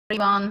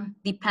everyone,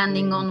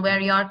 depending on where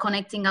you are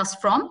connecting us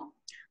from.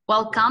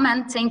 Welcome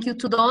and thank you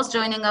to those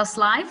joining us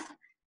live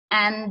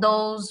and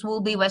those who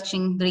will be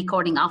watching the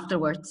recording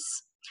afterwards.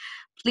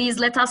 Please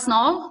let us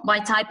know by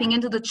typing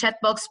into the chat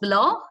box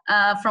below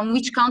from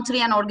which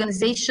country and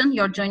organization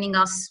you're joining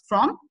us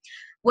from,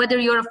 whether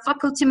you're a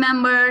faculty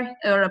member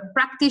or a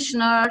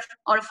practitioner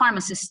or a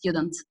pharmacy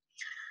student.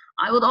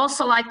 I would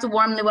also like to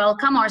warmly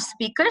welcome our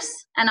speakers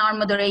and our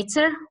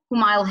moderator,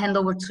 whom I'll hand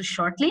over to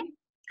shortly.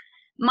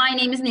 My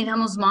name is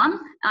Nilhan Uzman.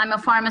 I'm a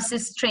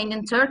pharmacist trained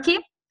in Turkey.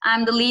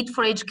 I'm the lead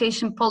for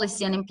education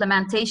policy and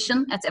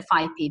implementation at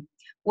FIP,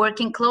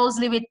 working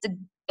closely with the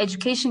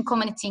education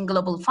community in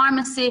global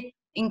pharmacy,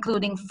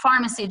 including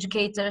pharmacy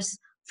educators,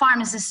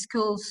 pharmacy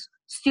schools,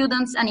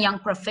 students, and young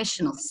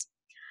professionals.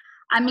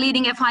 I'm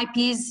leading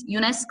FIP's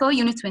UNESCO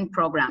UniTwin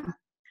program.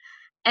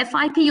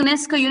 FIP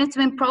UNESCO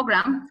UniTwin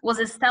program was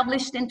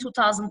established in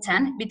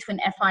 2010 between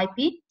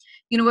FIP,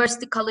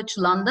 University College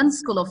London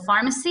School of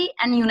Pharmacy,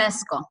 and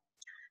UNESCO.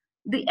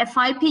 The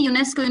FIP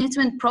UNESCO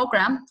UniTwin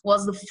program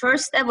was the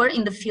first ever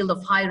in the field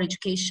of higher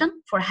education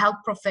for health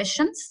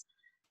professions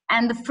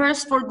and the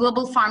first for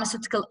global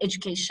pharmaceutical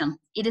education.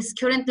 It is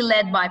currently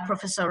led by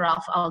Professor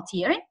Ralph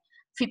Altieri,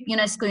 FIP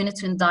UNESCO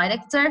UniTwin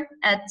Director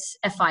at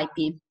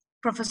FIP.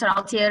 Professor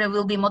Altieri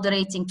will be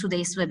moderating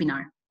today's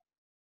webinar.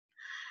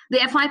 The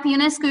FIP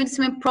UNESCO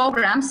UniTwin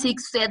program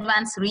seeks to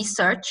advance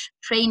research,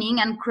 training,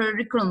 and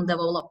curriculum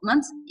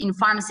development in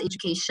pharmacy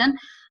education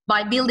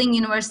by building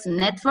university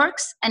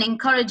networks and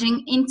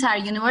encouraging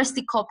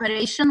inter-university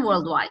cooperation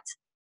worldwide.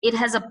 It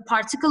has a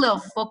particular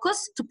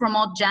focus to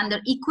promote gender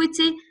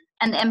equity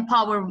and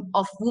empower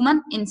of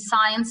women in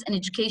science and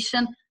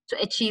education to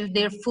achieve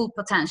their full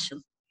potential.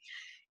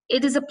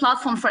 It is a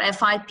platform for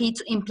FIP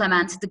to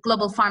implement the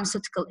global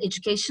pharmaceutical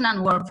education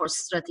and workforce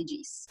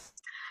strategies.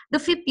 The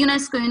FIP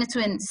UNESCO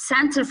UniTwin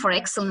Center for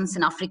Excellence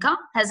in Africa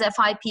has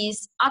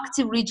FIP's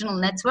active regional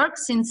network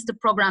since the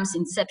program's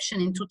inception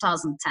in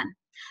 2010.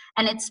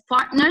 And its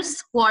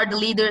partners, who are the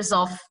leaders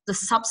of the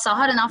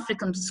Sub-Saharan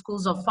African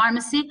schools of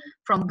pharmacy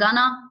from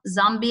Ghana,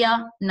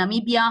 Zambia,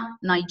 Namibia,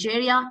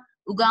 Nigeria,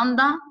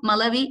 Uganda,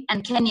 Malawi,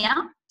 and Kenya,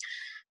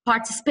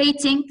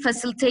 participating,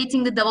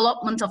 facilitating the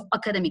development of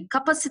academic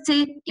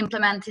capacity,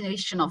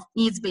 implementation of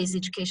needs-based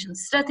education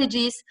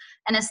strategies,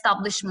 and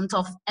establishment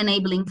of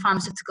enabling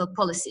pharmaceutical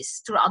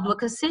policies through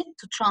advocacy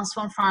to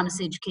transform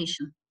pharmacy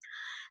education.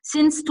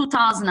 Since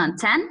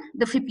 2010,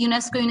 the FIP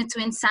UNESCO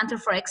UniTwin Center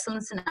for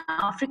Excellence in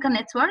Africa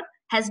network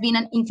has been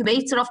an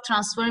incubator of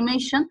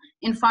transformation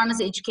in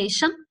pharmacy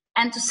education,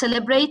 and to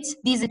celebrate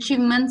these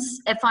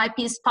achievements, FIP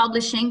is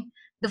publishing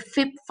the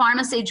FIP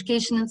Pharmacy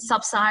Education in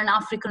Sub-Saharan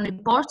African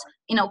report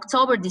in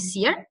October this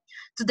year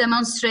to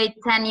demonstrate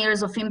 10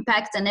 years of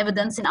impact and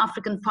evidence in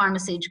African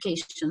pharmacy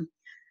education.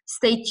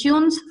 Stay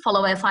tuned,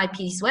 follow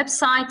FIP's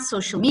website,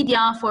 social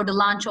media for the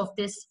launch of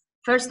this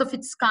first of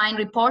its kind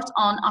report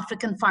on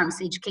African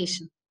pharmacy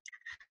education.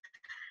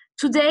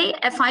 Today,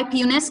 FIP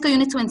UNESCO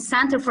UniTwin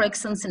Center for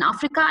Excellence in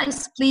Africa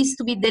is pleased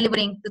to be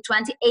delivering the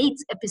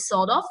 28th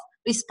episode of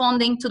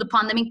Responding to the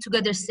Pandemic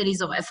Together series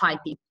of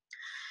FIP.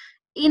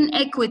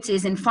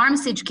 Inequities in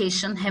pharmacy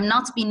education have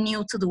not been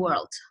new to the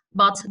world,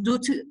 but due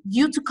to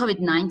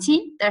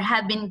COVID-19, there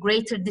have been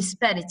greater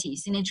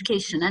disparities in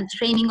education and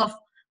training of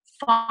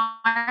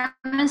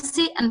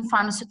pharmacy and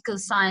pharmaceutical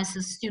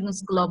sciences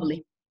students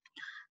globally.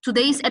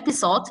 Today's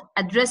episode,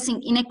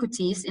 addressing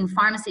inequities in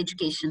pharmacy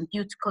education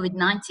due to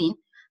COVID-19,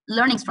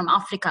 learnings from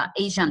Africa,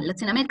 Asia, and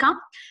Latin America,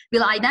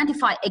 will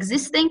identify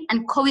existing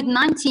and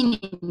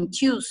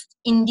COVID-19-induced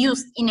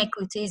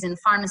inequities in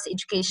pharmacy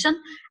education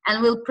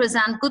and will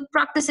present good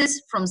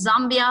practices from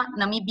Zambia,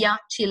 Namibia,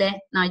 Chile,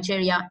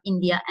 Nigeria,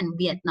 India, and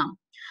Vietnam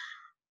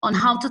on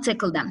how to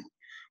tackle them.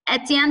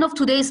 At the end of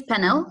today's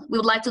panel, we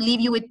would like to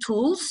leave you with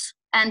tools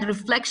and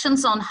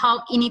reflections on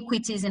how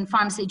inequities in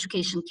pharmacy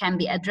education can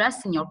be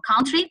addressed in your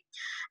country,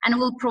 and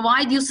will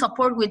provide you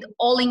support with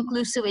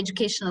all-inclusive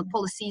educational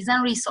policies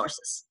and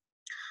resources.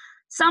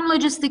 Some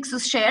logistics to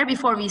share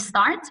before we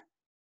start.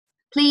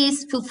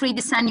 Please feel free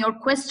to send your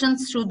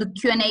questions through the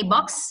Q&A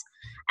box,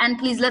 and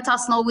please let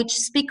us know which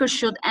speaker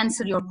should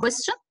answer your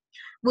question.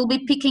 We'll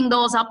be picking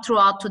those up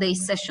throughout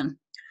today's session.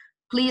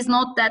 Please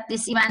note that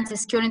this event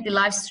is currently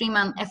live streamed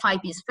on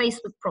FIP's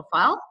Facebook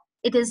profile.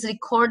 It is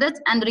recorded,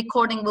 and the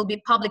recording will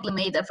be publicly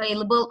made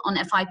available on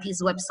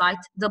FIP's website,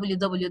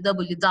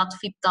 www.fip.org.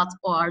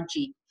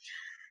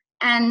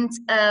 And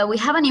we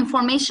have an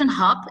information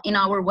hub in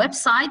our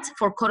website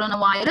for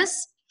coronavirus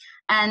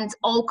and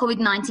all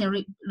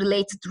COVID-19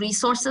 related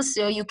resources,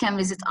 so you can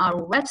visit our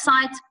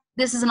website.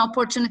 This is an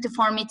opportunity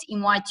for me to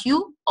invite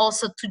you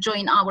also to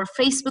join our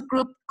Facebook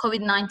group,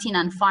 COVID-19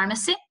 and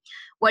Pharmacy,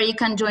 where you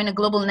can join a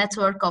global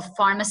network of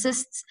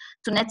pharmacists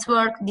to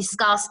network,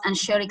 discuss, and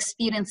share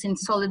experience in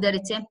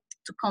solidarity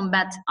to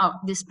combat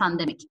this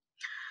pandemic.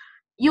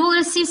 You will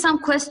receive some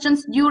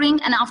questions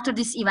during and after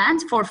this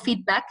event for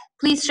feedback.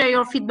 Please share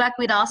your feedback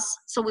with us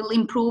so we'll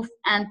improve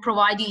and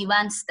provide you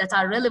events that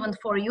are relevant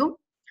for you.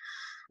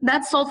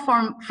 That's all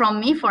from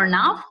me for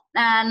now.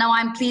 Now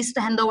I'm pleased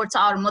to hand over to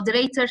our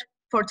moderator,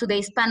 for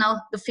today's panel,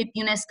 the FIP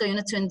UNESCO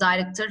Unitarian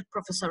Director,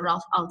 Professor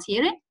Ralph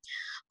Altieri.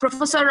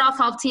 Professor Ralph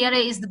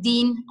Altieri is the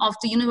Dean of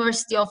the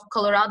University of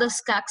Colorado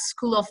Skaggs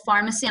School of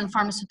Pharmacy and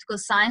Pharmaceutical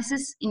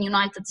Sciences in the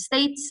United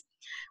States.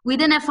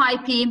 Within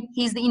FIP,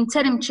 he is the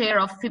interim chair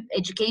of FIP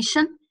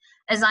Education,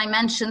 as I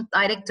mentioned,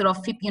 director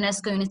of FIP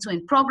UNESCO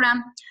Unitarian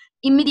Program,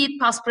 immediate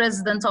past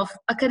president of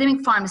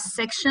Academic Pharmacy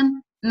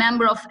Section,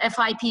 member of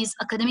FIP's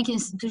Academic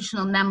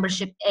Institutional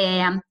Membership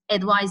AAM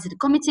Advisory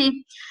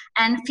Committee,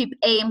 and FIP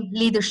AIM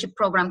Leadership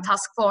Program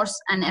Task Force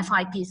and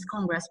FIP's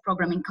Congress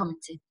Programming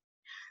Committee.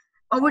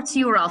 Over to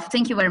you, Ralph.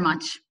 Thank you very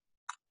much.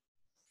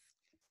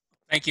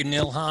 Thank you,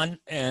 Nilhan,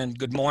 and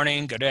good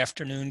morning, good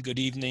afternoon, good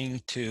evening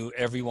to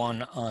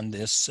everyone on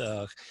this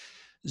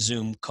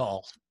Zoom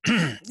call.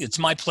 It's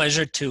my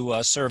pleasure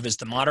to serve as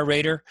the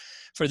moderator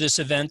for this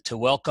event, to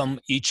welcome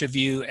each of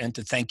you and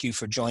to thank you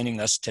for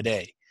joining us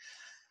today.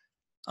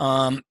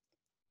 We're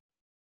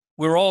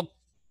all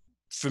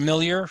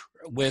familiar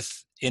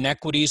with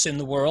inequities in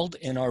the world,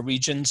 in our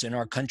regions, in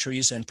our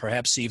countries, and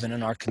perhaps even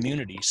in our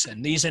communities.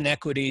 And these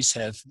inequities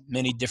have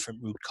many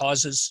different root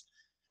causes.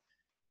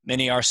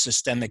 Many are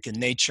systemic in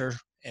nature,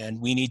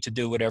 and we need to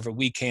do whatever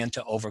we can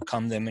to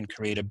overcome them and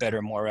create a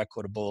better, more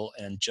equitable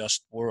and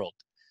just world.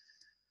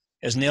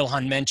 As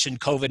Nilhan mentioned,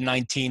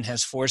 COVID-19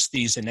 has forced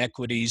these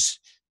inequities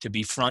to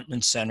be front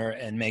and center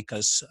and make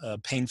us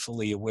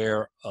painfully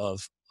aware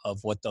of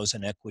what those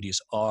inequities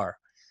are.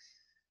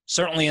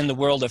 Certainly in the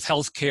world of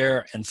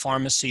healthcare and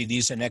pharmacy,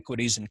 these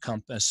inequities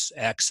encompass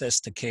access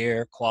to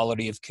care,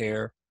 quality of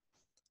care,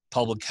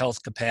 public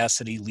health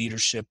capacity,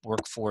 leadership,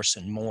 workforce,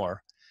 and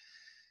more.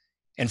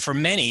 And for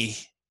many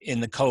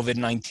in the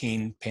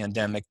COVID-19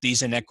 pandemic,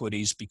 these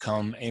inequities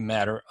become a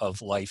matter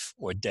of life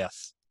or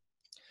death.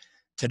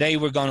 Today,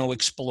 we're going to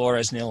explore,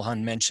 as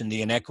Nilhan mentioned,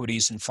 the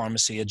inequities in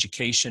pharmacy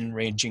education,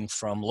 ranging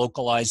from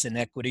localized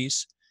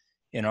inequities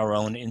in our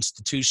own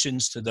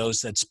institutions to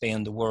those that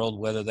span the world,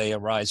 whether they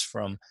arise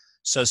from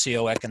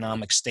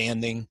socioeconomic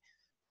standing,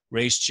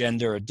 race,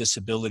 gender, or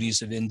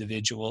disabilities of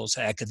individuals,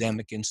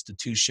 academic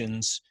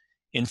institutions,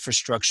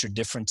 infrastructure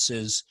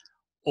differences,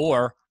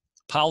 or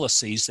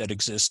policies that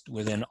exist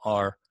within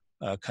our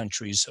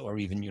countries or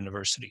even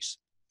universities.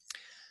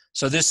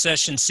 So this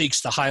session seeks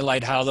to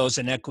highlight how those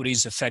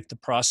inequities affect the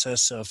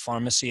process of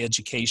pharmacy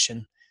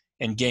education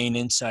and gain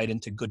insight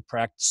into good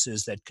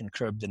practices that can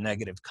curb the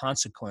negative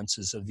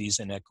consequences of these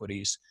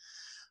inequities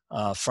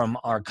from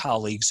our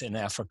colleagues in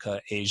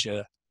Africa,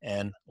 Asia,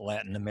 and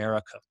Latin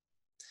America.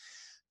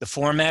 The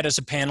format is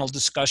a panel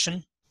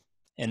discussion,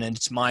 and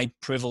it's my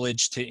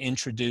privilege to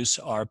introduce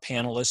our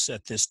panelists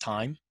at this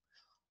time.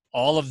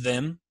 All of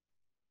them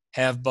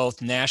have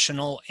both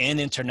national and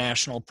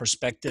international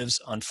perspectives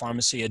on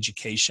pharmacy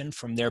education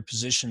from their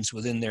positions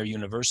within their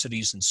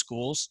universities and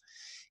schools,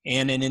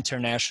 and in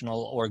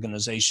international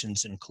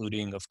organizations,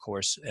 including, of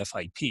course,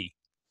 FIP.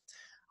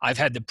 I've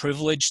had the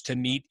privilege to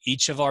meet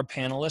each of our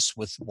panelists,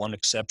 with one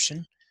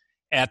exception,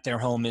 at their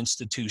home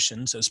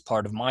institutions as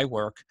part of my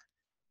work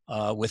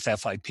with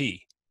FIP.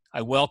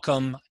 I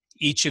welcome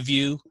each of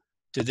you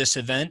to this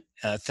event.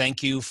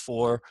 Thank you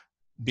for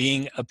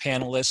being a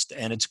panelist,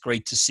 and it's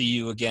great to see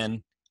you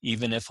again,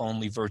 even if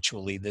only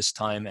virtually this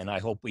time, and I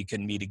hope we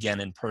can meet again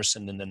in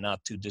person in the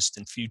not too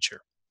distant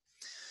future.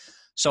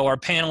 So our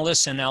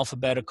panelists in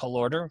alphabetical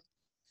order,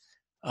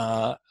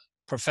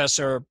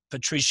 Professor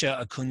Patricia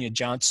Acuna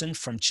Johnson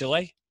from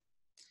Chile.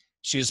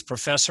 She is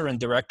professor and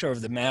director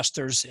of the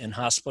Masters in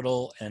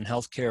Hospital and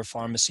Healthcare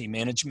Pharmacy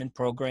Management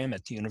program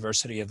at the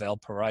University of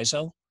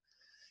Valparaiso,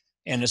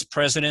 and is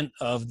president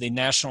of the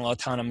National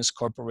Autonomous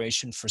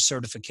Corporation for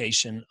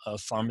Certification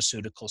of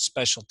Pharmaceutical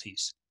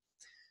Specialties.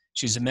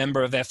 She's a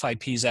member of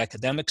FIP's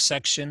academic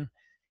section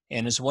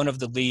and is one of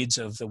the leads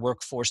of the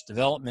Workforce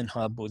Development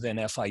Hub within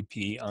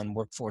FIP on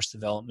Workforce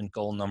Development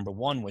Goal number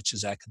 1, which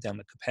is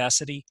academic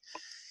capacity,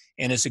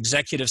 and is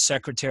executive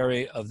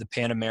secretary of the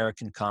Pan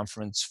American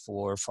Conference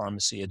for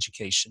Pharmacy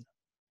Education.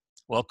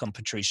 Welcome,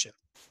 Patricia.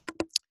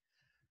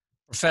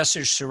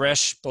 Professor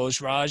Suresh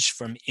Bhojraj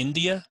from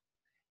India.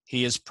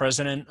 He is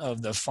president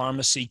of the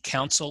Pharmacy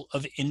Council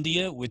of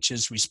India, which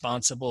is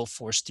responsible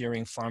for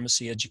steering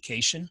pharmacy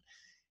education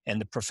and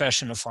the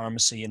profession of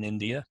pharmacy in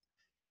India.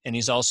 And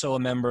he's also a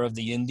member of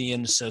the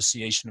Indian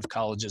Association of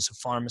Colleges of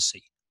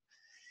Pharmacy.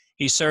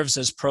 He serves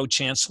as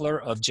pro-chancellor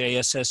of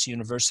JSS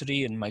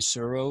University in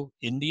Mysuru,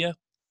 India,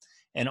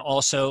 and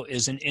also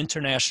is an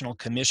international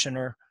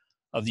commissioner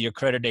of the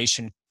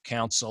Accreditation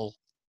Council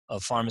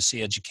of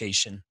Pharmacy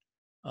Education,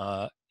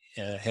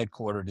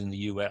 headquartered in the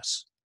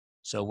US.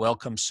 So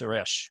welcome,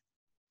 Suresh.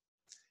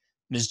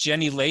 Ms.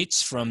 Jenny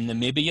Lates from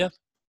Namibia.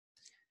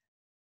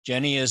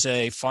 Jenny is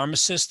a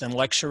pharmacist and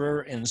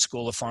lecturer in the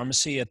School of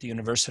Pharmacy at the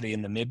University of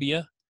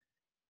Namibia.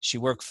 She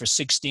worked for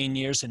 16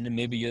 years in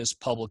Namibia's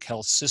public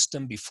health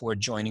system before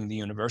joining the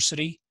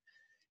university.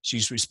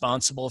 She's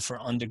responsible for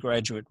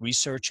undergraduate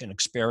research and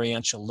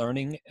experiential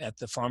learning at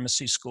the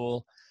pharmacy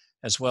school,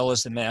 as well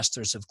as the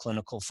Masters of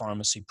Clinical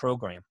Pharmacy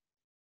program.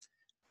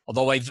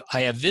 Although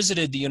I have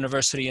visited the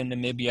University in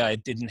Namibia, I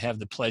didn't have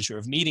the pleasure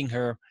of meeting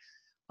her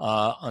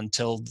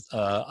until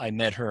I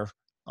met her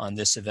on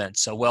this event.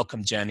 So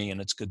welcome, Jenny, and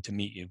it's good to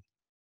meet you.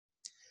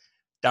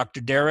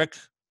 Dr. Derek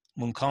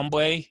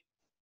Munkombwe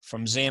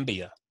from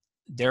Zambia.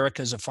 Derek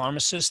is a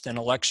pharmacist and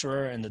a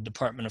lecturer in the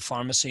Department of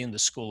Pharmacy in the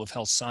School of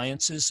Health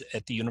Sciences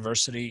at the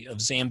University of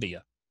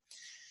Zambia.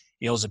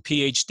 He holds a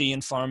PhD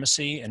in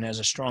pharmacy and has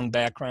a strong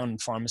background in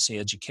pharmacy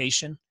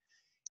education.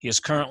 He is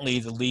currently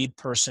the lead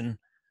person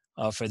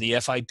for the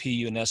FIP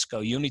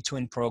UNESCO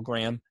UniTwin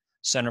program,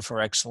 Center for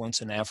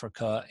Excellence in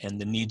Africa, and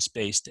the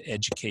Needs-Based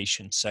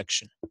Education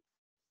section.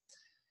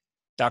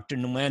 Dr.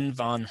 Nguyen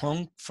Van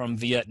Hung from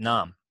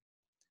Vietnam.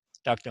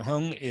 Dr.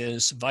 Hung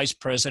is Vice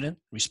President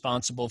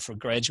responsible for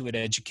graduate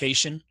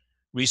education,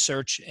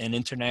 research, and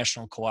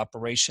international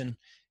cooperation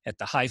at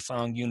the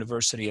Haiphong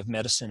University of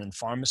Medicine and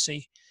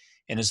Pharmacy,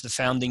 and is the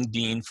founding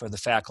dean for the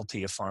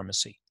Faculty of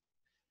Pharmacy.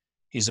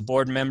 He's a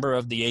board member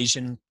of the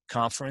Asian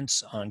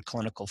Conference on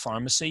Clinical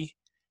Pharmacy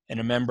and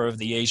a member of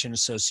the Asian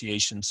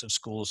Associations of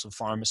Schools of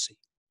Pharmacy.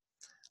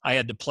 I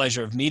had the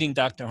pleasure of meeting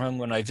Dr. Hung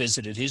when I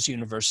visited his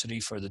university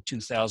for the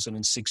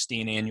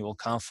 2016 annual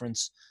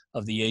conference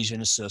of the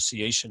Asian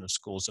Association of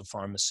Schools of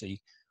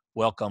Pharmacy.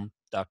 Welcome,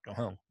 Dr.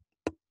 Hung.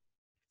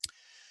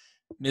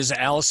 Ms.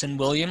 Allison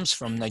Williams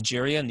from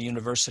Nigeria and the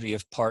University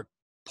of Port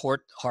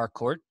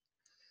Harcourt.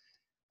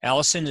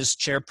 Allison is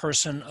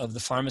chairperson of the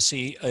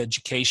pharmacy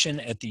education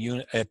at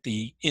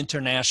the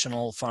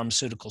International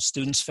Pharmaceutical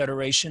Students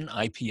Federation,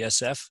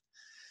 IPSF,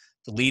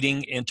 the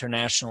leading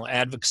international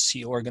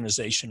advocacy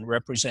organization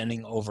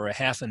representing over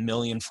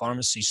 500,000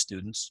 pharmacy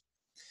students,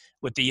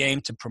 with the aim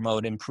to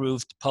promote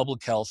improved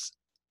public health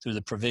through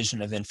the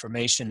provision of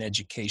information,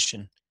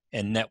 education,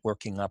 and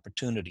networking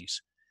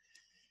opportunities.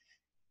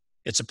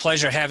 It's a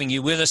pleasure having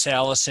you with us,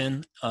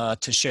 Allison,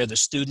 to share the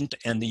student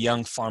and the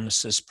young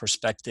pharmacist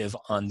perspective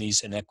on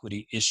these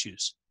inequity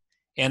issues.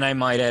 And I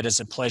might add, it's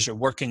a pleasure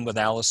working with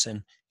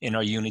Allison in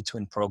our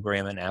UniTwin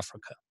program in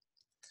Africa.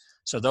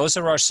 So those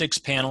are our 6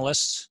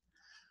 panelists.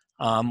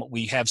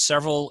 We have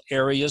several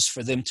areas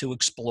for them to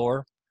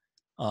explore.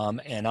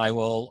 And I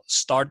will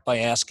start by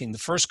asking the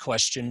first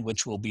question,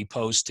 which will be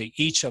posed to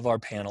each of our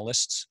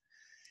panelists.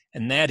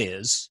 And that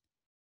is,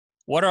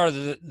 what are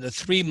the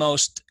 3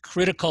 most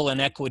critical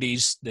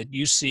inequities that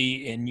you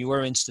see in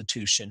your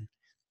institution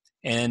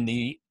and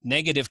the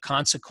negative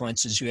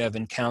consequences you have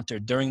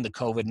encountered during the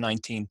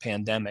COVID-19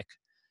 pandemic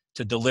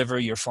to deliver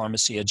your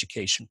pharmacy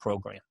education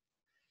program?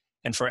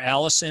 And for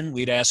Allison,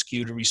 we'd ask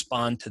you to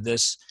respond to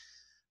this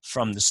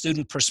from the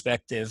student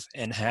perspective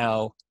and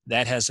how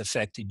that has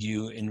affected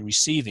you in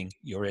receiving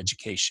your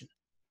education.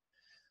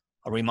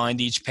 I'll remind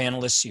each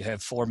panelist you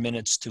have 4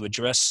 minutes to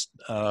address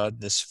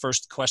this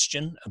first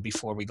question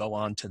before we go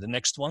on to the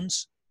next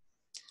ones.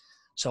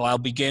 So I'll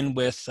begin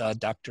with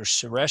Dr.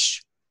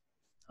 Suresh.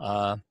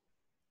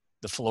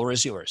 The floor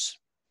is yours.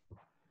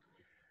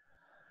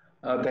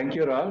 Thank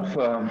you, Ralph.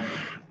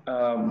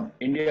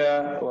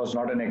 India was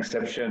not an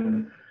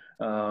exception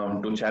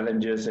to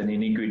challenges and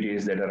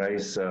inequities that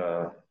arise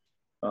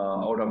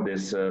out of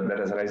this, that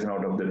has arisen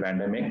out of the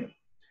pandemic.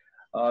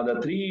 The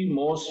 3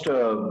 most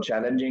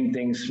challenging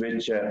things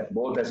which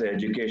both as an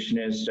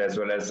educationist as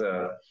well as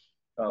a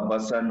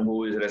person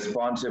who is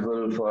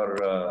responsible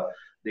for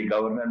the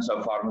governance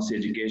of pharmacy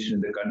education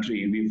in the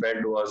country, we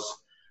felt was,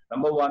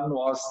 number 1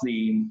 was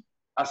the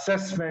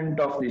assessment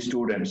of the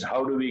students.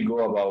 How do we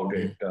go about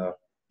it?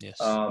 Yes.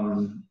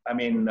 I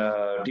mean,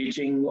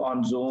 teaching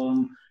on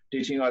Zoom,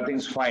 teaching are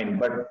things fine,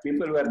 but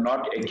people were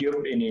not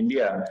equipped in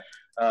India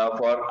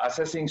for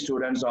assessing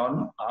students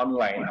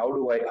online. How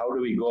do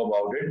we go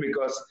about it?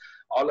 Because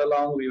all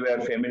along we were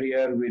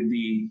familiar with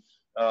the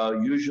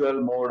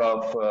usual mode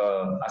of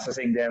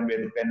assessing them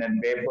with pen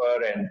and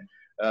paper and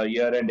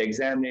year-end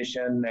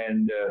examination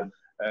and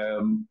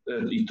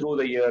through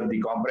the year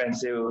the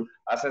comprehensive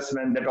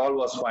assessment. That all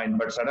was fine,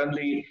 but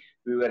suddenly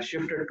we were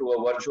shifted to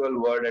a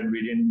virtual world and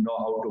we didn't know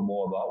how to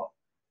move about.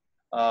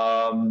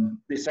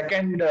 The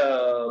second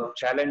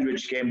challenge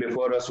which came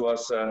before us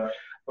was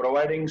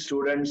providing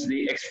students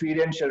the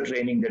experiential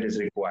training that is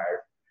required.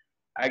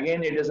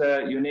 Again, it is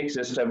a unique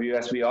system.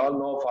 As we all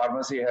know,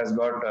 pharmacy has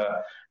got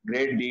a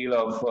great deal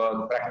of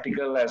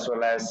practical as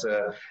well as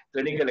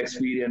clinical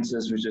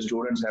experiences which the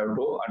students have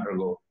to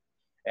undergo.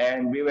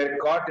 And we were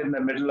caught in the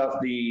middle of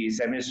the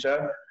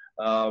semester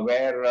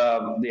where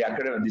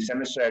the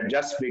semester had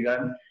just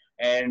begun,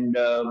 and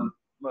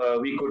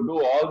we could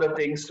do all the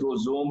things through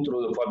Zoom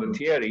for the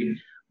theory,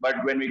 but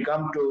when we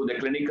come to the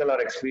clinical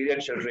or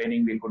experiential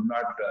training, we could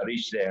not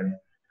reach there.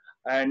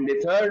 And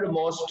the third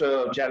most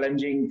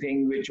challenging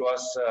thing which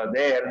was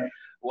there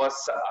was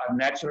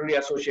naturally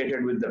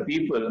associated with the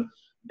people,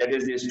 that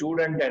is the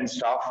student and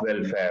staff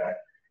welfare.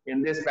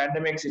 In this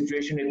pandemic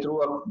situation, it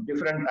threw up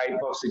different type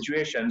of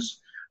situations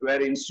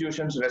where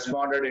institutions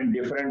responded in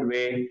different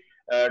way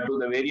to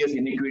the various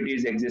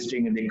inequities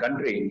existing in the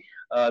country.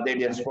 They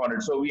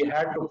responded. So we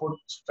had to put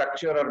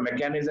structure or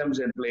mechanisms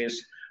in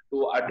place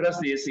to address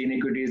these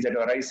inequities that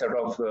arise out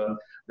of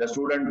the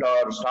student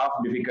or staff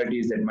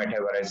difficulties that might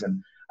have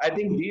arisen. I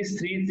think these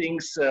 3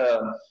 things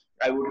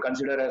I would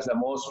consider as the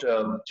most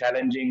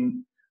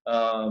challenging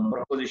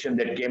proposition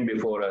that came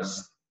before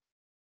us.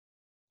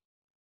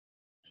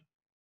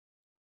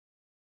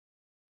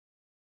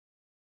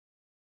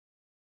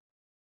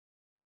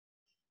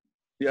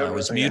 Yeah, I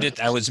was muted.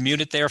 I was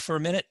muted there for a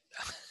minute.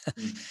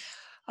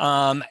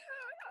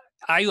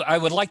 I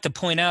would like to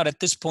point out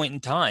at this point in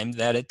time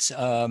that it's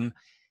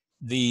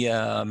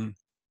the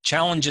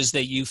challenges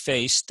that you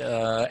faced.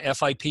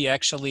 FIP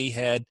actually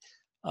had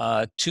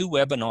 2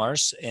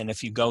 webinars, and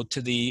if you go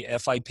to the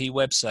FIP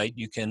website,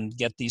 you can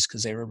get these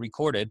because they were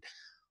recorded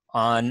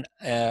on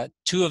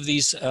 2 of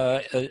these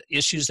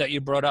issues that you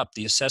brought up,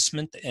 the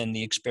assessment and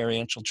the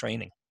experiential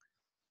training.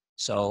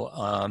 So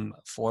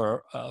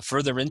for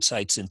further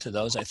insights into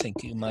those, I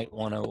think you might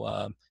want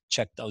to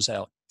check those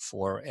out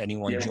for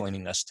anyone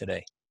joining us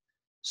today.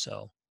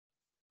 So,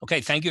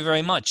 okay, thank you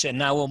very much. And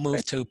now we'll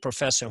move to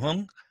Professor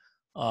Hung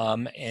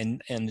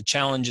and the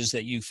challenges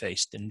that you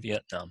faced in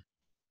Vietnam.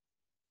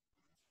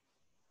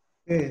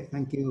 Okay,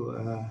 thank you.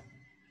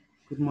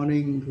 Good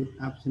morning, good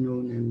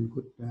afternoon, and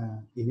good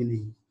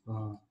evening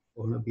for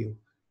all of you.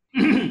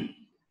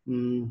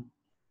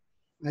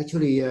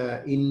 Actually,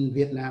 in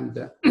Vietnam,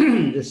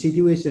 the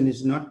situation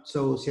is not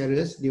so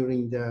serious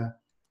during the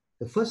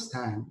first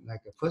time,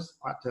 like the first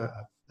quarter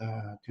of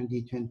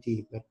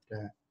 2020, but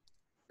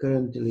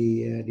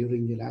currently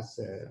during the last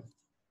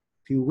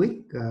few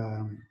weeks,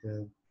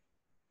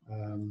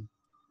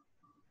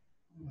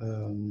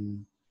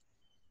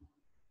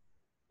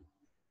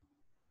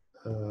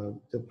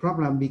 the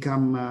problem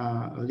become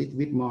a little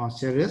bit more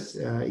serious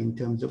in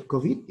terms of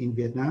COVID in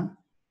Vietnam.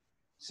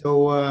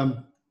 So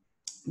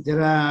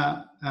there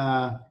are,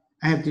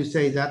 I have to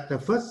say that the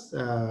first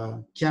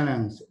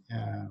challenge,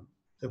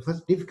 the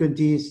first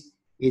difficulties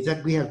is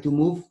that we have to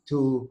move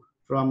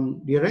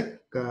from direct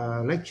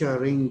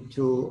lecturing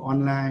to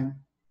online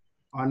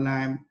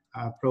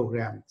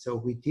program. So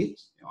we teach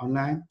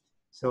online,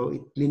 so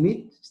it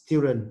limits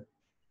students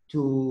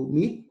to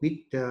meet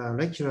with the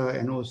lecturer,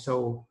 and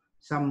also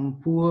some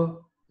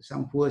poor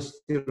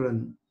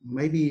students,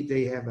 maybe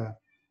they have a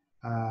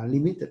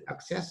limited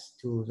access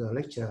to the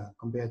lecture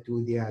compared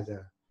to the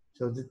other.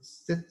 So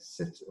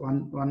that's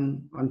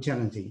one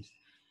challenging.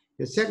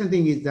 The second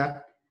thing is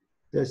that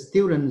the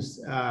students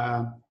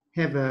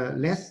have a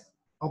less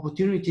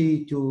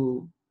opportunity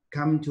to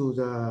come to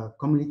the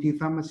community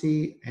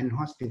pharmacy and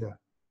hospital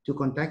to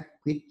contact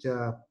with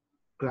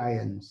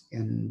clients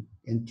and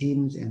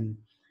teams, and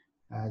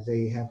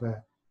they have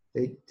a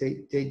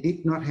they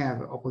did not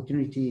have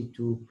opportunity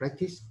to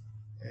practice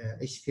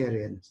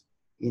experience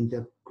in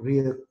the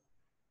real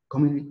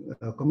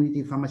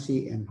community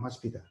pharmacy and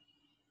hospital.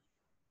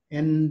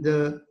 And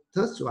the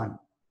third one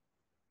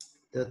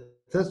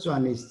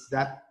is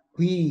that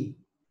we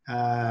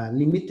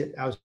limited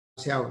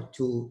ourselves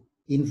to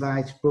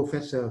invite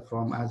professors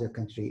from other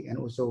country, and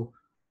also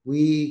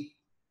we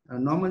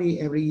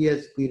normally every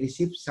year we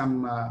receive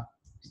some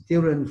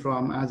students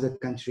from other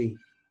country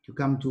to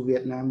come to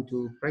Vietnam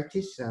to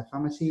practice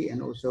pharmacy,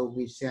 and also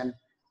we send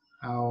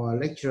our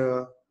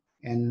lecturer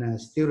and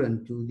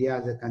student to the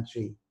other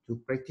country to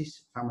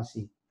practice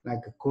pharmacy, like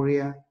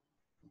Korea,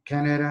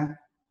 Canada,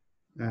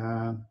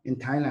 in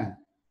Thailand.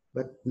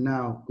 But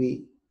now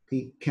we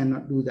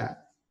cannot do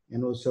that,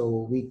 and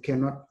also we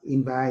cannot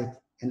invite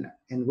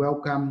and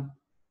welcome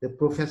the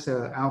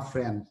professor, our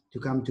friend, to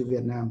come to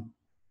Vietnam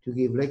to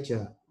give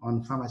lecture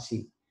on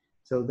pharmacy.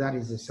 So that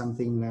is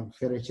something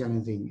very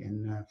challenging,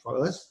 and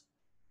for us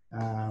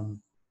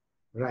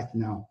right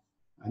now,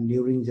 and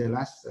during the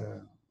last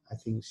I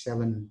think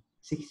 6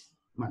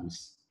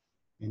 months,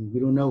 and we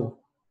don't know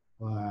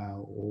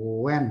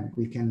when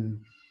we can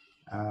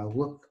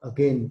work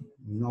again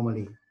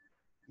normally,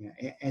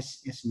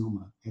 as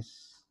normal.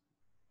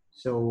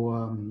 So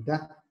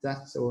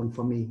that's all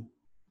for me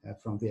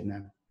from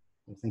Vietnam.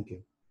 Thank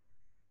you.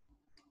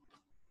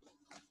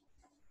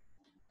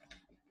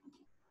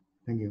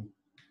 Thank you.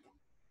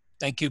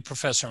 Thank you,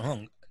 Professor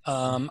Hung.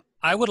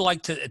 I would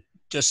like to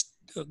just,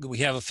 we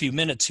have a few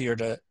minutes here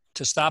to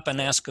stop and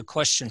ask a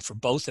question for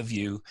both of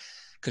you,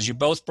 because you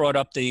both brought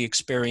up the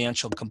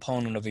experiential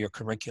component of your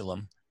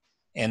curriculum,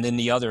 and then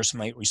the others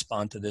might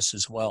respond to this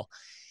as well.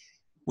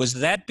 Was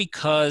that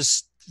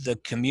because the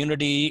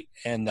community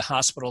and the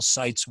hospital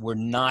sites were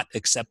not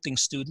accepting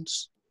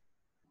students,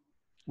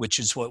 which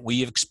is what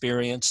we have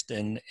experienced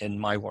in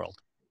my world?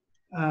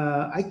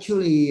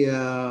 Actually,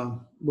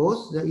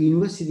 both the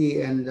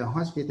university and the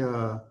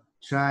hospital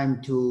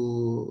trying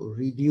to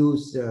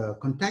reduce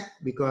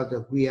contact because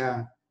we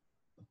are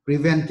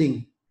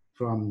preventing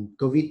from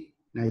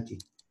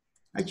COVID-19.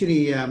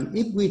 Actually,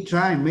 if we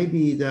try,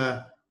 maybe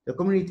the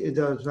community,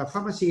 the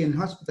pharmacy and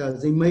hospital,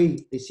 they may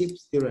receive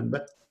students,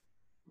 but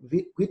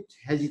with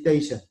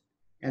hesitation,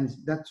 and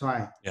that's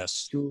why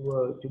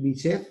to be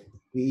safe,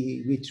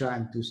 we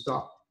try to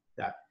stop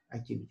that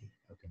activity.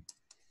 Okay,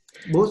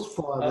 both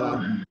for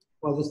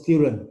the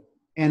student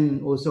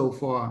and also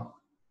for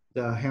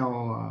the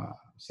health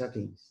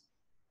settings.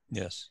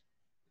 Yes.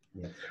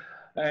 Yes.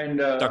 And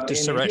Dr.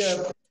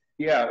 Suresh.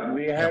 Yeah,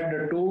 we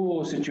had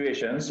 2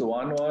 situations.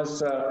 One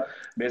was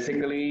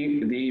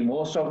basically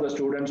most of the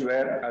students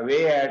were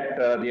away at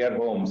their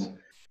homes,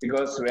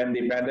 because when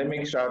the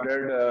pandemic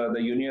started,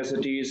 the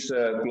universities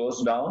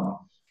closed down,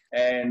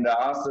 and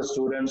asked the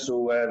students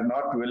who were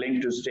not willing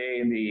to stay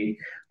in the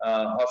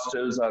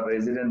hostels or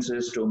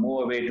residences to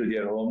move away to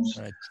their homes,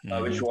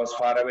 Right. which was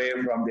far away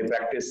from the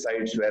practice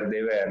sites where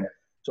they were.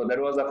 So that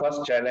was the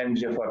first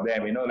challenge for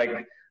them,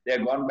 like they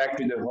had gone back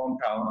to their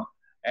hometown.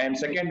 And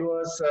second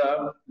was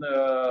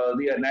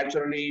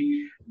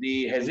naturally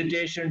the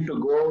hesitation to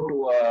go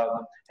to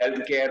a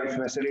healthcare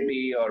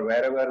facility or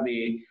wherever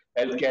the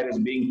healthcare is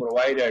being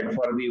provided,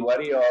 for the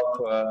worry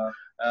of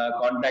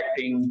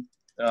contacting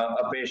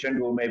a patient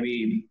who may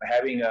be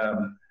having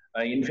a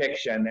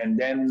infection and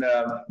then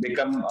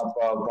become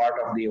a part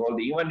of the whole.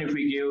 Even if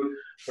we give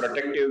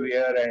protective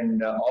wear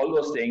and all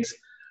those things,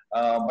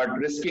 but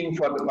risking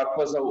for the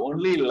purpose of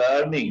only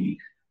learning,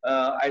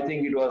 I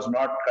think it was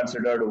not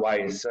considered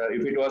wise.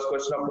 If it was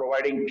question of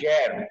providing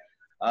care,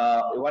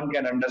 one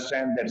can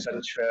understand that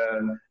such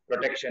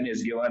protection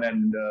is given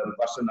and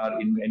person are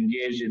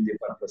engaged in the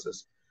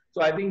purposes.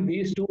 So I think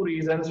these two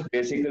reasons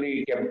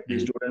basically kept the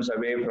students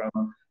away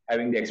from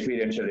having the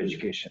experiential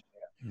education.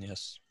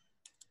 Yes.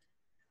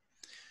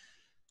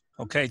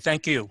 Okay,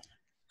 thank you.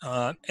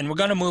 And we're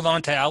going to move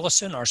on to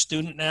Allison, our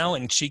student now,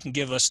 and she can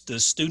give us the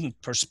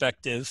student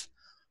perspective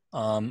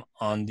on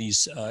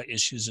these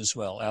issues as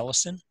well.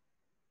 Allison?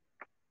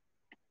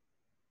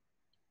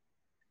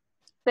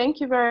 Thank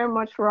you very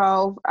much,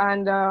 Ralph.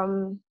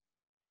 And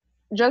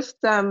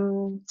just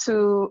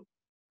to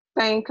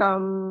thank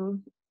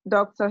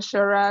Dr.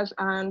 Sharaj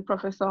and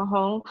Professor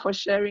Hong for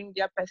sharing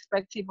their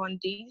perspective on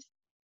these.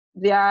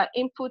 Their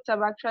inputs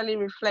have actually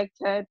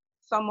reflected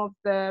some of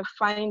the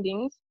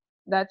findings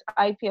that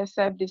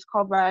IPSF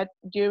discovered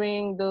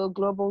during the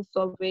global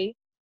survey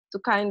to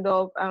kind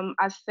of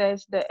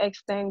assess the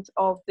extent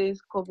of this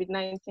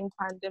COVID-19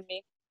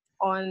 pandemic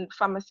on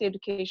pharmacy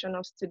education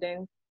of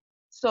students.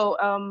 So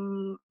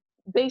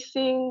based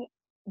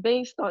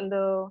on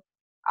the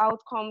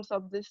outcomes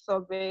of this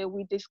survey,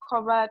 we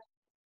discovered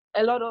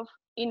a lot of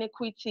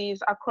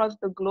inequities across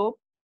the globe,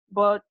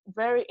 but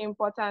very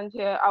important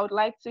here, I would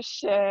like to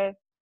share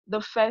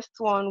the first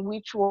one,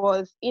 which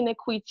was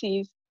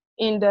inequities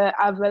in the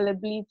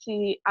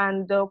availability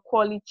and the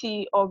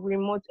quality of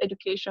remote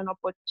education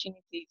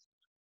opportunities.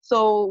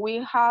 So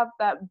we have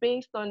that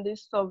based on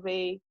this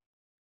survey,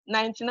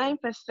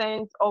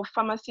 99% of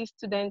pharmacy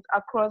students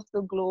across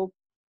the globe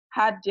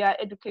had their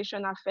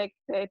education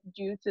affected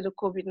due to the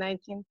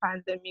COVID-19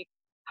 pandemic.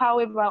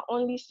 However,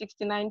 only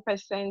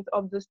 69%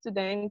 of the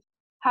students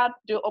had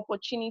the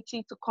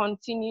opportunity to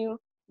continue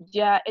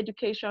their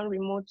education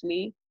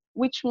remotely,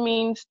 which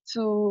means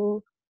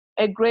to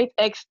a great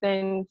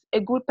extent, a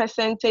good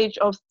percentage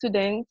of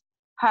students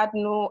had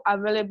no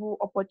available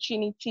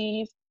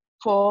opportunities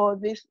for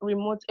this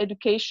remote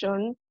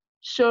education,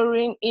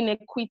 showing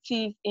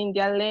inequities in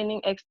their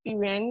learning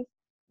experience,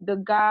 the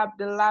gap,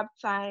 the lab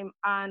time,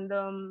 and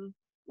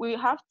we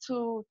have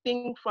to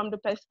think from the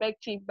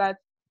perspective that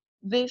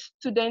these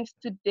students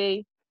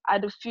today are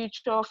the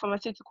future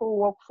pharmaceutical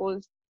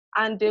workforce,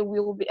 and they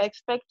will be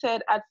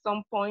expected at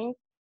some point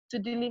to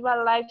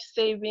deliver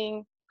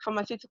life-saving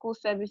pharmaceutical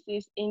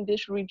services in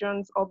these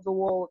regions of the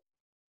world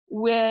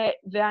where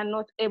they are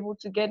not able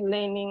to get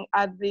learning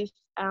at this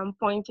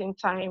point in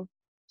time.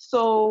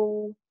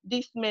 So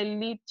this may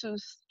lead to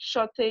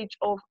shortage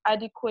of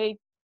adequately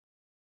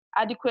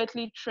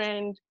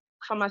trained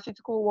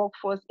pharmaceutical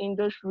workforce in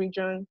those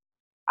regions.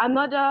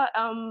 Another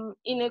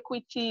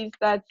inequities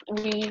that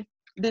we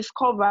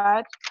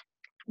discovered,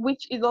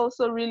 which is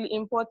also really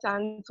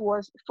important,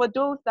 was for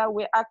those that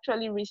were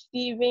actually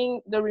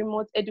receiving the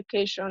remote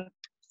education.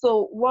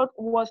 So what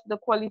was the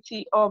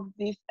quality of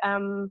this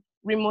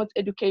remote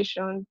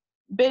education?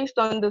 Based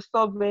on the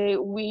survey,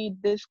 we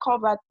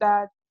discovered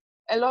that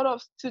a lot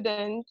of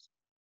students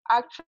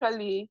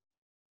actually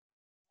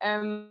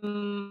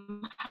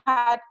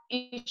had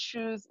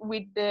issues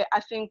with the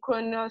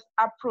asynchronous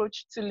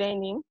approach to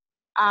learning.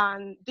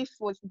 And this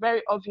was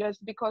very obvious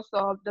because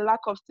of the lack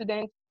of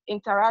student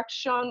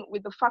interaction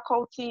with the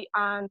faculty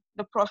and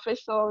the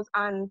professors,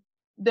 and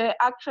they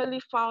actually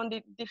found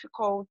it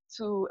difficult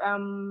to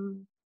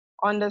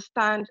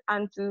understand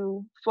and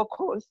to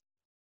focus.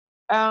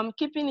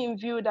 Keeping in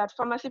view that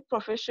pharmacy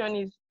profession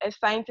is a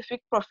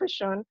scientific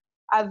profession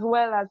as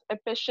well as a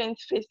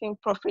patient-facing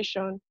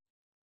profession,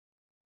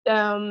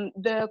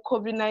 the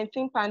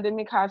COVID-19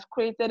 pandemic has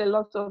created a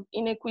lot of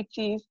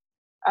inequities,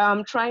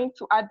 trying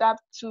to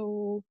adapt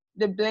to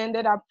the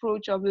blended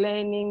approach of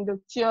learning, the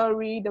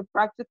theory, the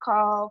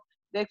practical,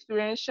 the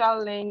experiential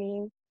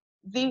learning.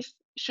 This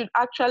should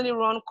actually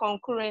run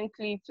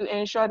concurrently to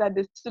ensure that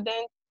the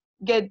students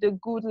get the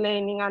good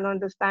learning and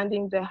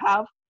understanding they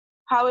have.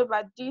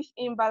 However, these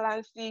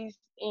imbalances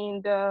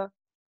in the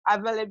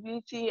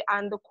availability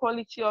and the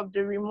quality of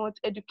the remote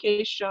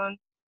education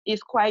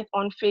is quite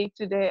unfair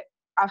to the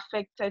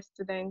affected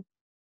students.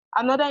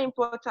 Another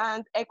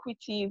important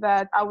equity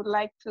that I would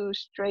like to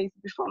stress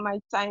before my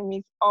time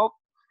is up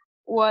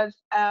was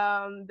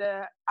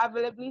the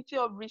availability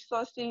of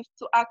resources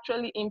to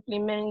actually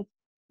implement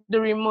the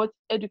remote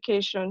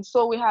education.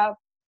 So we have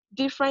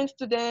different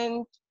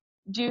students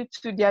due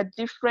to their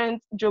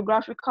different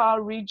geographical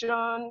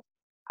regions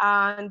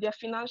and their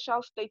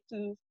financial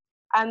status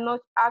are not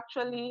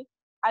actually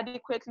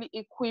adequately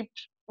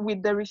equipped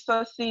with the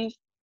resources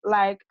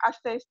like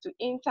access to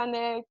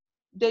internet,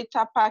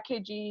 data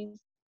packages,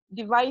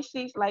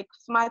 devices like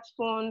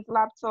smartphones,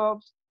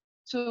 laptops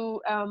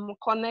to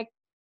connect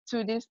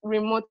to these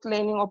remote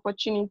learning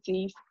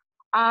opportunities.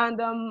 And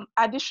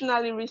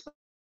additionally,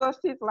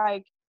 resources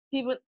like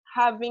even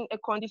having a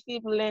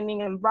conducive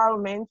learning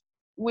environment,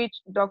 which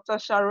Dr.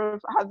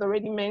 Sharif has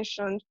already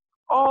mentioned.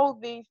 All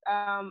these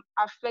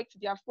affect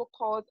their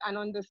focus and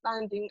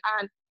understanding,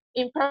 and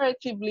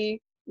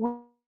imperatively,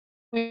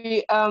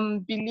 we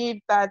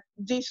believe that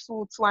this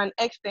will, to an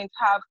extent,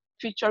 have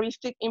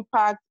futuristic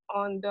impact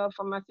on the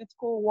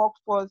pharmaceutical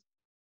workforce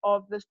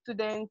of the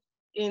students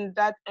in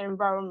that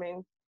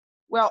environment.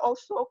 We are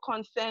also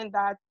concerned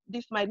that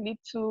this might lead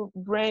to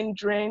brain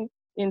drain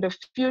in the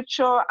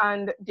future,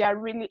 and there are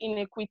really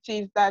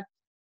inequities that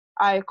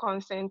are a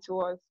concern to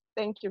us.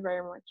 Thank you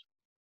very much.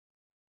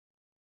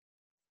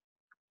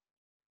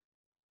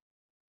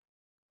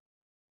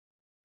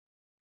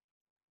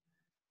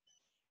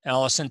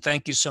 Allison,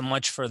 thank you so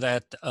much for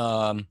that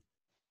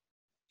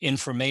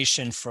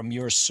information from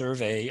your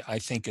survey. I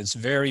think it's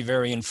very,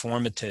 very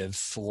informative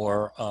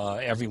for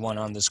everyone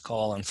on this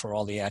call and for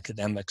all the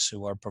academics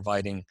who are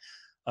providing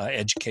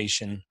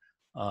education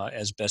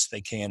as best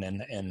they can.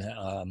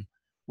 And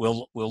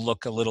we'll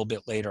look a little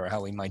bit later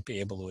how we might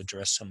be able to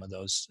address some of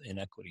those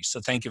inequities.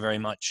 So thank you very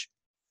much.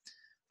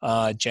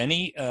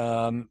 Jenny,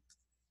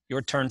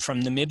 your turn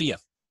from Namibia.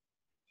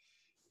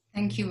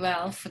 Thank you,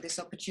 Val, for this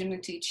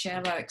opportunity to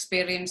share our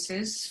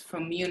experiences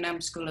from UNAM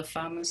School of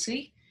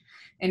Pharmacy.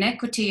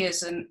 Inequity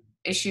is an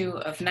issue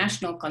of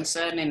national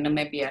concern in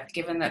Namibia,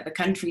 given that the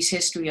country's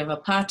history of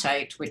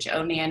apartheid, which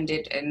only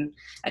ended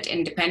at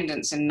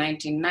independence in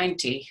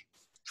 1990,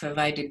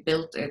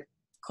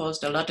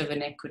 caused a lot of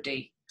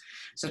inequity.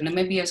 So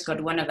Namibia's got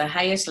one of the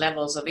highest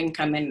levels of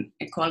income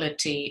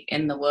inequality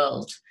in the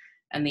world.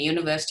 And the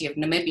University of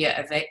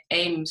Namibia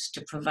aims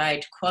to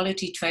provide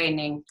quality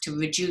training to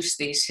reduce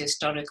these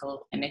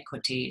historical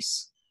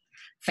inequities.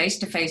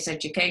 Face-to-face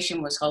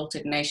education was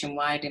halted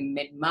nationwide in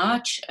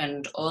mid-March,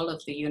 and all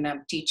of the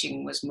UNAM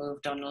teaching was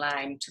moved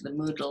online to the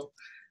Moodle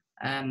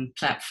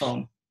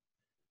platform.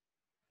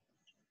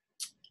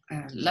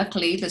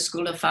 Luckily, the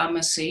School of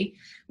Pharmacy,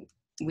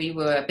 we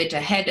were a bit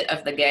ahead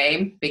of the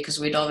game because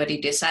we'd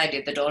already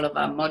decided that all of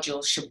our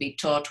modules should be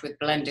taught with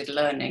blended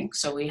learning.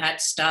 So we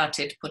had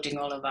started putting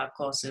all of our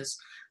courses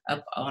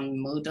up on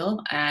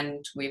Moodle,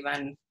 and we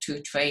ran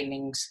 2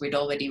 trainings. We'd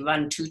already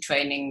run 2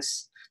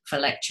 trainings for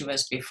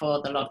lecturers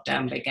before the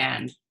lockdown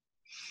began.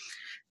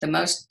 The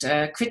most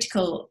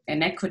critical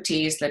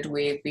inequities that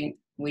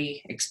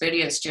we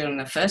experienced during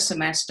the first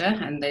semester,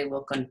 and they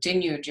will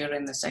continue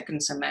during the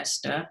second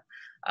semester,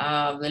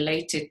 are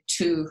related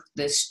to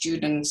the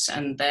students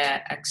and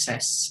their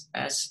access.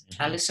 As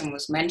Alison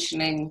was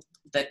mentioning,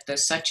 that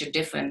there's such a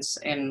difference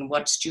in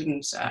what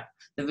students are,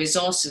 the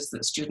resources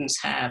that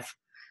students have.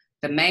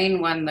 The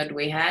main one that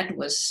we had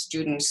was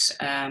students,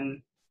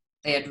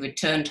 they had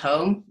returned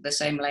home, the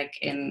same like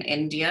in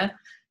India,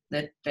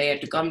 that they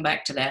had gone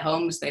back to their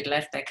homes, they'd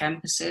left their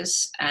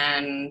campuses,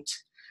 and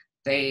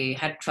they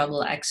had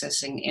trouble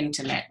accessing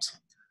internet.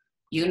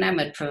 UNAM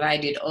had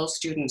provided all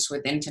students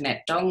with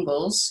internet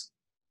dongles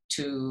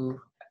to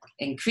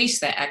increase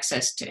their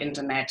access to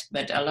internet,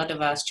 but a lot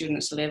of our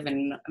students live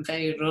in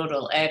very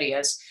rural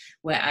areas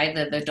where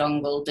either the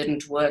dongle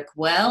didn't work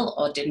well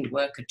or didn't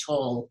work at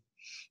all.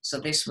 So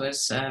this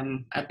was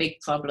a big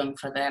problem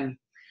for them.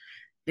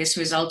 This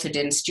resulted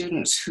in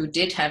students who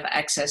did have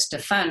access to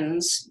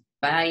funds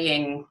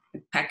buying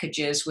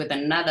packages with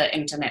another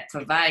internet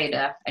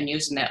provider and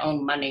using their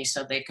own money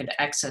so they could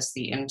access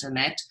the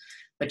internet.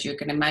 But you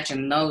can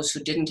imagine those who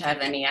didn't have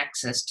any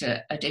access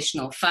to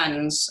additional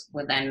funds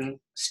were then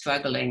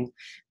struggling.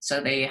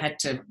 So they had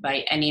to,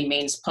 by any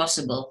means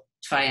possible,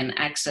 try and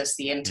access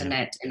the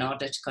internet in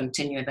order to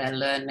continue their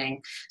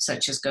learning,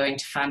 such as going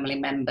to family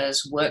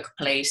members'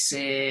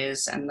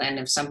 workplaces. And then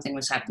if something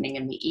was happening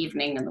in the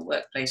evening and the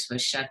workplace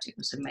was shut, it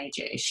was a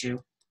major issue.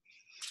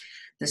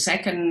 The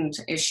second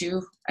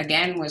issue,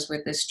 again, was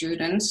with the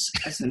students,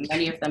 as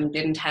many of them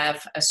didn't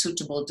have a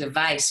suitable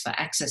device for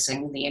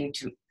accessing the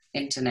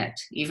internet.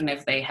 Even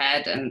if they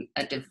had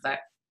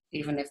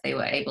even if they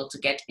were able to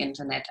get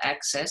internet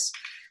access,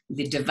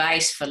 the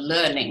device for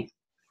learning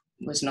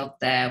was not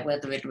there,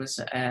 whether it was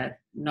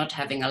not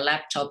having a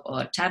laptop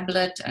or a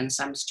tablet, and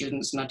some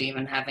students not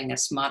even having a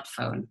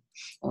smartphone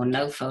or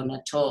no phone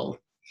at all.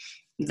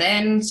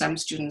 Then some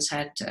students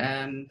had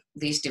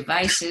these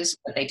devices,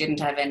 but they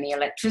didn't have any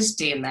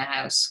electricity in their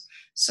house.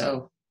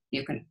 So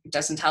it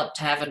doesn't help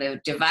to have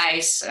a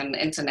device and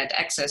internet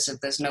access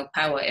if there's no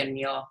power in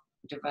your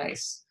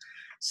device.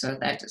 So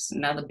that is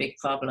another big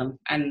problem.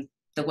 And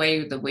the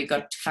way that we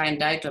got to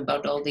find out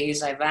about all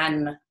these, I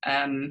ran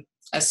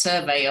a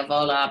survey of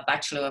all our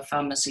Bachelor of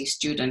Pharmacy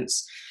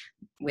students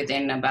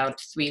within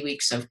about 3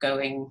 weeks of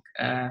going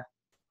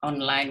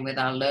online with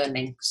our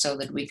learning so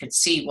that we could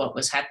see what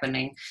was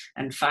happening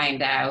and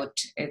find out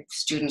if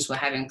students were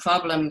having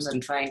problems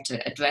and trying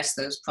to address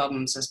those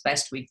problems as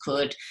best we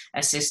could,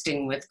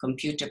 assisting with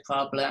computer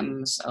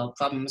problems or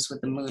problems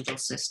with the Moodle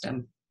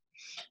system.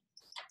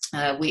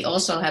 We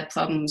also had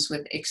problems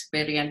with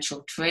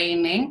experiential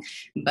training,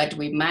 but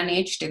we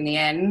managed in the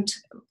end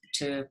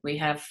we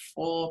have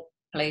 4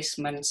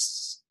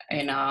 placements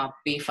in our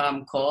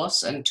BPharm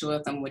course, and 2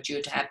 of them were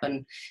due to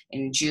happen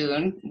in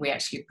June. We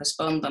actually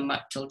postponed them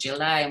up till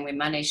July, and we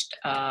managed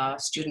our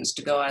students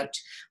to go out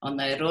on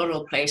their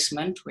rural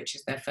placement, which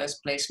is their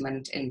first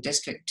placement in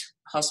district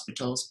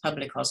hospitals,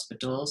 public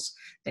hospitals.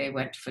 They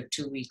went for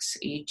 2 weeks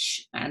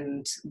each.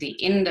 And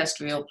the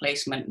industrial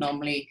placement,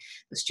 normally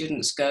the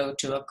students go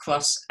to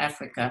across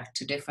Africa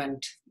to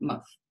different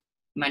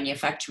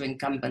manufacturing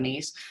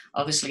companies.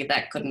 Obviously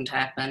that couldn't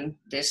happen.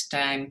 This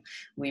time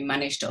we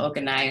managed to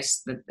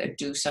organize,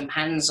 do some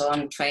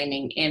hands-on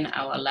training in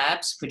our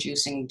labs,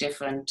 producing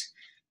different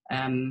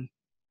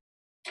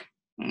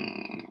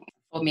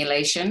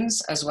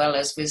formulations, as well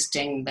as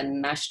visiting the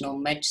National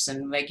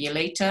Medicine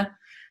Regulator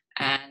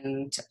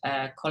and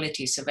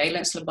Quality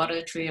Surveillance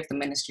Laboratory of the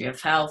Ministry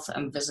of Health,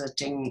 and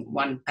visiting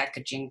one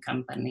packaging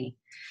company.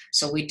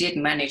 So we did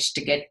manage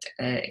to get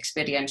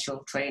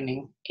experiential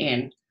training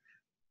in.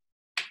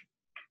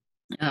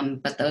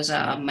 But those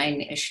are our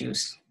main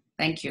issues.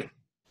 Thank you.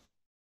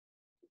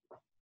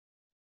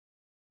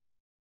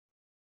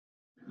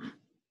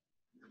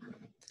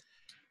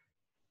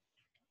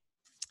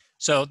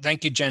 So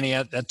thank you, Jenny.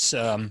 That's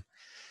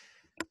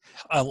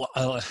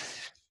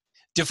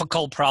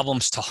difficult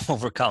problems to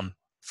overcome,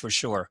 for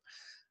sure.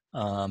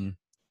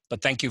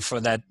 But thank you for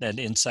that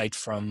insight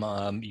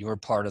from your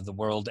part of the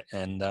world,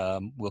 and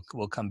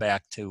we'll come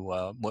back to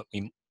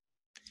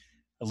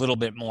a little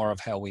bit more of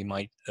how we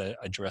might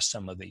address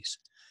some of these.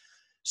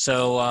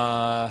 So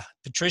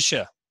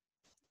Patricia,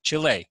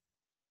 Chile.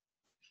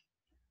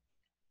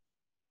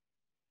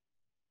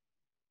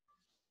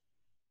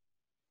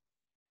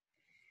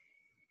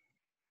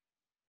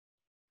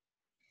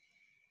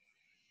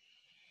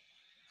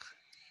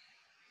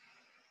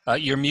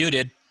 You're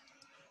muted.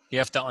 You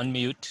have to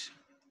unmute.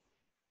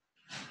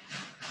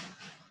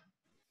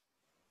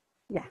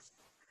 Yes.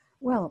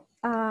 Well,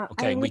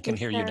 okay, we can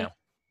hear you now.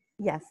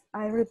 Yes,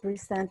 I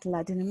represent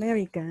Latin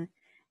America,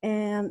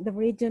 and the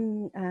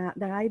region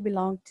that I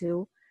belong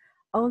to.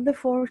 All the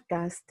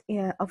forecasts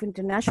of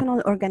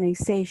international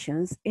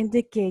organizations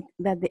indicate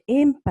that the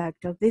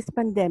impact of this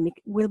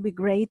pandemic will be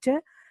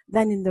greater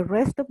than in the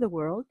rest of the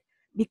world,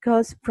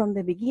 because from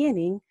the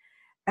beginning,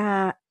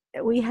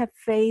 we have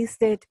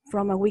faced it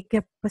from a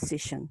weaker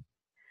position.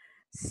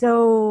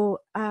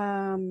 So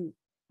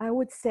I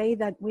would say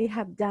that we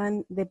have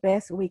done the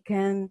best we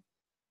can,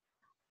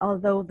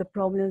 although the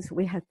problems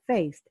we have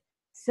faced.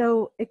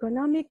 So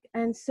economic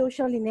and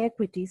social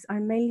inequities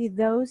are mainly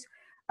those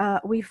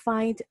we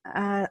find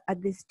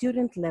at the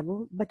student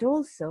level, but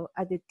also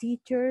at the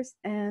teachers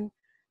and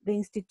the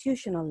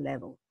institutional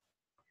level.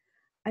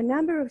 A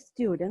number of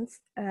students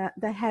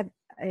that have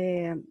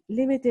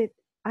limited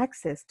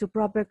access to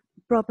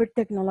proper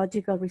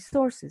technological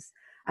resources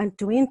and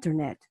to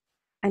internet,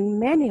 and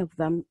many of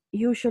them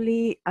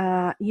usually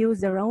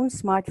use their own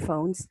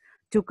smartphones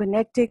to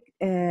connecting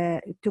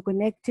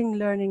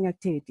learning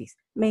activities,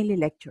 mainly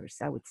lectures,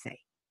 I would say.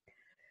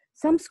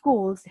 Some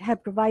schools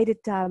have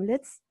provided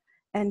tablets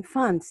and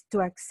funds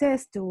to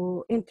access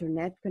to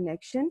internet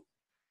connection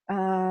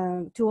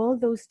to all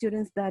those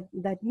students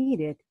that need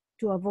it,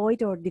 to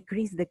avoid or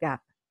decrease the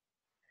gap.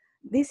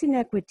 This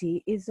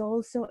inequity is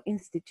also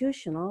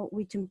institutional,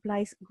 which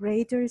implies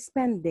greater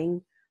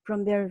spending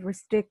from their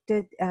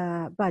restricted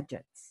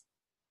budgets.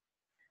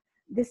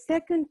 The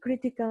second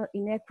critical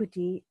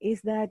inequity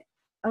is that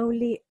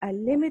only a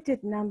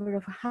limited number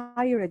of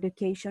higher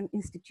education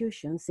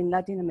institutions in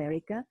Latin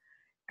America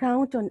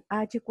count on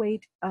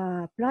adequate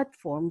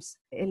platforms,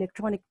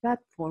 electronic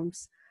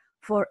platforms,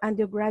 for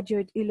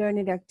undergraduate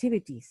e-learning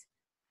activities,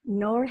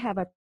 nor have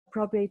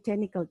appropriate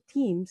technical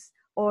teams,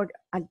 or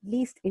at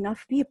least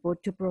enough people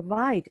to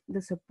provide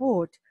the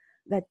support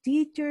that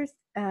teachers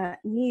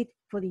need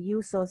for the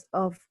use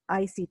of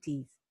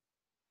ICTs.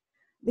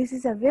 This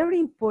is a very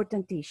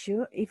important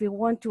issue if we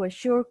want to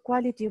assure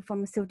quality of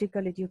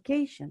pharmaceutical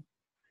education.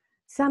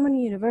 Some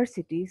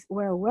universities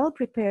were well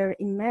prepared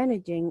in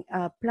managing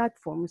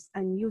platforms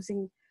and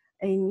using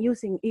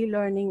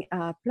e-learning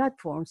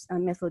platforms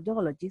and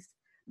methodologies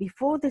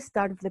before the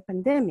start of the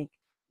pandemic,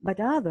 but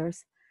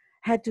others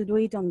had to do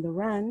it on the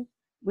run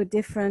with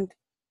different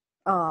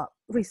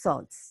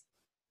results.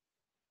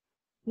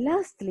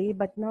 Lastly,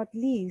 but not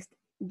least,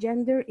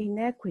 gender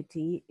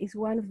inequity is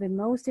one of the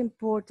most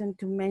important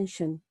to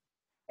mention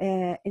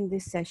in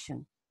this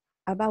session.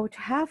 About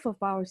half of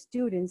our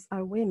students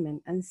are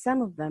women, and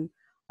some of them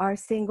are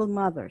single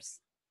mothers.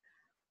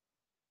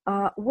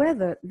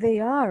 Whether they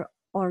are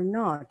or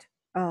not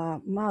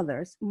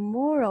mothers,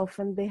 more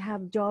often they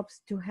have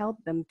jobs to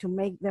help them to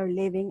make their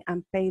living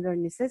and pay their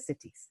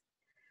necessities.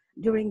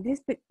 During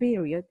this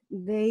period,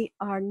 they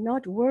are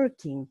not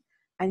working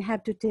and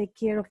have to take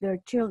care of their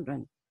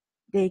children.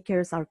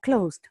 daycares are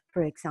closed,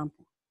 for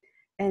example,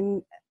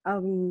 and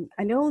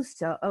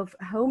also of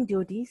home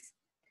duties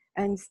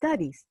and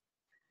studies.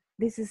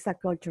 This is a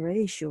cultural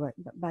issue,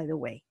 by the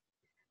way.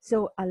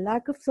 So a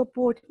lack of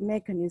support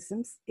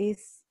mechanisms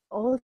is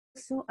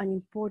also an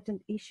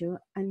important issue,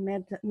 and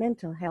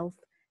mental health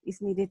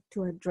is needed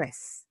to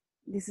address.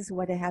 This is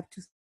what I have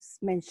to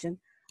mention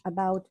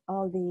about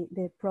all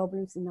the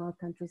problems in our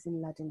countries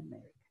in Latin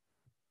America.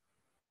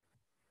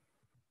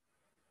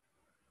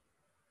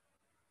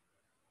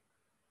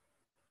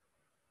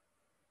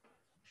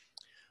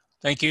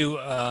 Thank you,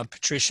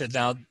 Patricia.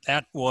 Now,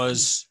 that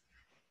was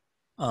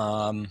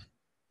a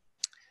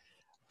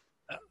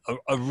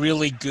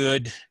really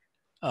good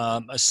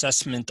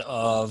assessment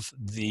of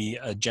the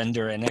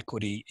gender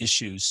inequity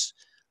issues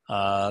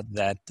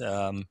that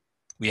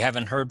we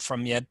haven't heard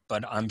from yet,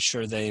 but I'm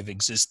sure they've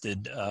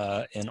existed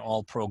in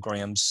all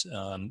programs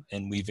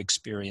and we've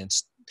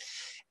experienced,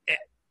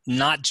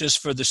 not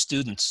just for the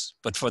students,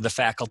 but for the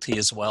faculty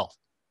as well.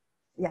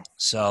 Yes.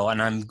 So,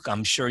 and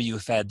I'm sure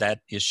you've had that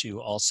issue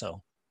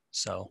also.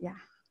 So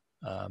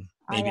yeah,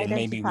 maybe I identify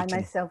we can,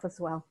 myself as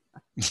well.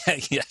 Yeah,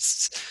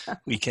 yes,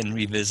 we can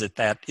revisit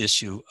that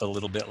issue a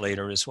little bit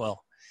later as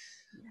well.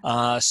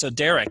 So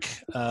Derek,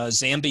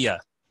 Zambia.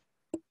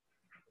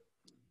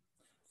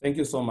 Thank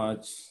you so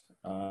much,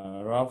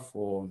 Ralph,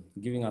 for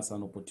giving us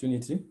an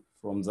opportunity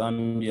from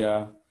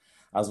Zambia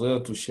as well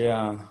to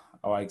share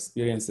our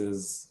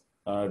experiences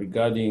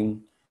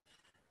regarding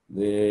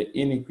the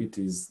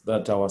inequities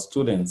that our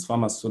students,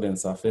 farmer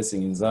students, are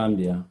facing in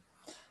Zambia.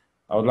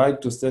 I would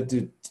like to state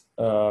it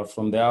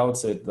from the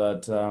outset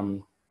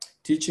that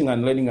teaching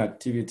and learning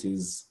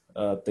activities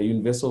at the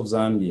University of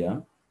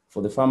Zambia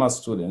for the farmer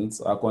students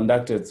are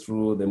conducted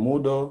through the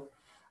Moodle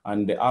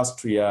and the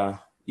Astria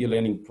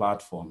e-learning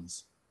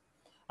platforms.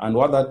 And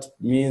what that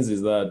means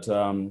is that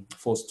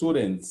for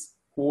students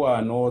who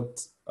are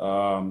not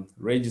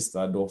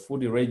registered or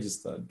fully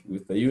registered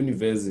with the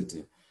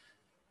university,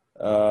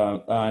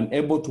 and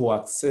able to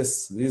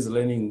access these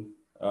learning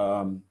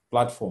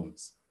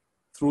platforms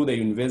through the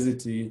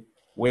university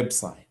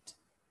website.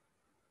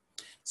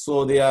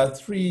 So there are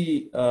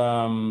three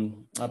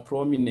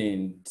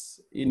prominent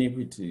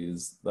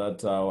inequities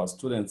that our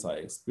students are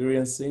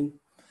experiencing.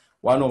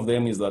 One of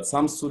them is that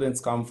some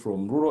students come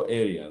from rural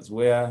areas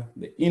where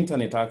the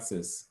internet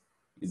access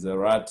is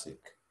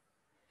erratic.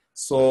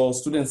 So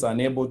students are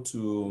unable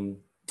to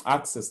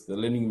access the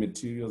learning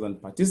materials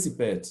and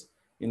participate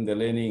in the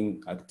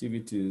learning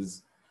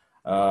activities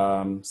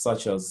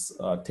such as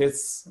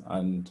tests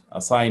and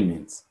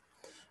assignments.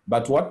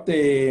 But what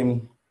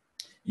the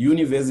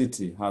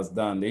university has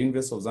done, the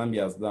University of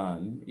Zambia has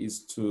done,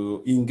 is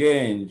to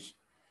engage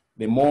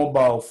the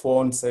mobile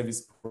phone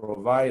service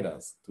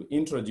providers to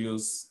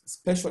introduce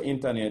special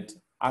internet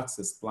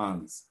access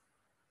plans,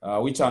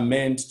 which are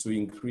meant to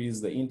increase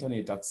the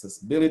internet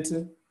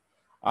accessibility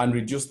and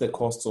reduce the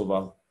costs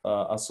of,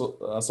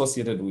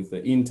 associated with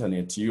the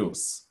internet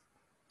use.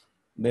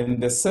 Then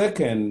the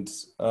second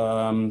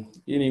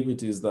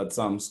inequity is that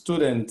some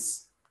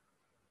students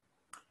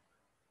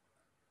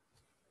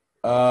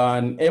are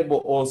unable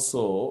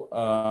also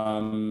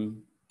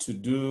to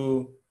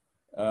do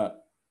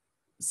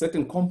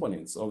certain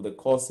components of the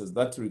courses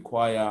that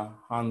require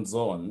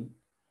hands-on,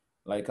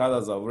 like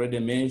others have already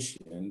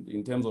mentioned,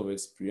 in terms of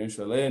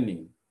experiential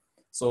learning.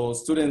 So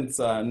students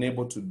are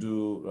unable to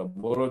do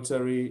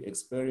laboratory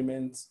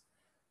experiments.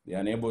 They are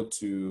unable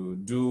to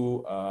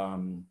do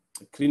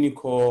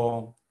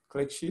clinical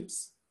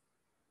clerkships,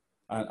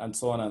 and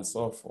so on and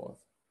so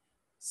forth.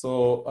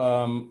 So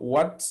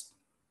what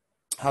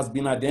has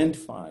been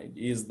identified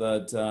is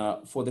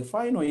that for the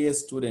final year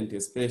student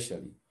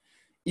especially,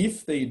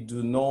 if they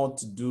do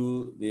not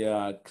do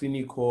their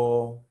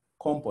clinical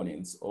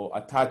components or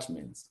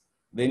attachments,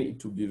 then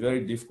it will be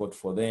very difficult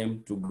for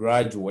them to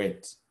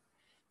graduate.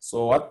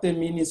 So what the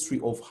Ministry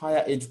of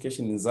Higher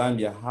Education in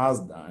Zambia has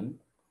done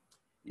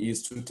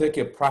is to take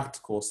a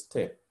practical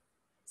step.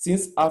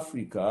 Since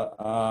Africa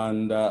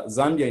and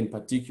Zambia in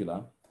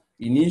particular,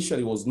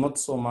 initially was not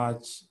so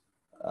much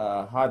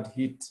hard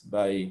hit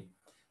by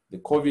the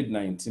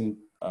COVID-19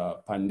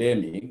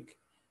 pandemic,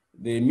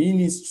 the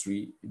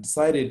ministry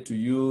decided to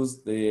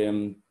use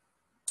the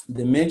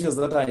measures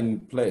that are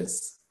in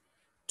place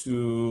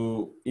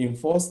to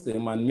enforce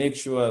them and make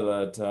sure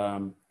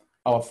that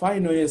our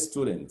final year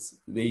students,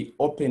 they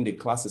open the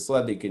classes so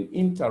that they can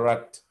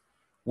interact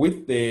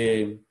with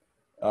the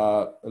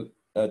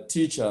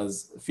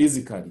teachers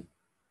physically.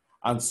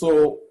 And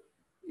so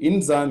in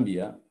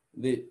Zambia,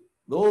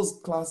 those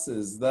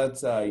classes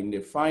that are in the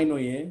final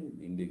year,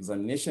 in the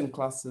examination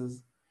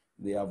classes,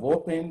 they have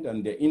opened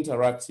and they're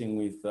interacting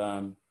with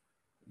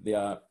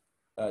their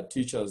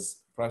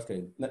teachers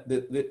practically.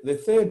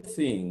 The third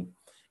thing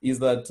is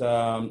that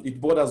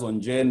it borders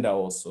on gender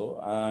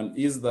also,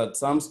 is that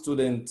some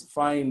students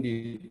find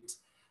it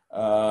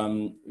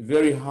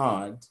very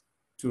hard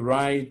to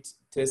write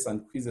tests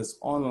and quizzes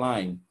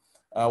online.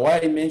 Why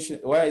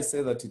I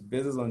say that it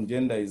bases on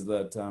gender is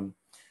that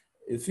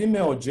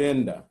female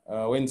gender,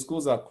 when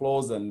schools are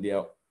closed and they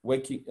are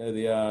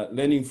they are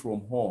learning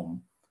from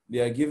home, they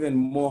are given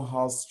more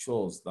house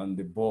chores than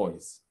the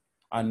boys.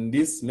 And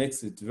this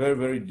makes it very,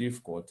 very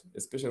difficult,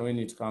 especially when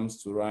it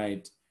comes to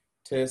write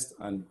tests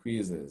and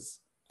quizzes.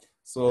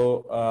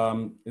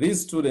 So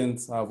these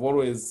students are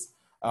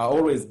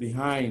always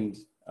behind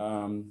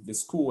the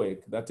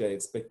schoolwork that they are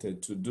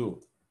expected to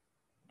do.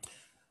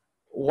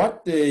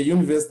 What the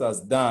university has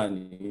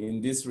done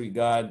in this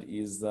regard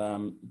is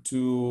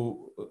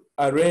to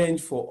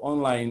arrange for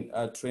online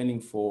training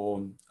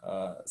for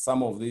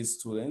some of these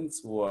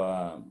students who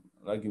are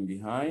lagging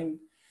behind,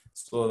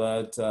 so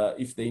that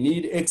if they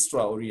need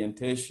extra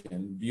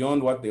orientation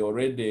beyond what they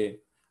already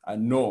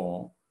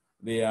know,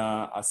 they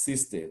are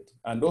assisted.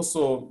 And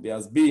also there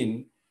has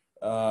been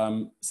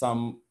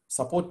some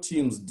support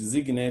teams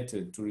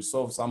designated to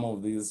resolve some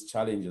of these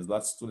challenges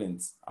that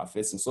students are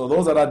facing. So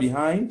those that are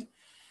behind,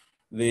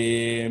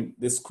 the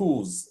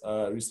schools,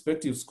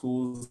 respective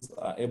schools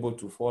are able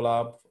to follow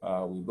up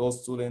with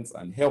those students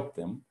and help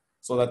them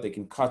so that they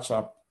can catch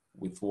up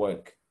with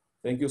work.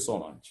 Thank you so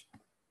much.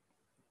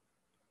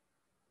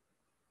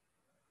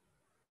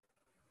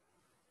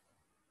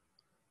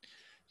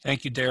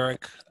 Thank you,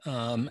 Derek,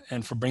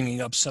 and for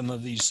bringing up some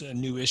of these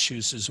new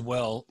issues as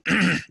well.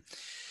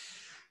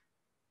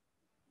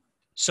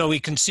 So we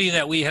can see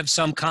that we have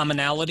some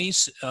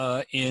commonalities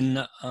in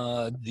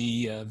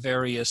the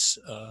various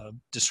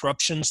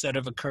disruptions that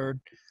have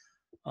occurred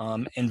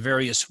in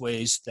various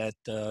ways that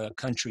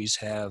countries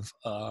have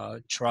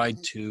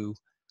tried to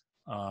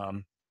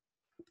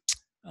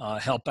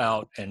help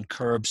out and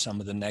curb some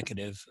of the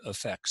negative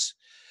effects.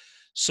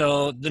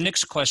 So the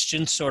next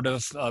question sort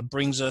of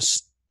brings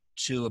us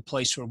to a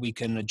place where we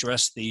can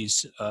address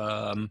these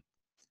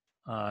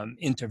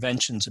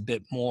interventions a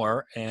bit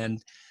more.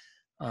 And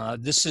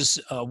this is,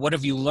 what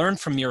have you learned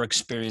from your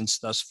experience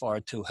thus far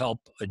to help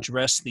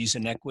address these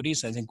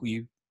inequities? I think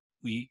we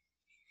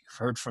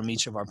heard from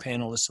each of our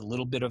panelists a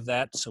little bit of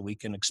that, so we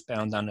can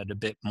expound on it a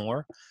bit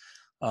more.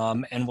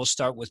 And we'll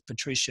start with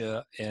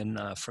Patricia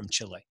from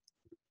Chile.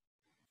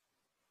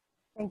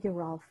 Thank you,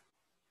 Ralph.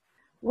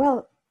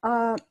 Well,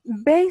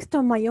 based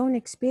on my own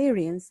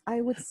experience,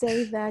 I would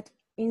say that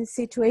in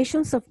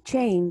situations of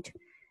change,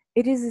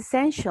 it is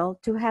essential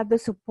to have the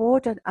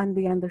support and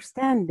the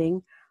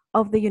understanding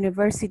of the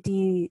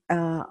university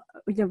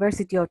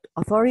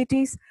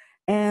authorities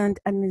and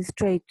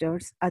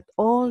administrators at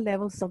all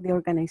levels of the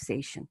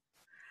organization.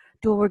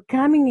 To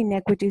overcoming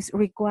inequities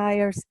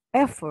requires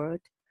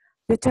effort,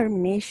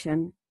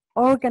 determination,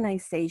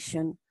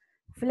 organization,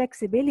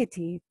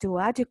 flexibility to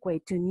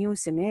adequate to new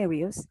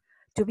scenarios,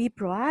 to be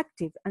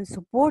proactive and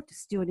support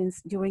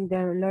students during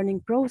their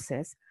learning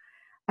process,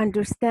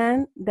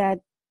 understand that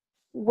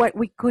what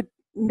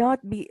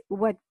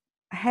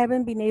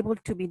haven't been able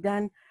to be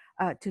done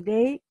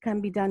today can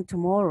be done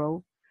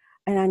tomorrow.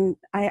 And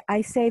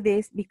I say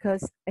this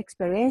because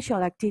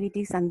experiential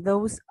activities and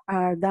those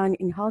are done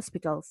in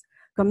hospitals,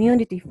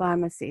 community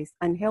pharmacies,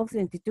 and health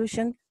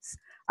institutions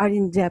are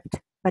in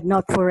depth, but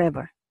not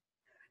forever.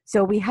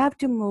 So we have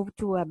to move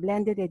to a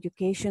blended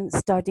education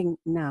starting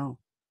now.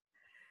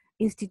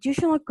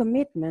 Institutional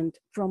commitment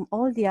from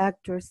all the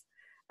actors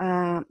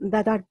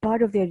that are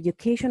part of the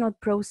educational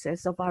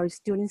process of our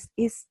students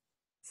is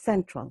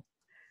central.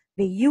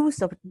 The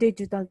use of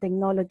digital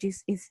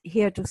technologies is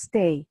here to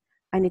stay,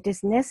 and it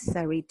is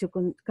necessary to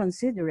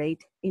consider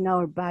it in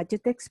our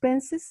budget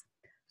expenses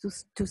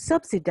to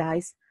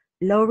subsidize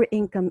lower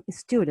income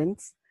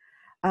students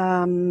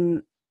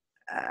for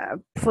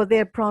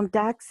their prompt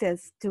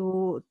access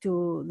to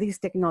these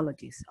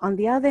technologies. On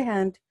the other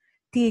hand,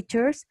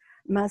 teachers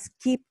must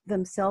keep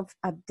themselves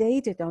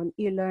updated on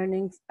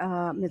e-learning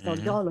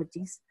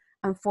methodologies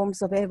and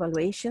forms of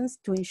evaluations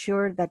to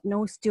ensure that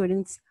no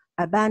students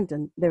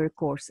abandon their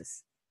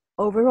courses.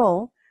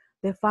 Overall,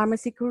 the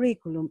pharmacy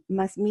curriculum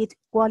must meet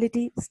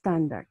quality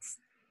standards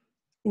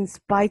in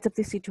spite of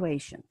the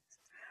situation.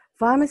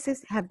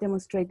 Pharmacists have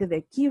demonstrated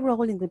their key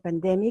role in the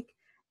pandemic,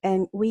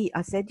 and we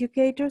as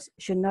educators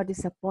should not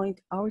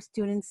disappoint our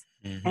students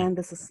and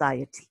the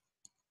society.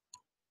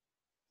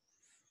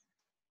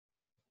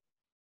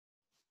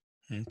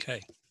 Okay.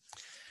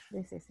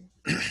 This is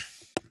it.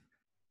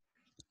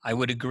 I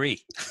would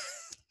agree.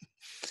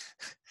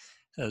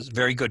 Those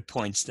very good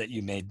points that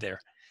you made there.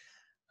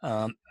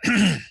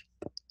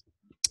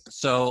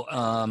 So,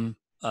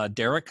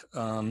 Derek,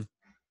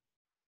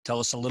 tell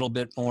us a little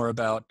bit more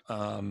about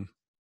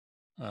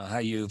how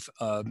you've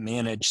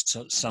managed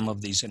some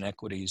of these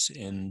inequities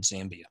in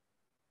Zambia.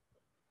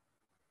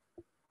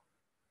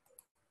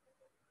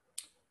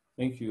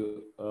 Thank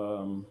you,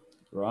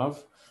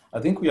 Ralph. I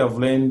think we have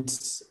learned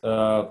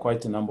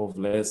quite a number of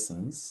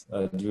lessons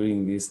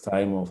during this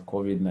time of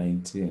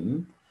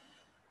COVID-19.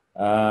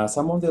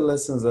 Some of the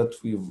lessons that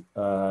we've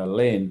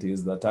learned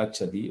is that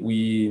actually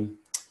we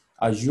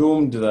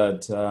assumed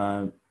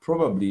that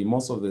probably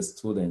most of the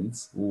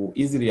students will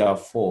easily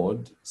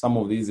afford some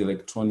of these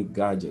electronic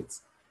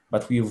gadgets,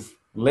 but we've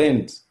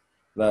learned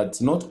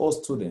that not all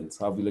students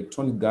have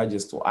electronic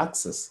gadgets to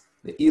access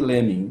the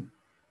e-learning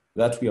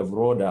that we have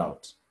rolled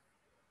out.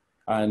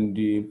 And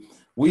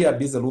we are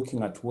busy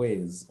looking at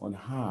ways on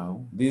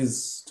how these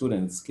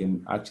students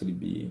can actually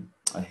be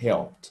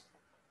helped.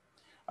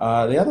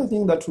 The other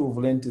thing that we've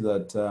learned is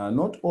that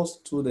not all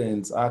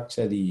students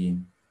actually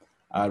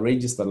are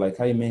registered,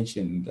 like I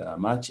mentioned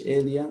much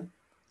earlier.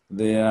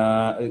 They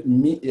are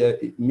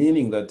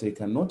meaning that they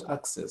cannot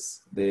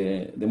access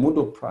the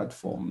Moodle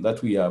platform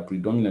that we are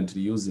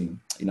predominantly using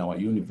in our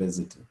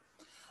university.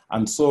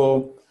 And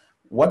so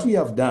what we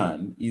have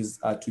done is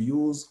to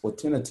use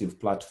alternative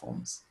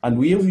platforms. And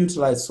we have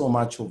utilized so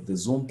much of the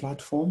Zoom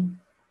platform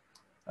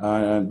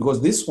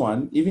because this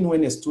one, even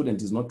when a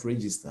student is not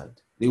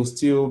registered, they will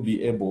still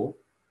be able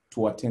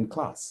to attend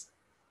class.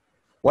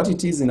 What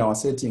it is in our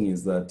setting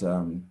is that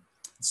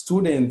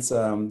students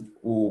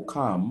will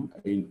come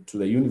to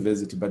the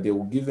university, but they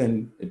will be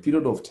given a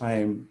period of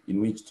time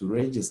in which to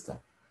register.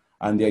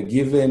 And they are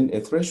given a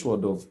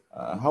threshold of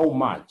how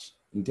much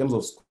in terms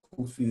of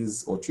school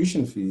fees or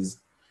tuition fees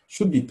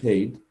should be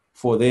paid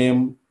for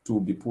them to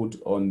be put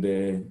on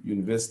the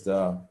university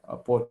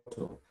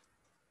portal.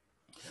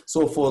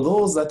 So for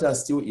those that are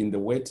still in the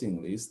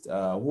waiting list,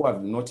 who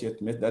have not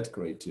yet met that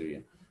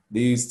criteria,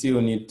 they still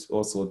need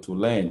also to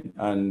learn.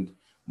 And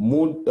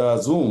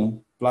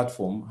Zoom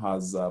platform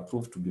has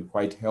proved to be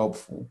quite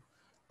helpful,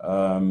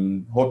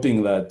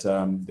 hoping that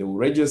they will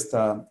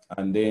register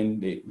and then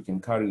we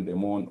can carry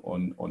them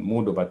on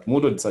Moodle. But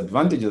Moodle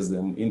disadvantages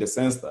them in the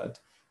sense that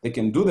they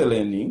can do the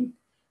learning,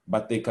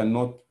 but they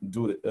cannot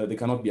they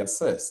cannot be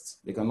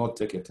assessed. They cannot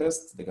take a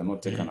test. They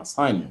cannot take an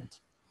assignment.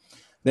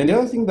 Then the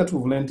other thing that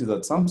we've learned is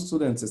that some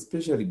students,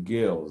 especially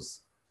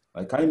girls,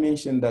 like I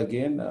mentioned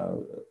again,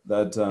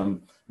 that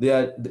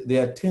they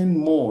attend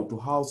more to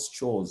house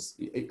chores.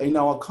 In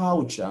our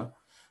culture,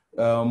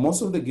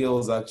 most of the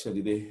girls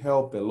actually, they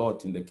help a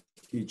lot in the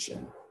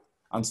kitchen.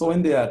 And so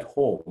when they're at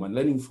home and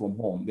learning from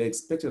home, they're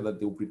expected that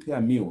they will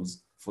prepare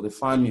meals for the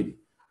family.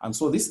 And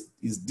so this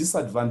is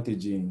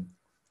disadvantaging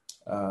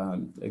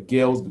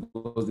girls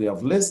because they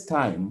have less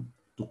time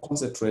to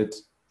concentrate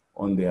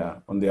on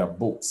their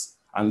books.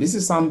 And this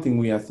is something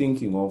we are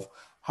thinking of.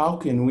 How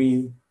can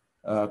we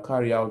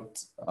carry out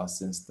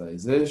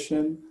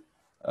sensitization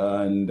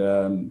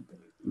and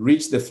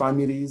reach the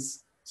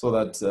families so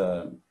that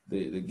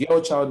the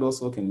girl child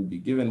also can be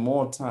given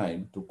more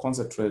time to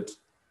concentrate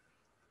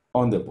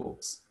on the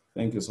books.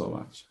 Thank you so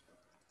much.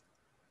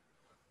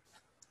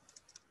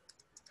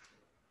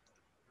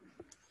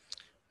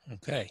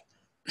 Okay.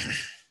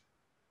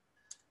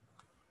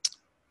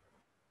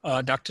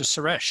 Dr.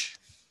 Suresh.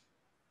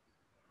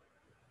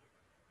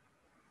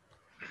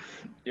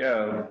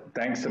 Yeah,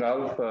 thanks,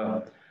 Ralph.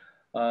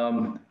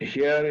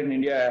 Here in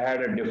India, I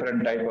had a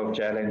different type of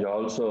challenge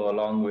also,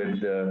 along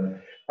with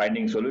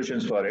finding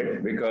solutions for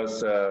it,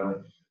 because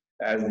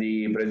as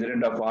the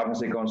president of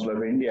Pharmacy Council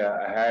of India,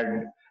 I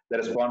had the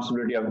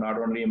responsibility of not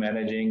only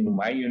managing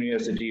my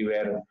university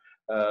where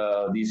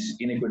these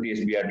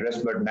inequities be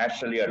addressed, but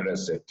nationally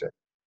address it.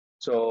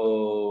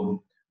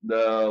 So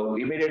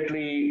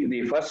immediately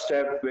the first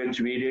step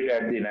which we did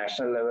at the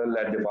national level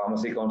at the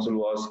Pharmacy Council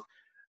was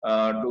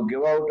to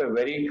give out a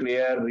very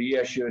clear,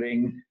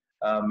 reassuring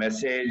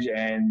message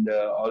and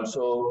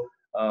also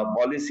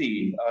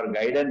policy or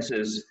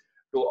guidances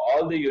to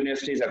all the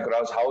universities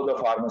across how the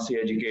pharmacy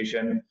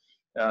education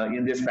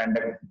in this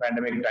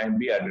pandemic time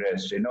be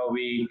addressed. You know,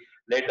 we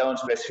laid down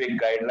specific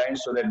guidelines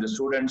so that the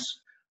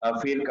students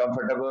feel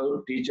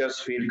comfortable, teachers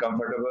feel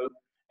comfortable,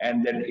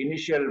 and that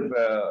initial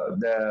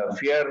the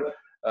fear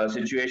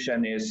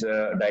situation is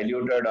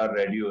diluted or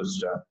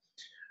reduced.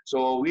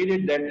 So we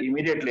did that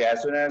immediately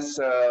as soon as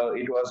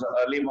it was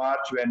early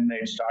March when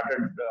it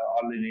started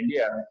all in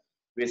India.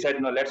 We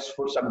said, no, let's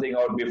put something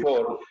out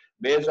before,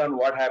 based on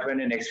what happened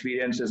in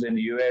experiences in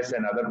the US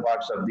and other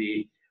parts of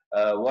the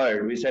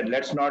world. We said,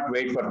 let's not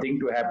wait for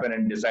things to happen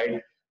and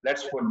decide,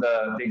 let's put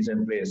the things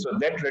in place. So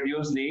that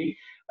reduced the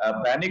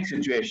panic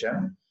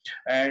situation.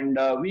 And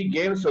we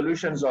gave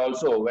solutions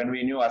also. When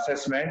we knew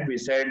assessment, we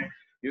said,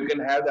 you can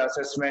have the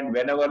assessment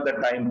whenever the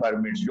time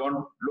permits. Don't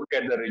look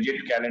at the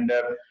rigid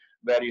calendar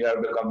where you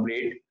have to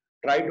complete.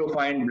 Try to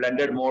find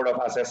blended mode of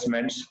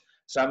assessments,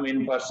 some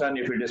in person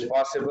if it is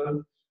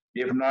possible.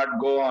 If not,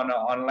 go on an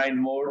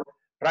online mode.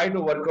 Try to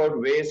work out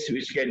ways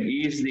which can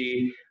ease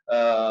the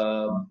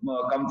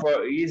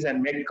ease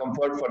and make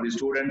comfort for the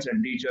students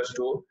and teachers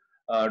to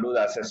do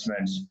the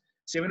assessments.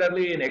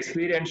 Similarly, in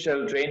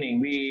experiential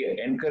training, we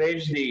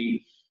encourage the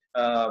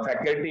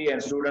faculty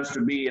and students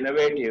to be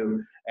innovative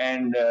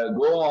and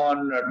go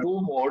on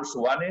two modes.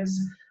 One is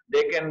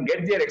they can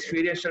get their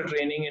experiential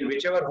training in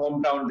whichever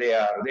hometown they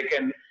are. They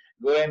can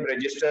go and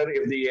register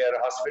if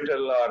their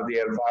hospital or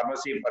their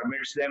pharmacy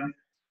permits them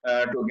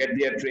to get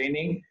their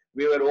training.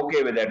 We were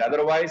okay with that.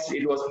 Otherwise,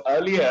 it was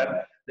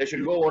earlier, they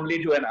should go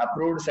only to an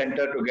approved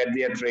center to get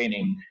their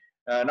training.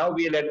 Now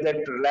we let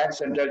that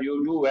relax and tell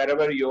you do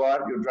wherever you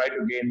are, you try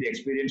to gain the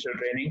experiential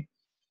training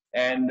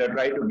and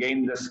try to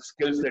gain the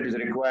skills that is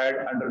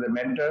required under the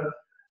mentor,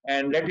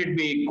 and let it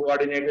be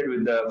coordinated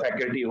with the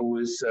faculty who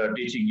is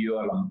teaching you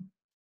along.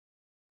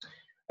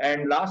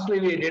 And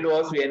lastly, we did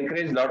was we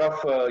encouraged a lot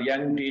of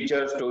young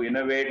teachers to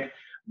innovate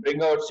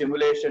bring out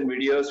simulation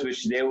videos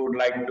which they would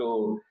like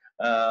to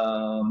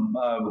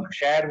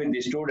share with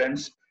the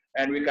students.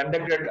 And we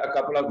conducted a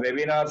couple of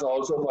webinars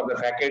also for the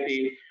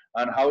faculty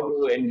on how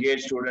to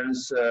engage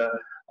students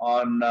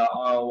on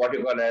what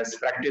you call as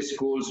practice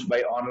schools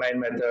by online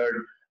method.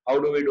 How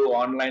do we do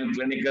online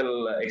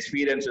clinical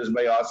experiences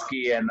by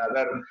OSCE and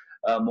other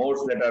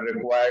modes that are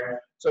required.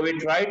 So we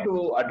try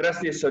to address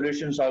these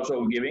solutions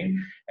also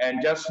giving.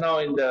 And just now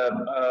in the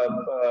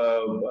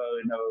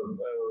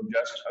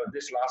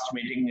this last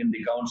meeting in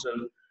the council,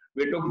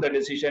 we took the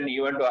decision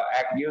even to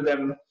give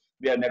them.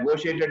 We have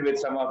negotiated with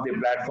some of the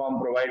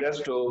platform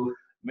providers to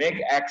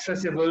make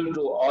accessible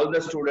to all the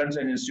students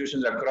and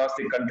institutions across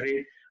the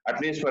country,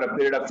 at least for a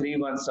period of 3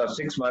 months or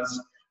 6 months,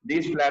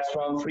 these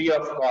platforms free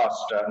of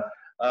cost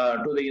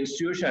to the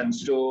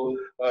institutions to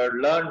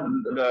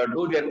learn,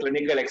 do their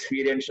clinical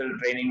experiential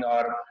training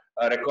or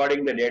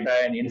recording the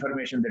data and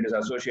information that is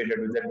associated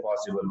with it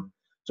possible.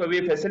 So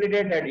we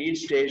facilitate at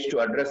each stage to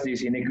address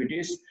these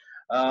inequities.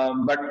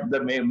 But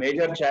the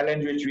major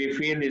challenge which we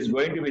feel is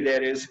going to be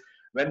there is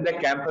when the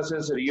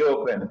campuses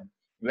reopen.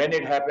 When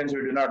it happens,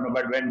 we do not know,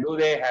 but when do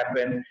they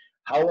happen?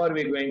 How are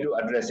we going to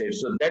address it?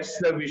 So that's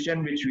the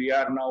vision which we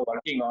are now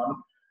working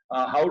on.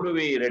 How do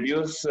we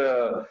reduce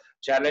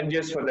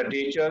challenges for the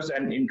teachers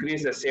and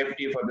increase the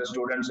safety for the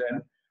students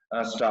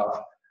and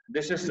staff?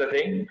 This is the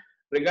thing.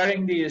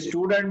 Regarding the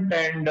student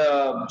and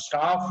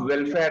staff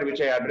welfare, which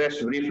I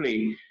addressed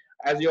briefly,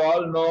 as you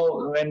all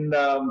know, when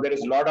there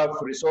is a lot of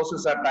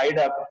resources are tied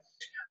up,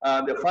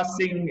 the first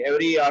thing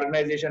every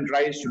organization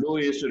tries to do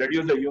is to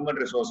reduce the human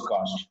resource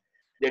cost.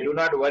 They do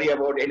not worry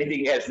about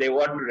anything else. They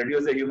want to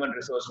reduce the human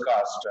resource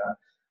cost.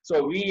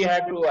 So we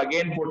had to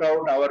again put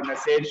out our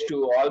message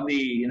to all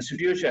the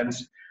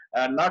institutions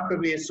not to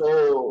be so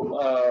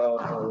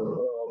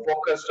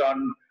focused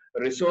on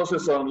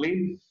resources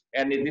only.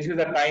 And this is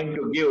the time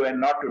to give and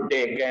not to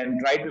take, and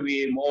try to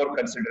be more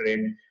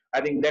considerate.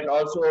 I think that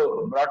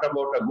also brought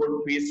about a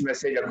good peace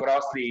message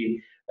across the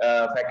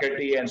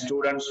faculty and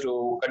students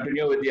to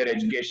continue with their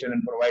education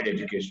and provide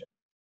education.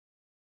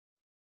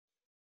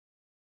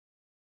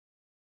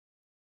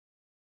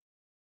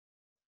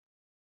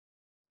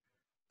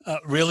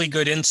 Really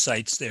good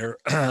insights there,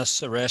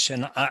 Suresh.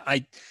 And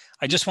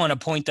I just want to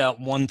point out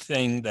one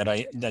thing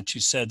that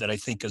you said that I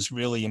think is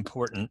really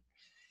important,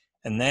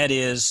 and that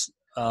is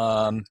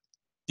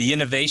the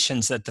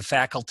innovations that the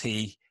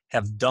faculty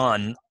have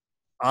done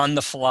on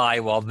the fly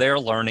while they're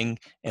learning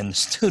and the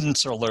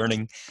students are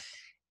learning,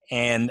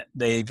 and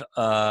they've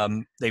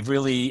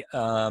really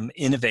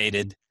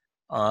innovated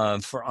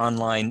for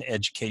online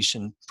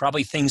education.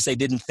 Probably things they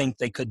didn't think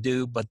they could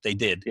do, but they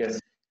did. Yes.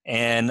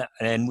 And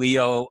we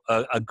owe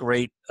a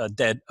great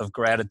debt of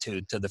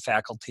gratitude to the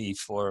faculty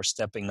for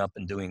stepping up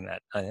and doing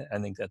that. I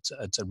think that's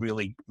a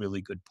really,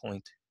 really good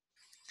point.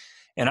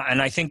 And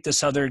I think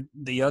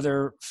the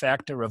other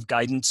factor of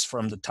guidance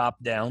from the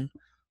top down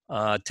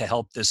to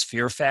help this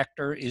fear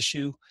factor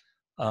issue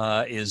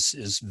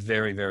is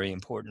very, very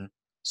important.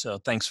 So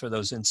thanks for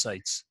those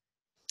insights.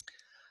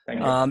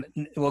 Thank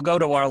you. We'll go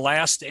to our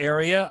last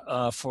area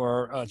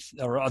for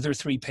our other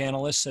three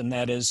panelists, and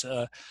that is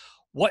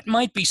what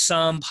might be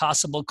some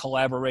possible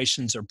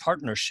collaborations or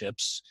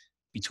partnerships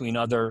between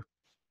other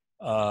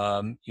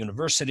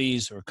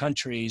universities or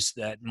countries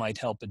that might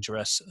help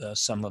address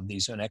some of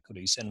these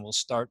inequities. And we'll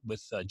start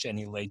with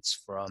Jenny Lates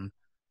from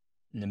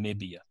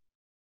Namibia.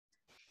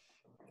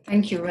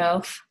 Thank you,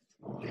 Ralph.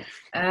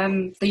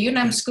 The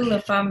UNAM School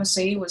of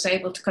Pharmacy was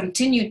able to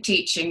continue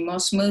teaching more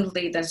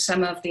smoothly than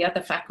some of the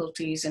other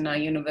faculties in our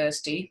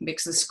university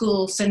because the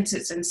school, since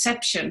its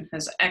inception,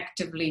 has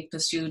actively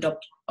pursued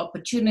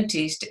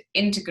opportunities to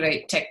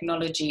integrate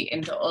technology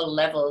into all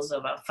levels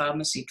of our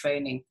pharmacy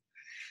training.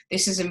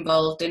 This has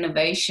involved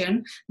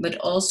innovation, but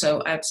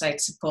also outside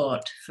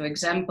support. For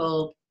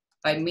example,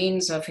 by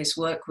means of his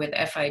work with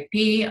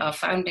FIP, our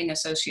founding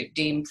associate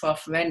dean,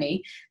 Prof.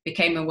 Rennie,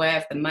 became aware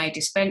of the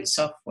MyDispense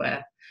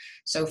software.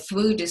 So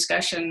through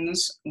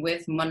discussions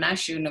with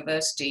Monash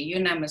University,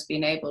 UNAM has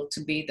been able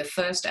to be the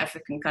first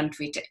African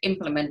country to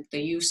implement the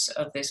use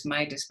of this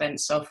MyDispense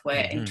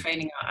software in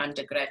training our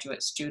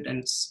undergraduate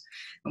students.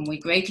 And we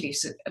greatly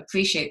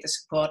appreciate the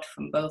support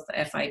from both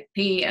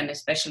FIP and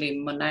especially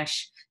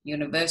Monash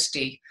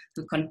University,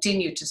 who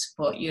continue to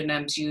support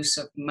UNAM's use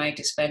of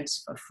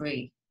MyDispense for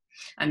free.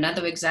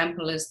 Another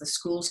example is the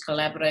school's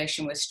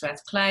collaboration with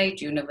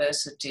Strathclyde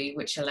University,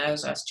 which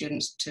allows our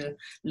students to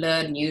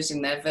learn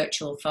using their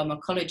virtual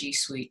pharmacology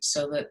suite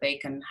so that they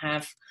can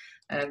have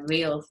a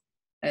real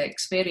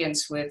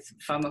experience with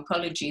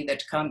pharmacology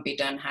that can't be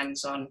done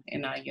hands-on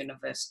in our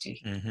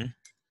university.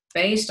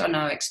 Based on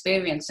our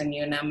experience in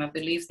UNAM, I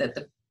believe that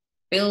the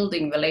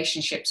building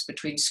relationships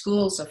between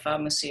schools of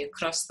pharmacy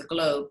across the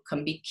globe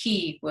can be a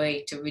key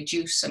way to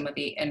reduce some of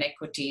the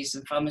inequities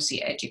in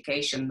pharmacy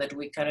education that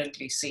we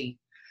currently see.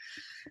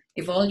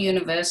 If all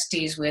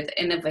universities with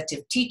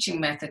innovative teaching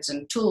methods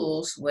and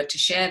tools were to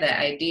share their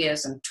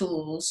ideas and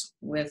tools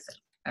with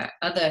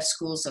other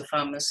schools of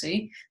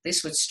pharmacy,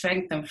 this would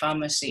strengthen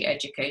pharmacy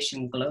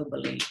education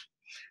globally.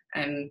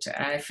 And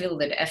I feel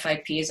that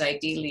FIP is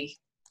ideally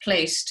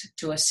placed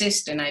to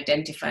assist in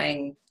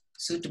identifying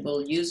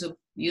suitable,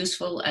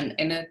 useful and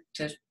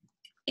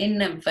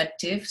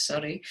innovative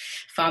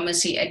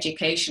pharmacy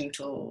education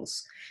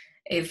tools.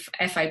 If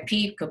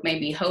FIP could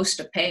maybe host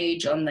a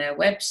page on their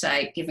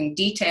website giving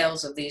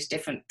details of these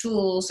different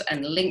tools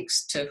and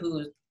links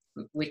to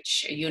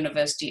which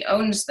university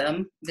owns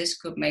them, this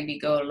could maybe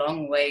go a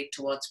long way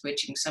towards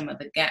bridging some of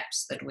the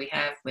gaps that we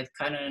have with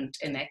current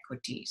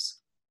inequities.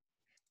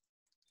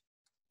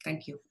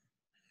 Thank you.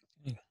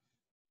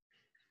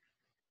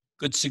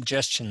 Good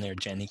suggestion there,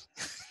 Jenny.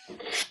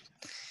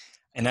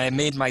 And I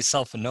made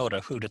myself a note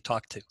of who to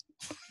talk to.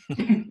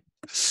 Thank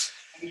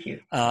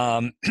you.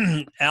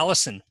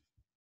 Allison.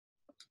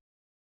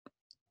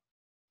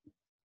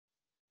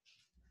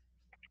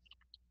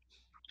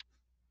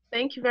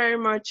 Thank you very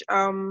much,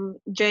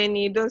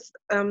 Jenny. Those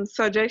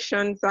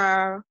suggestions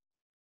are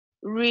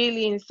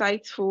really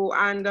insightful,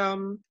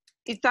 and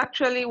it's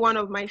actually one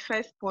of my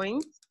first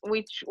points,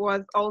 which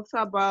was also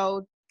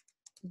about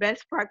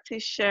best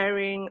practice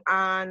sharing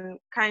and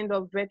kind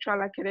of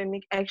virtual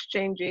academic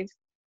exchanges.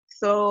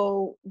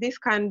 So this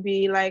can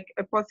be like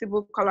a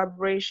possible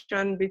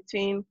collaboration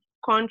between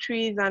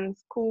countries and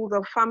schools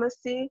of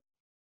pharmacy,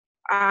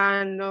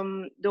 and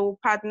they will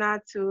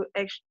partner to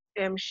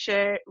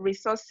share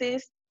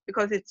resources,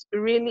 because it's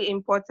really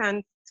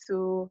important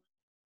to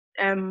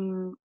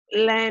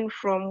learn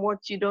from what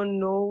you don't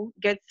know,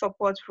 get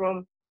support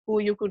from who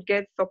you could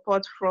get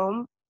support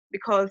from,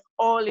 because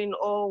all in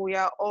all, we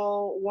are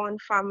all one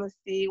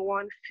pharmacy,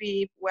 one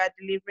FIP, we're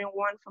delivering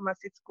one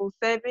pharmaceutical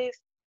service.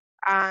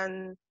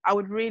 And I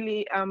would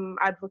really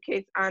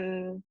advocate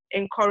and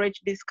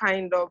encourage this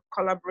kind of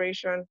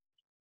collaboration.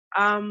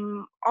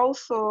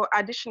 Also,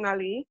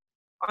 additionally,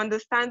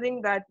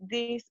 understanding that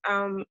these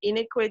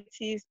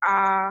inequities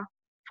are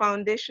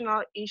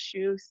foundational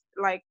issues,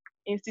 like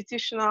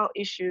institutional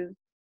issues,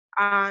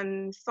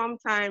 and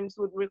sometimes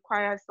would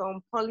require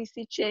some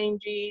policy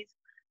changes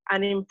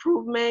and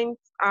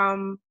improvements.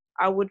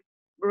 I would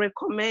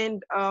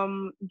recommend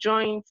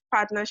joint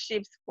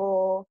partnerships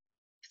for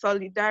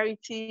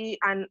solidarity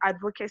and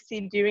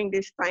advocacy during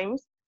these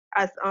times,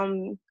 as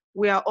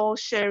we are all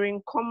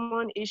sharing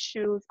common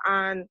issues,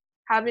 and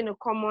having a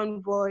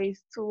common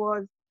voice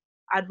towards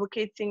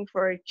advocating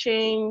for a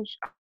change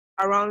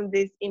around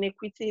these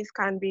inequities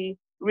can be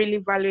really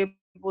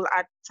valuable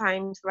at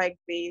times like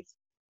this.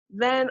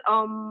 Then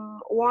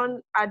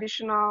one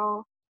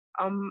additional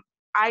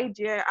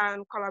idea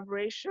and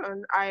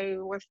collaboration I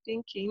was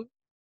thinking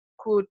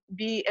could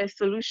be a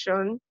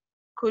solution,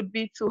 could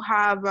be to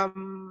have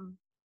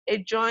a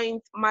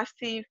joint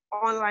massive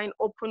online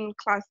open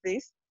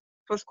classes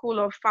for School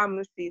of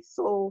Pharmacy.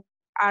 So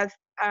as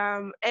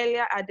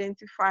earlier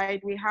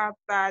identified, we have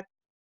that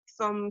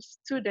some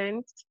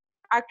students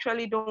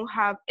actually don't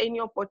have any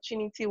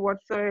opportunity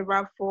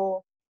whatsoever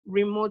for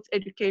remote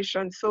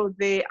education, so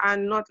they are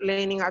not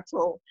learning at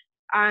all.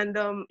 And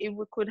if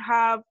we could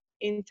have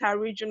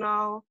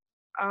inter-regional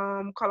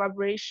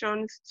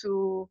collaborations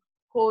to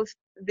host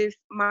this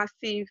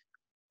massive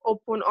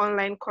open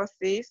online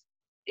courses,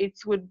 it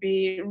would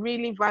be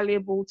really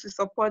valuable to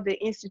support the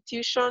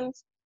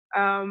institutions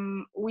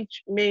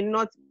which may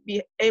not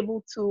be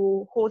able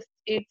to host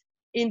it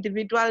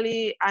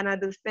individually, and at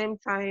the same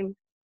time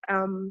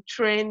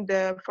train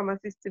the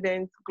pharmacy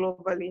students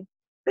globally.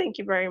 Thank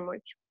you very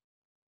much.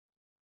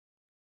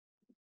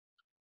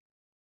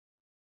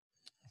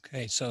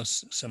 Okay, so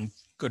some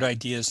good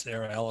ideas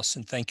there,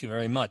 Allison. Thank you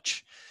very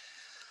much.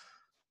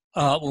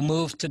 We'll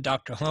move to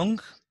Dr. Hung.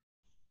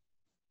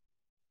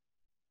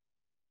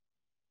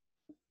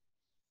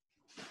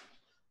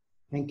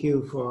 Thank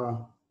you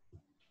for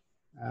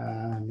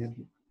let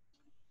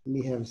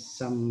me have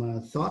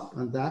some thought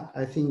on that.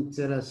 I think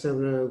there are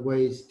several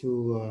ways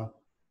to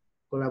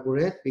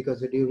collaborate,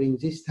 because during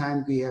this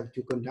time we have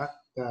to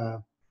conduct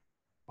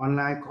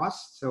online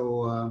course.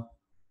 So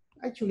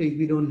actually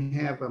we don't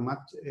have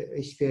much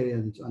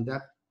experience on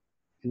that.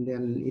 And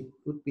then it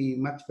would be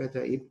much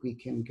better if we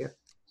can get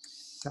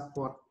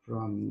support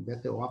from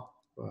better off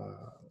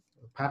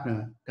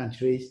partner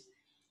countries.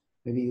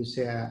 Maybe you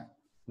share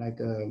like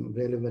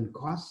relevant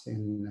costs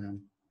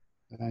and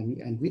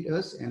with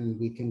us, and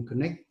we can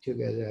connect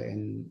together.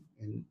 And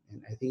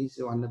I think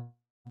it's one of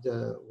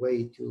the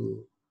way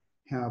to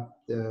help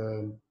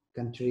the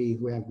country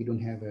where we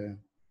don't have a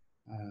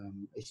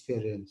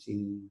experience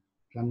in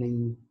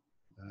running,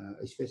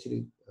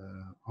 especially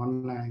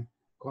online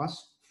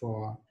course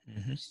for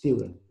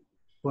students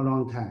for a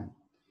long time.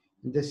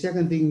 And the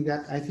second thing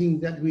that I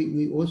think that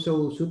we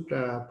also should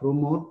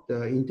promote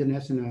the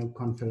international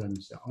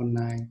conference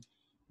online,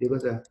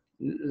 because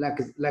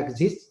like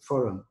this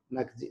forum,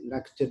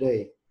 like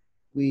today,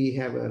 we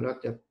have a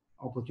lot of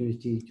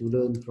opportunity to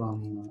learn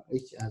from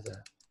each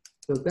other.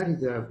 So that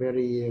is a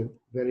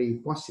very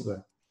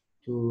possible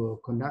to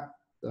conduct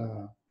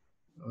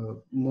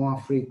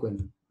more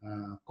frequent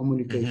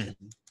communication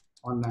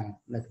online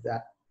like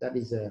that. That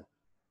is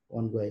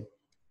one way.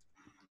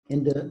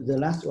 And the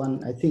last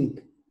one, I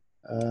think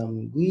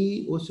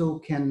we also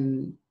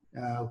can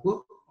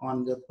work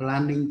on the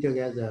planning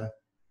together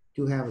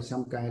to have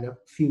some kind of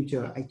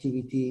future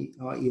activity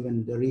or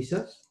even the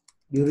research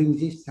during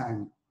this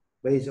time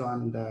based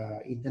on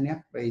the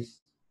internet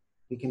based.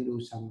 We can do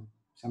some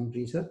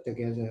research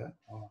together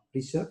or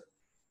research,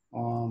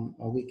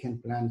 or we can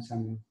plan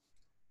some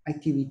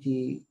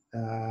activity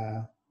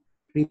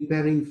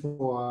preparing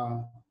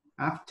for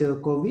after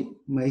COVID,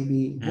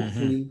 maybe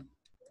hopefully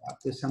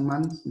after some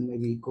months,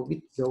 maybe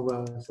COVID is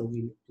over, so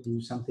we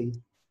do something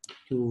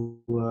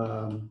to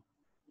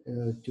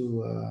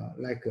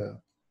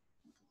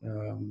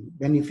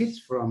benefits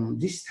from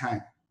this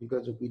time,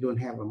 because we don't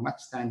have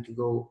much time to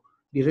go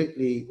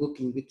directly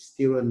working with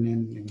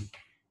students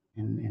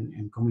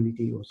and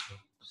community also.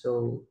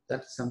 So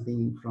that's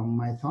something from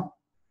my thought.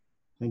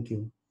 Thank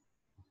you.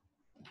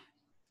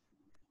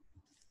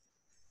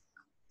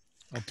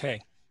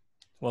 Okay.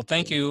 Well,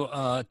 thank you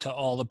to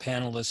all the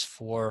panelists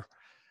for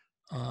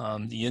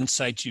the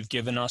insights you've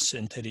given us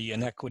into the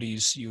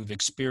inequities you've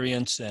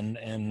experienced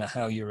and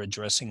how you're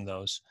addressing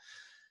those.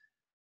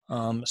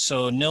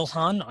 So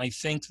Nilhan, I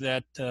think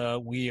that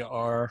we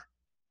are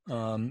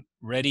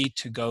ready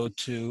to go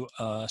to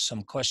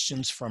some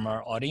questions from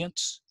our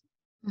audience.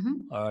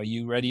 Are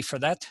you ready for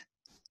that?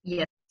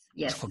 Yes,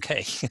 yes.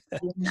 Okay.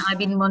 I've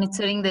been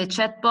monitoring the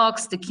chat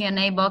box, the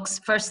Q&A box.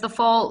 First of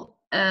all,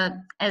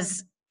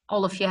 as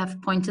all of you have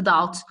pointed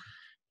out,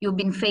 you've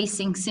been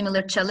facing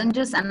similar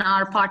challenges, and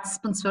our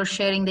participants were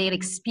sharing their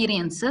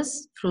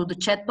experiences through the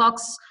chat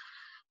box.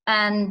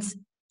 And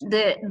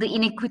the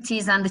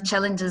inequities and the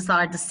challenges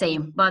are the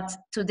same. But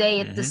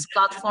today at this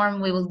platform,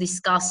 we will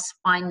discuss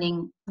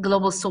finding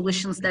global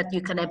solutions that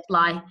you can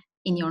apply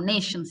in your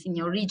nations, in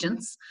your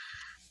regions.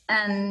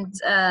 And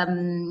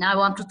I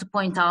wanted to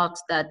point out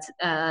that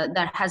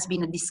there has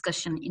been a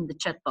discussion in the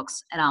chat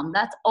box around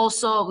that.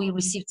 Also, we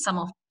received some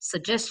of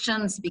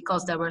suggestions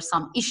because there were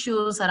some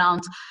issues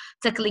around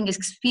tackling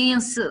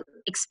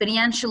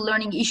experiential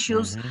learning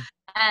issues.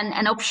 And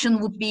an option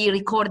would be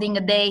recording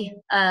a day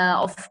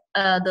of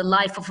the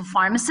life of a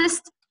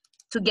pharmacist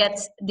to get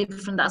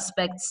different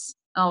aspects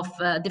of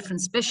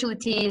different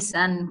specialties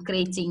and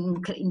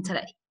creating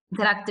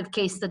interactive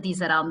case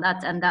studies around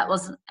that. And that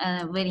was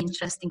a very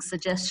interesting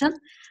suggestion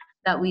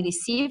that we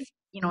received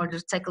in order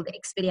to tackle the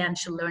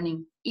experiential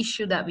learning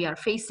issue that we are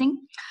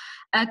facing.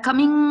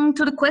 Coming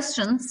to the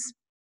questions,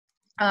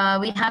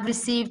 we have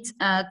received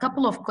a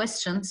couple of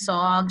questions, so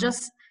I'll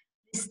just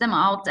list them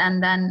out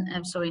and then,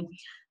 I'm sorry.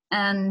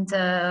 And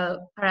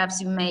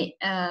perhaps you may,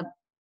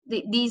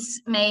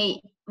 these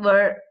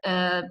were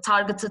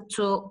targeted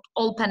to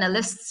all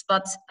panelists,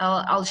 but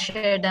I'll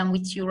share them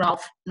with you,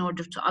 Ralph, in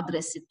order to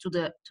address it to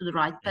the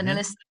right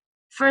panelist.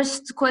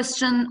 First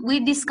question, we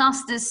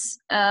discussed this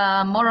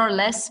more or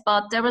less,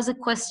 but there was a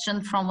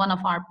question from one of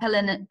our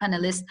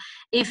panelists,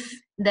 if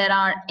there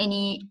are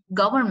any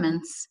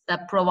governments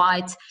that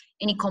provide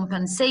any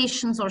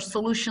compensations or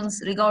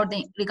solutions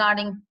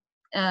regarding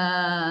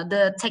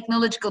the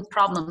technological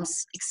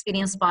problems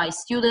experienced by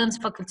students,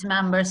 faculty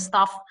members,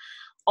 staff,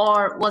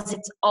 or was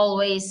it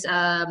always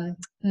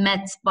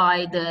met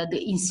by the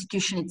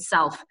institution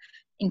itself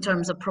in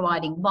terms of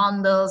providing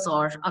bundles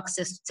or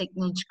access to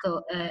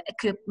technological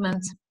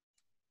equipment?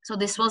 So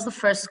this was the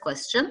first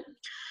question.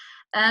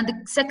 And the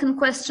second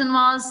question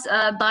was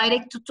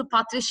directed to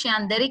Patricia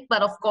and Derek,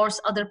 but of course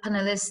other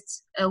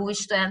panelists who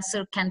wish to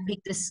answer can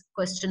pick this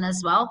question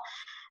as well.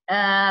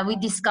 We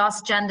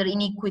discussed gender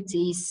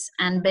inequities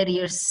and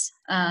barriers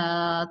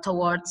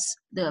towards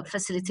the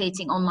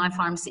facilitating online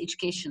pharmacy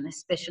education,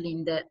 especially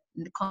in the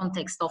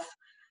context of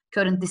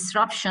current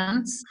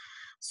disruptions.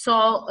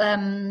 So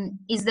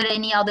is there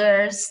any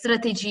other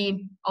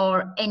strategy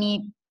or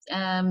any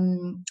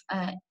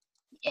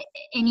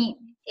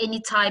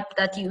type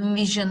that you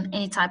envision,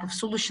 any type of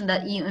solution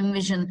that you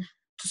envision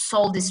to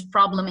solve this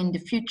problem in the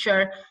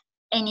future?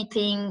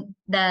 Anything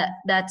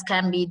that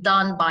can be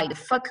done by the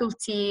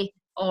faculty,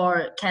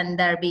 or can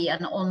there be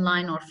an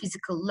online or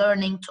physical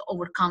learning to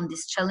overcome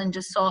these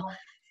challenges? So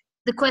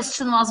the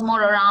question was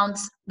more around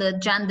the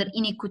gender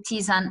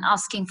inequities and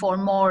asking for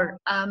more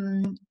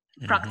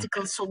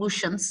practical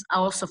solutions,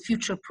 also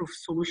future-proof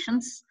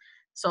solutions.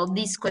 So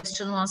this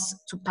question was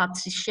to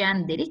Patricia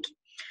and Derek.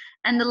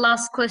 And the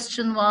last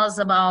question was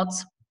about,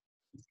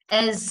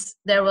 as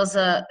there was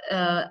a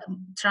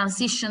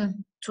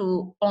transition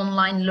to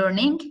online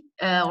learning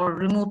or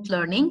remote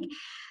learning,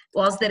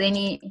 was there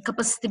any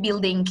capacity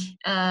building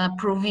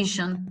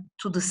provision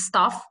to the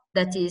staff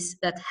that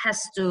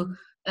has to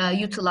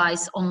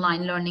utilize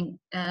online learning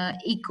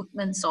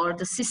equipments or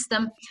the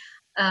system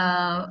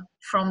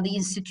from the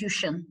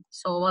institution?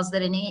 So was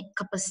there any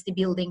capacity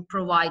building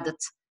provided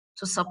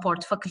to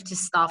support faculty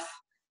staff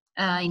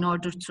in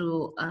order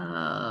to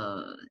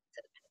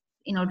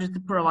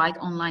provide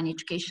online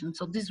education?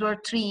 So these were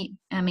three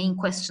main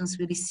questions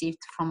we received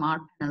from our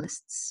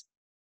panelists.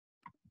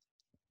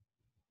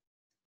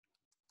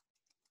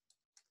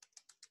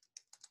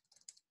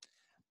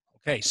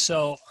 Okay,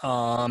 so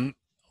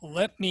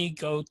let me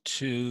go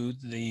to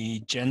the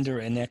gender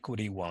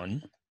inequity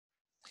one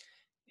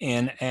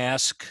and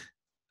ask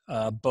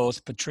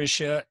both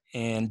Patricia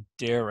and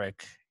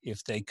Derek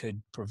if they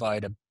could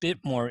provide a bit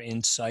more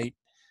insight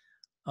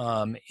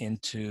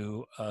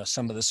into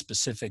some of the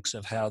specifics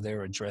of how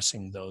they're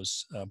addressing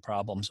those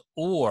problems,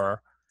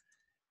 or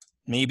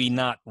maybe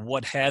not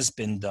what has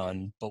been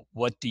done, but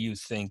what do you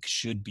think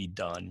should be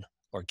done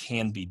or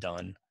can be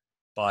done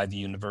by the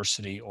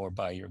university or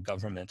by your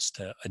governments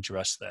to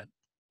address that?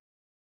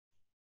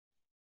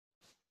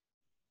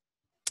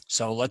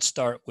 So let's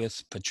start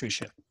with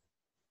Patricia.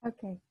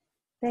 Okay,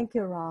 thank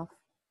you, Ralph.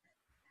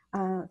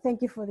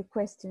 Thank you for the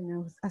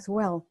question as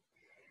well.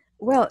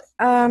 Well,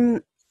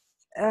 to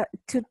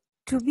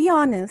be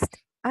honest,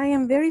 I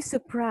am very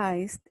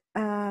surprised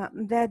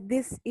that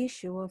this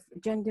issue of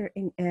gender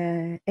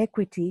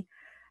equity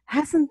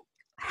hasn't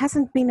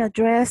been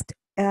addressed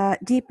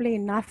deeply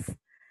enough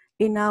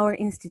in our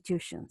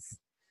institutions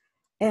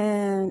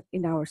and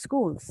in our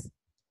schools.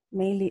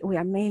 We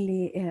are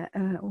mainly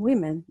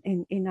women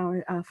in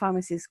our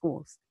pharmacy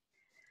schools.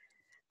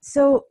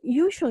 So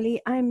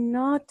usually I'm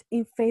not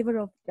in favor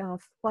of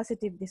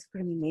positive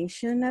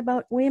discrimination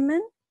about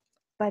women,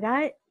 but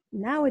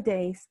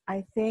nowadays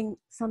I think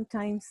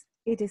sometimes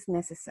it is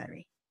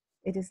necessary.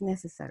 It is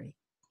necessary.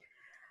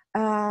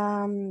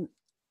 I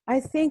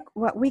think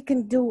what we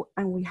can do,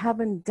 and we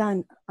haven't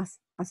done as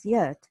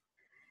yet,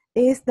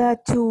 is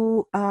that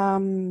to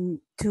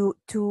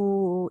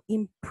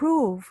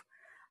improve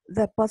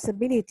the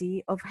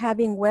possibility of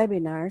having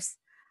webinars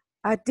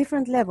at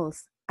different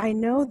levels. I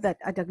know that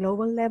at a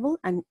global level,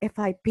 and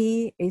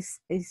FIP is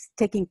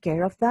taking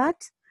care of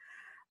that,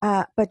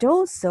 but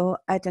also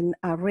at a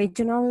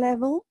regional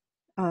level,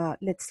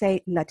 let's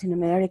say Latin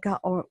America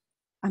or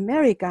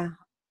America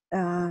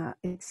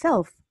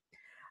itself,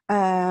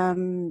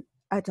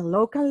 at a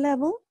local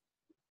level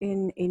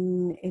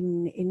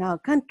in our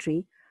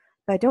country,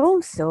 but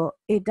also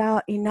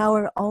in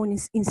our own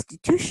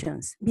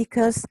institutions,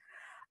 because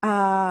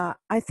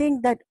I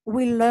think that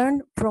we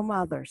learn from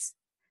others.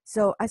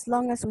 So as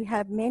long as we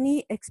have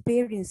many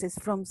experiences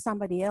from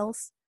somebody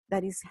else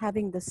that is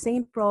having the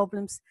same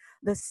problems,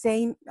 the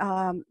same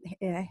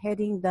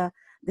heading the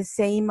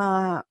same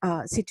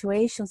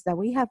situations that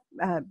we have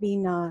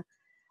been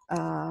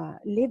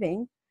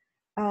living,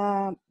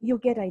 you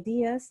get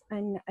ideas,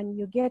 and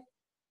you get,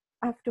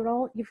 after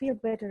all, you feel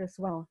better as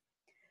well.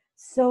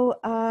 So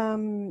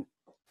I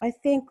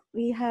think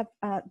we have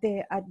at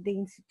the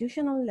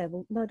institutional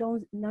level, not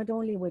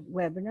only with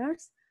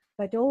webinars,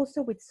 but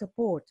also with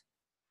support,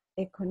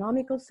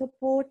 economical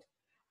support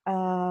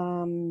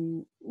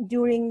during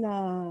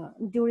the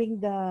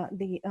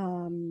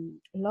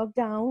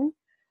lockdown,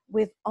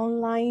 with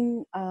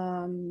online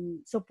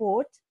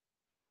support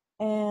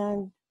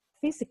and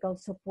physical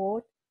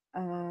support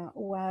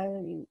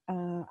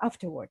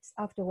afterward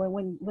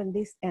when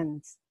this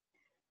ends.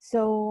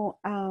 So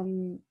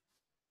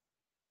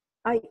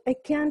I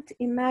can't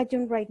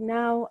imagine right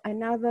now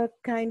another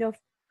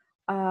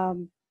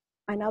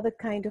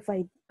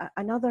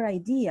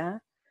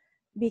idea,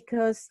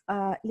 because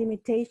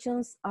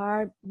limitations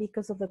are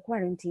because of the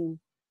quarantine.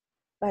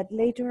 But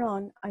later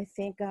on, I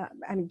think,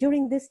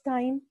 during this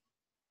time,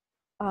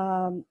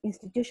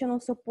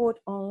 institutional support,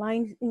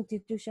 online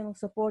institutional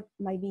support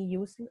might be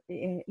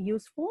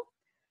useful,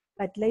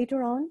 but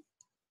later on,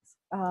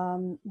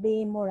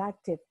 being more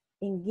active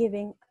in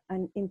giving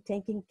and in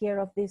taking care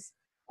of this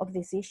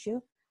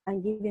issue,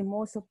 and giving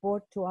more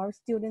support to our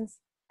students,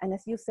 and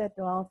as you said,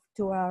 to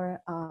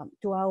our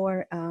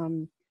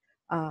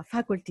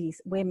faculties,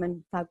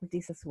 women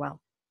faculties as well.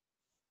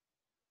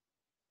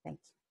 Thank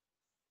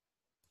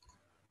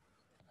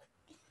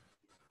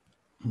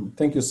you.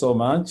 Thank you so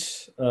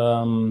much.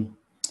 In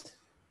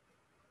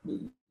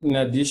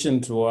addition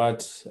to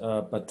what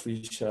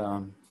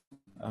Patricia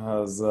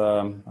has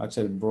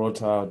actually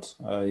brought out,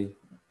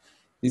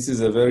 this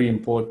is a very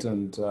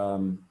important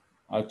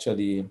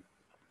actually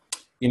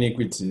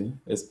inequity,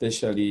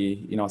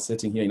 especially in our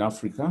setting here in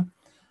Africa.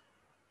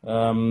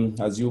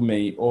 As you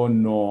may all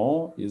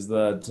know, is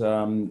that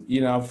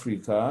in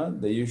Africa,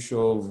 the issue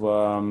of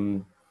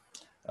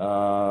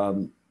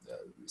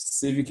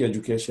civic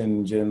education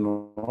in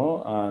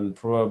general, and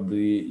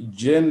probably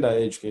gender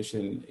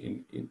education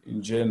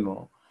in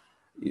general,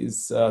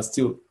 is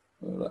still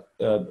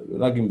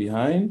lagging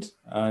behind,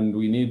 and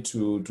we need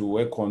to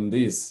work on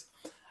this.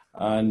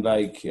 And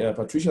like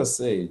Patricia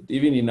said,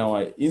 even in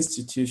our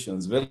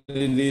institutions,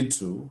 very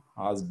little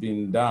has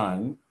been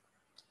done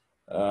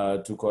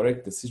to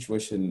correct the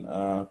situation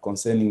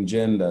concerning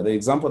gender. The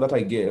example that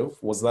I gave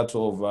was that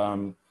of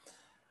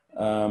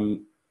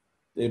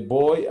a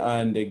boy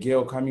and a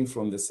girl coming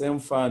from the same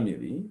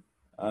family,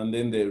 and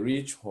then they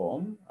reach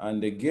home,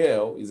 and the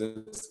girl is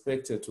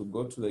expected to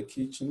go to the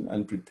kitchen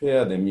and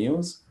prepare the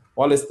meals,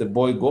 whilst the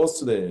boy goes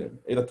to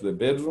either to the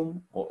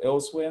bedroom or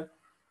elsewhere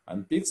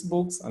and picks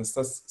books and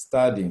starts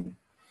studying.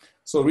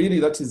 So really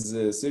that is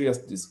a serious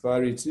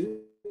disparity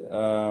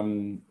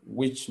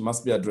which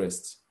must be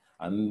addressed.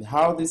 And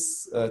how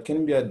this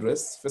can be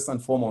addressed, first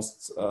and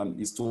foremost,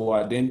 is to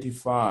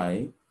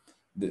identify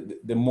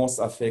the most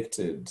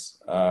affected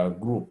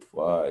group.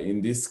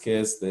 In this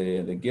case,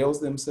 the girls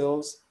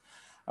themselves,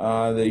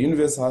 The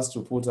university has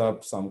to put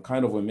up some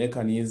kind of a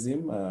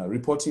mechanism,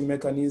 reporting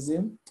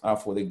mechanism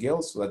for the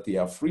girls so that they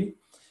are free.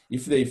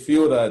 If they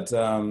feel that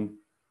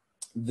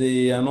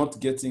they are not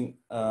getting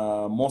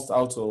most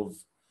out of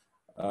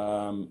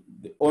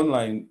the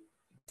online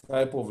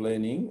type of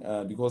learning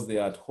because they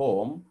are at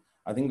home,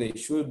 I think they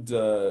should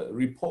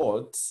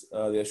report.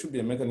 There should be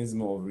a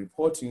mechanism of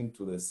reporting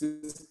to the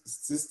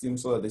system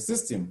so that the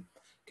system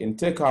can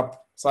take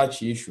up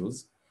such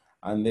issues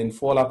and then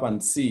follow up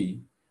and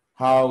see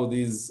how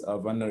these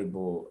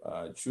vulnerable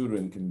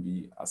children can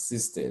be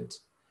assisted.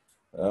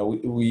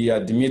 We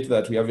admit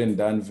that we haven't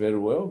done very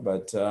well,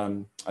 but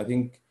I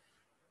think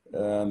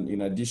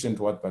in addition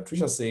to what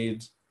Patricia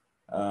said,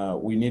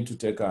 we need to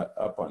take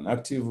up an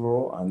active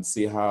role and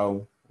see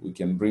how we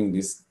can bring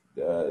this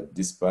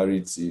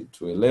disparity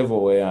to a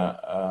level where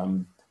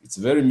it's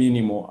very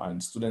minimal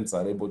and students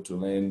are able to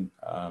learn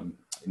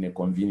in a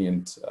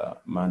convenient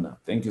manner.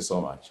 Thank you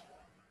so much.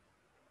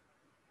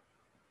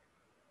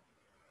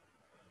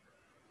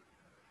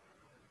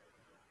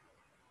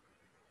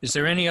 Is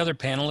there any other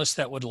panelists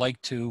that would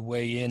like to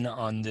weigh in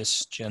on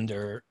this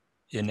gender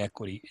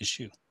inequity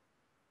issue?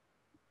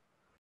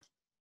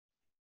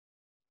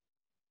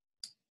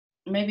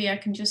 Maybe I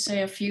can just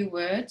say a few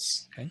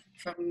words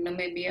from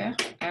Namibia.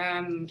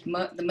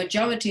 The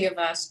majority of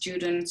our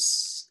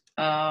students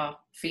are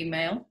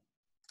female.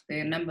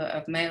 The number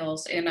of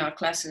males in our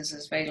classes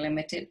is very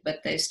limited,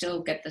 but they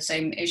still get the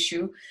same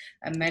issue.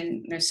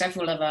 And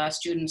several of our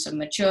students are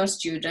mature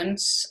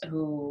students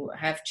who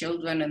have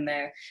children, and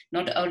they're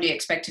not only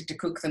expected to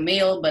cook the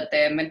meal, but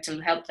they're meant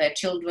to help their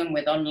children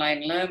with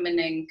online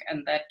learning,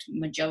 and that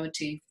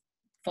majority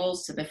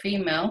falls to the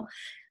female.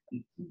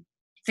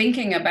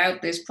 Thinking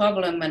about this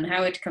problem and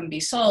how it can be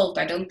solved,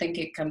 I don't think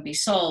it can be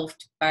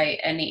solved by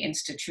any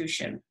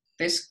institution.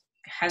 This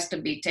has to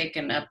be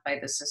taken up by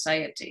the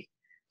society.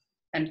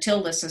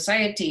 Until the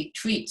society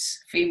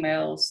treats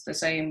females the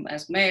same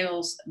as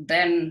males,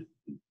 then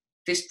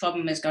this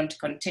problem is going to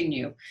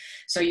continue.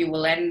 So you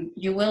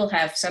will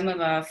have some of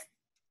our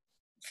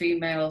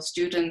female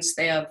students,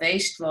 they are very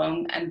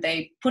strong and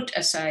they put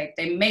aside,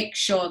 they make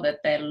sure that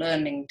their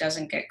learning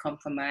doesn't get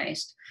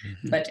compromised.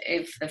 Mm-hmm. But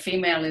if the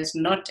female is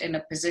not in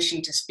a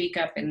position to speak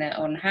up in their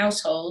own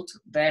household,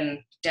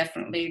 then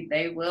definitely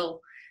they will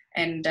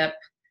end up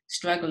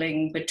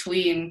struggling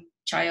between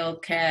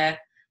childcare,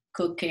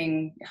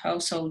 cooking,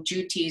 household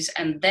duties,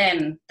 and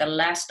then the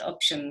last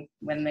option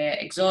when they're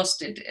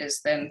exhausted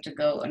is then to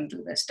go and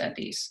do their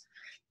studies.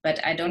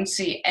 But I don't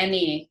see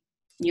any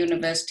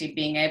university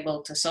being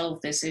able to solve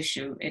this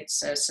issue.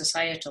 It's a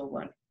societal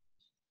one.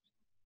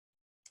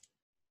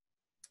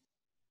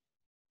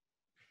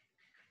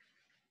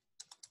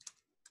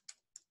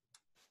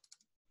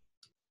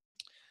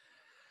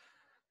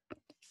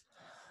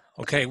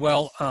 Okay,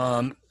 well,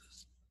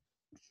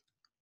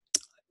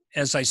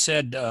 as I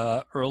said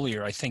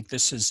earlier, I think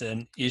this is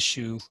an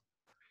issue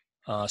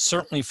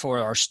certainly for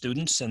our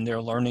students and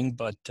their learning,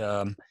 but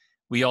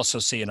we also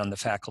see it on the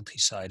faculty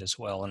side as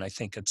well. And I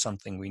think it's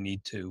something we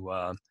need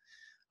to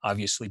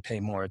obviously pay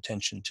more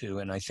attention to.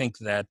 And I think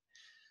that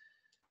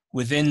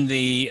within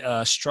the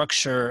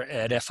structure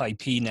at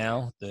FIP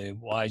now, the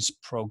WISE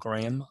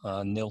program,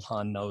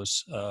 Nilhan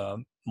knows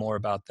more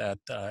about that.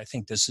 I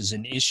think this is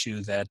an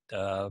issue that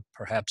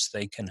perhaps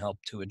they can help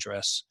to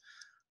address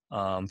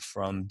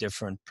from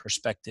different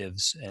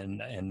perspectives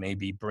and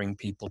maybe bring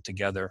people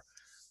together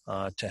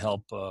to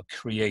help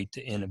create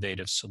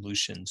innovative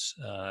solutions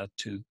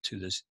to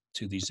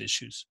these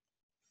issues.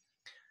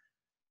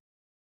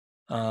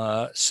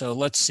 So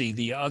let's see,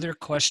 the other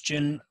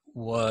question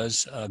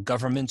was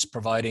governments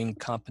providing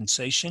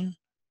compensation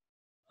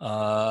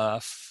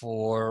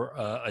for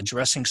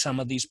addressing some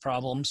of these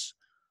problems,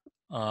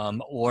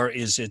 or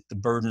is it the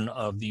burden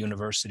of the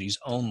universities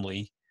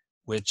only,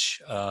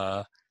 which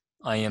I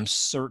am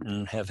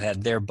certain have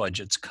had their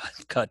budgets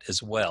cut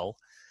as well.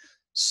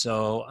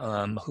 So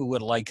who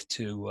would like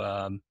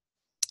to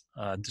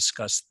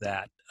discuss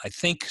that? I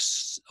think,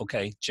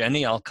 okay,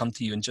 Jenny, I'll come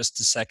to you in just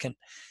a second,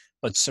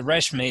 but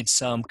Suresh made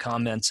some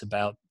comments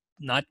about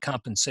not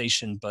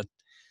compensation, but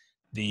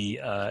the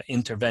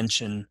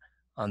intervention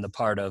on the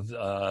part of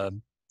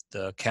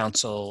the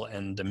council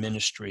and the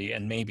ministry,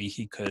 and maybe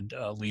he could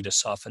lead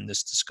us off in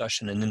this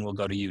discussion, and then we'll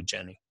go to you,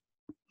 Jenny.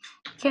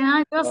 Can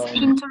I just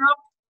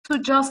interrupt to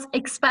just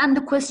expand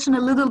the question a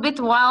little bit?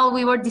 While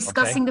we were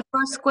discussing the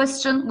first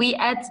question, we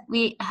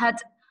had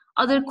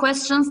other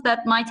questions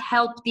that might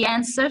help the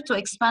answer to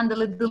expand a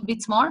little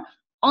bit more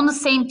on the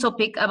same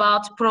topic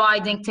about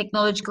providing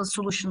technological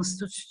solutions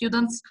to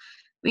students.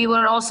 We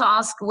were also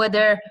asked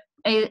whether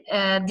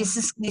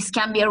this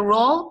can be a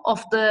role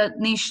of the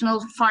National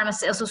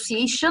Pharmacy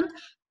Association,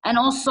 and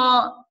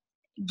also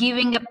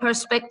giving a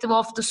perspective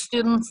of the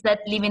students that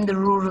live in the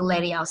rural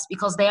areas,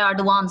 because they are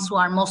the ones who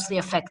are mostly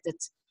affected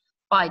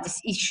by this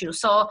issue.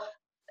 So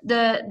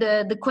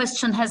the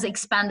question has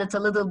expanded a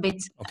little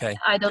bit. Okay.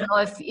 I don't know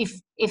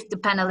if the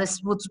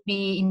panelists would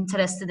be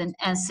interested in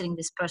answering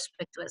this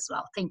perspective as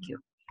well. Thank you.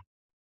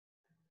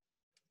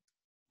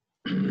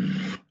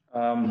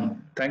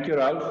 Thank you,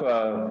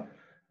 Ralph.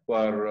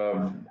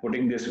 for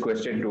putting this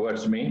question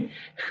towards me.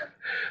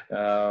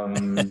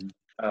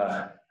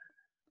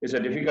 It's a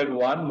difficult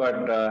one,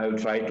 but I'll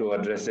try to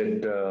address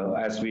it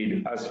as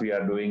we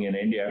are doing in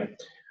India.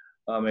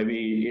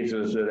 Maybe it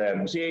is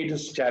there. See, it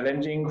is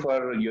challenging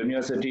for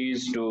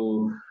universities to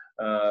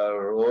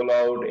roll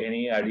out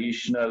any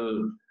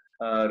additional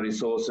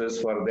resources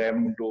for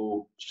them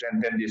to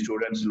strengthen the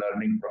students'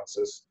 learning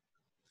process.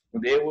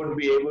 They would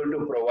be able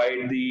to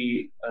provide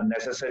the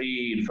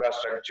necessary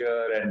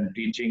infrastructure and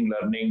teaching,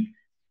 learning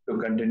to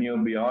continue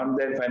beyond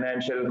their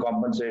financial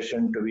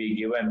compensation to be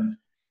given.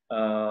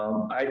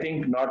 I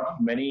think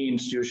not many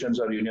institutions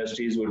or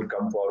universities would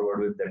come forward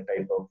with that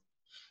type of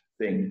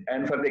thing.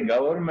 And for the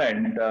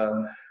government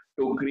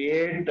to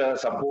create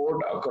support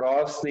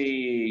across the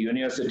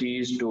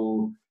universities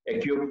to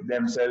equip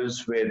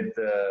themselves with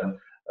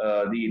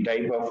the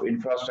type of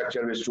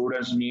infrastructure which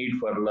students need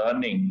for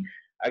learning,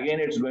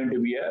 again, it's going to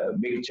be a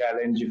big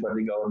challenge for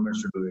the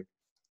governments to do it.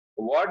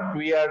 What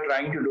we are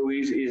trying to do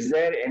is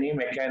there any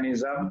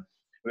mechanism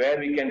where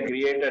we can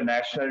create a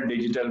national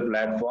digital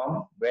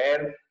platform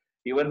where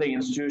even the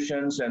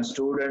institutions and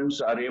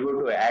students are able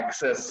to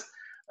access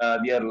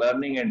their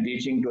learning and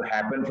teaching to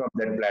happen from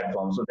that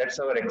platform. So that's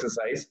our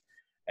exercise.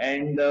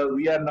 And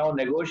we are now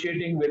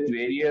negotiating with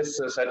various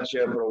such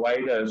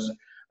providers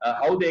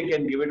how they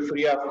can give it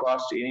free of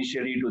cost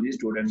initially to the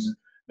students,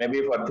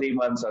 maybe for 3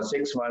 months or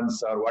 6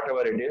 months or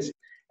whatever it is.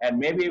 And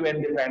maybe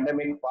when the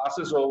pandemic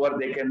passes over,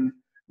 the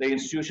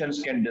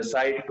institutions can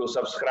decide to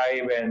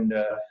subscribe and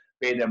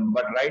pay them.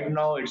 But right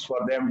now it's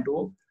for them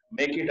to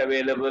make it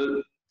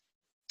available,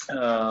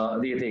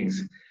 the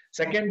things.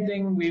 Second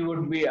thing, we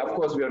would be, of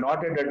course, we are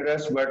not at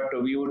address, but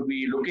we would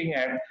be looking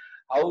at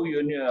how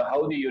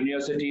the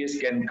universities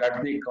can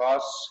cut the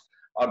costs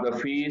or the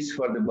fees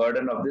for the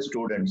burden of the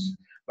students.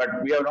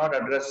 But we have not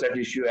addressed that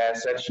issue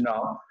as such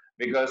now,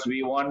 because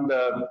we want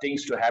the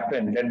things to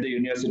happen, let the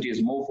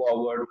universities move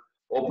forward,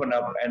 open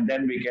up, and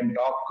then we can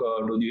talk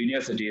to the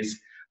universities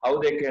how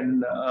they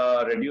can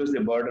reduce the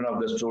burden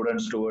of the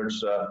students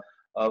towards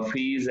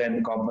fees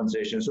and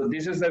compensation. So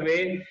this is the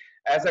way,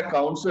 as a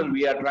council,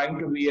 we are trying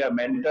to be a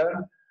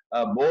mentor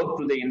both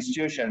to the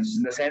institutions,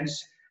 in the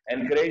sense,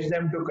 encourage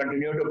them to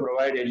continue to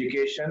provide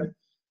education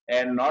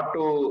and not to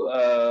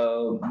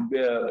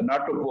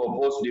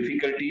pose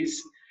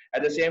difficulties.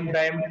 At the same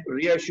time,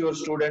 reassure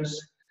students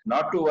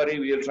not to worry,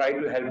 we will try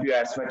to help you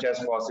as much as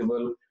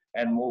possible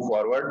and move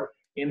forward.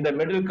 In the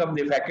middle come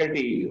the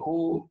faculty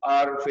who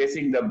are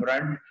facing the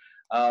brunt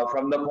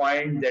from the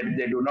point that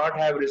they do not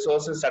have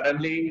resources.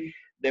 Suddenly,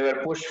 they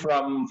were pushed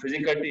from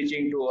physical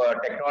teaching to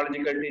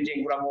technological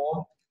teaching from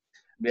home.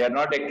 They are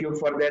not equipped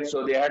for that,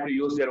 so they had to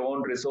use their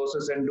own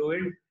resources and do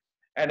it.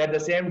 And at the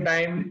same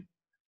time,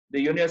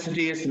 the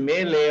universities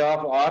may lay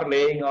off or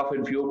laying off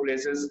in few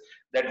places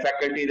that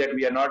faculty that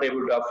we are not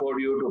able to afford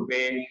you to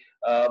pay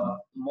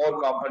more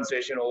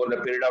compensation over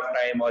the period of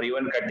time, or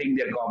even cutting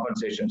their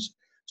compensations.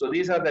 So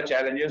these are the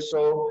challenges.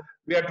 So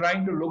we are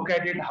trying to look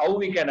at it, how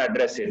we can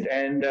address it.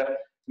 And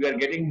we are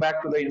getting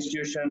back to the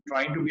institution,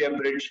 trying to be a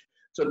bridge.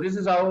 So this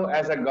is how,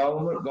 as a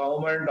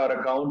government or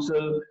a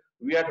council,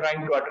 we are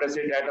trying to address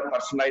it at a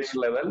personalized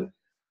level.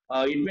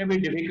 It may be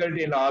difficult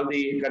in all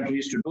the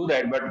countries to do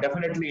that, but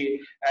definitely,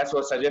 as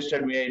was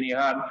suggested by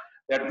Nihan,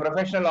 that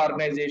professional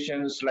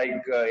organizations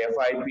like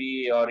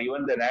FIP or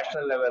even the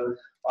national level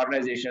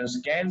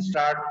organizations can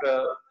start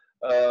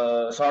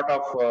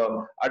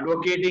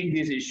advocating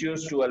these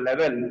issues to a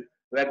level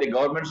where the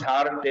governments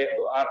are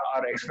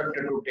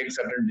expected to take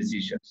certain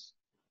decisions.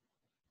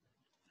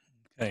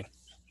 Okay.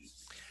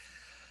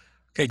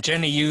 Okay,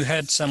 Jenny, you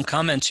had some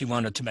comments you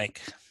wanted to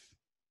make.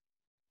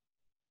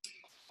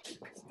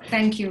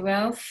 Thank you,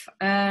 Ralph.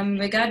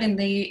 Regarding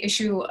the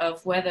issue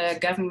of whether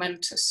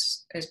government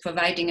is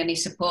providing any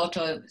support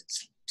to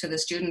the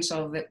students,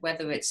 or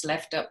whether it's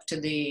left up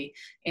to the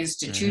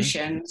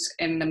institutions,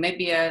 in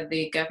Namibia,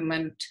 the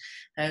government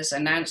has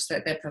announced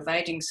that they're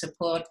providing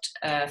support.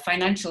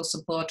 Financial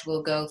support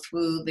will go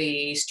through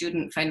the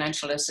Student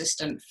Financial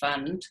Assistance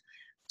Fund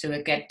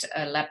to get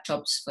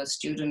laptops for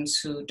students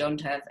who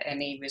don't have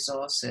any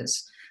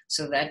resources.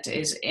 So that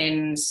is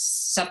in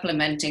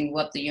supplementing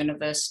what the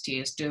university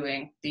is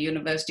doing. The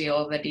university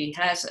already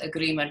has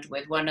agreement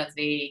with one of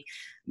the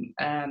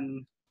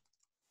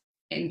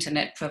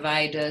internet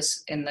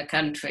providers in the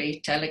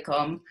country,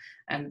 Telecom,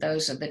 and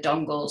those are the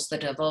dongles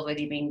that have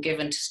already been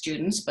given to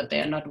students, but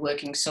they are not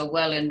working so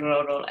well in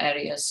rural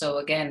areas. So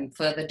again,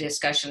 further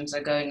discussions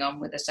are going on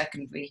with a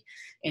secondary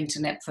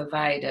internet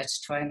provider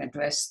to try and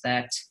address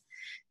that.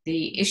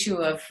 The issue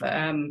of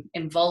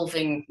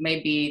involving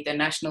maybe the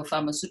National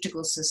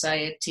Pharmaceutical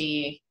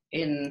Society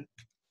in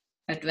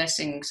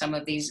addressing some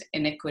of these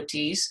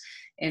inequities.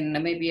 In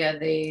Namibia,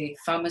 the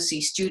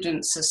Pharmacy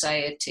Student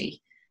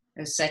Society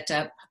is set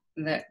up,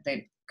 that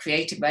they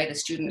created by the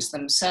students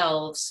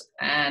themselves,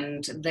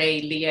 and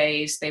they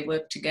liaise, they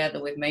work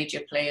together with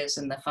major players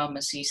in the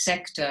pharmacy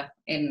sector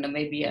in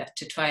Namibia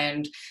to try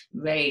and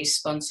raise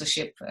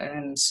sponsorship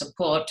and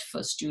support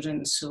for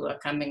students who are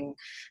coming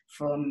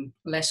from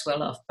less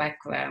well-off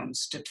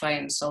backgrounds to try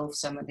and solve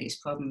some of these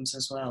problems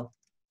as well.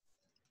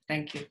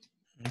 Thank you.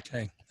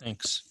 Okay,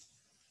 thanks.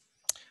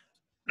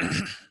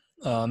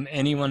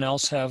 Anyone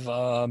else have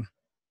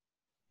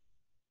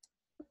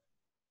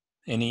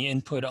any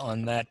input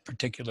on that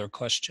particular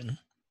question?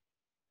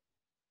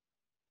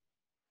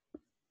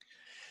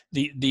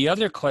 The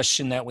other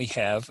question that we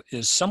have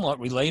is somewhat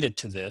related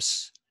to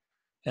this,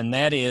 and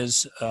that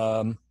is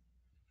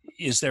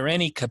there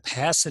any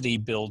capacity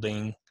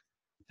building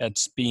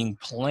that's being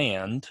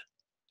planned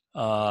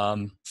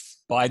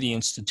by the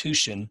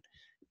institution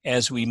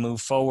as we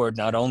move forward,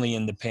 not only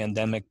in the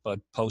pandemic, but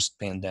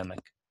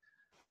post-pandemic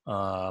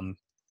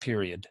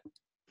period?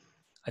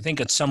 I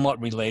think it's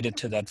somewhat related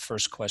to that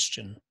first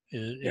question.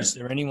 Is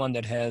there anyone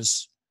that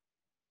has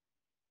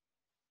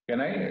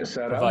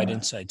provide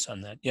insights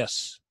on that?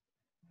 Yes.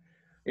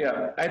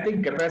 Yeah, I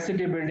think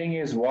capacity building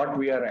is what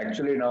we are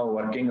actually now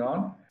working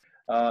on,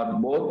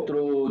 both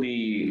through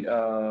the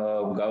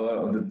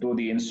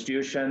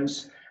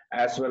institutions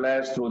as well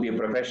as through the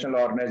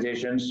professional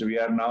organizations. We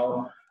are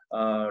now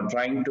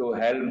trying to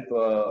help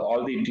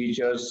all the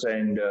teachers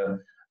and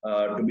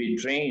to be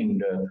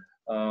trained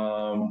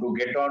to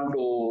get on to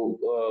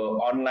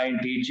online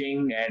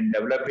teaching and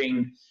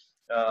developing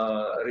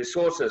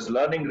resources,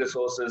 learning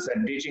resources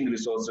and teaching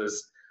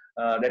resources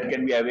that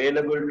can be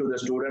available to the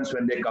students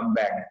when they come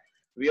back.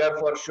 We are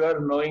for sure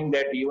knowing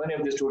that even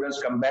if the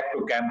students come back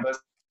to campus,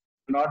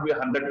 it will not be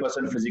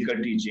 100% physical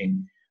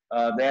teaching.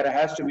 There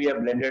has to be a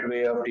blended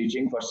way of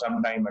teaching for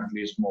some time at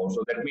least more.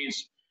 So that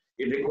means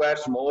it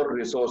requires more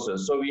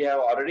resources. So we are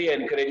already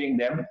encouraging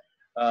them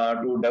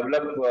to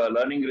develop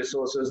learning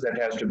resources that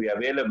has to be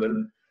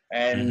available.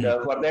 And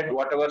for that,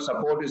 whatever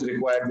support is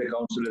required, the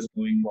council is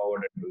moving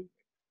forward and doing it.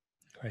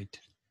 Great.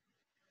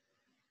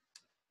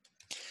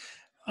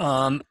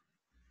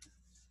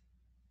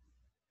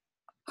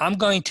 I'm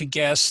going to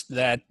guess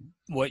that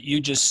what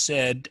you just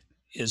said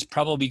is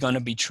probably going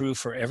to be true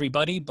for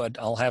everybody, but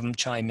I'll have them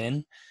chime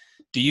in.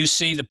 Do you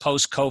see the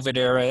post-COVID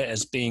era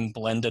as being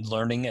blended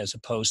learning as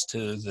opposed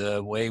to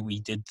the way we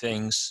did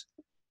things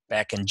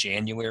back in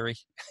January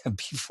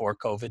before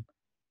COVID?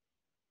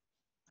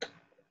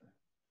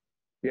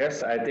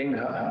 Yes, I think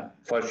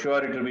for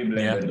sure it will be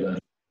blended learning.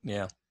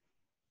 Yeah.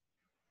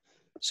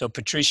 So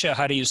Patricia,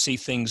 how do you see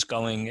things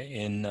going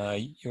in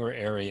your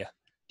area?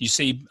 Do you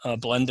see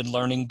blended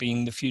learning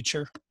being the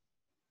future?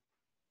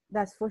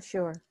 That's for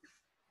sure.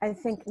 I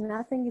think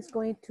nothing is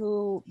going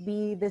to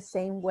be the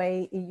same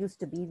way it used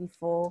to be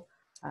before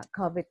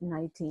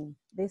COVID-19.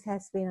 This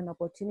has been an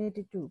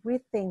opportunity to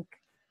rethink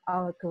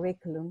our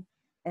curriculum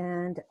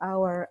and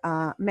our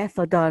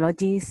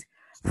methodologies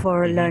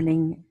for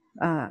learning.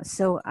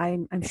 So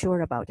I'm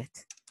sure about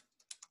it.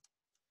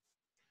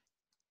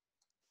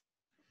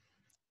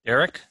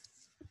 Eric?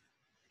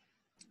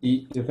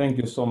 Thank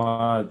you so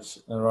much,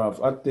 Ralph.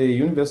 At the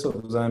University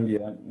of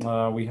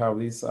Zambia, we have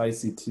this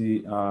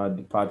ICT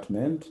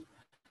department.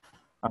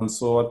 And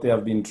so what they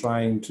have been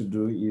trying to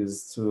do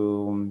is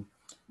to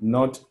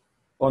not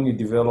only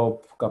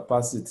develop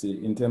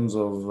capacity in terms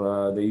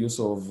of the use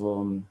of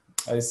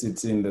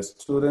ICT in the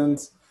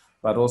students,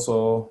 but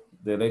also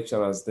the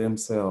lecturers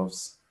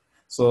themselves.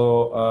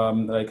 So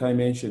like I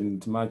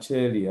mentioned much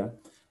earlier,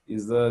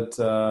 is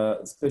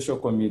that special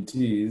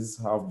committees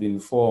have been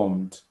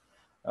formed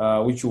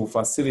which will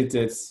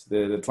facilitate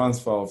the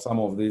transfer of some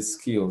of these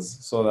skills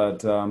so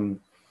that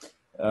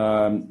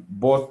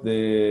both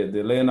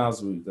the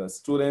learners, the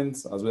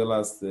students, as well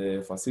as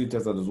the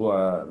facilitators who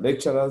are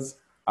lecturers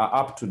are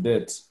up to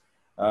date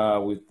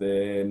with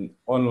the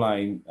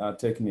online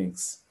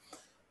techniques.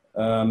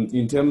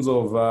 In terms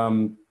of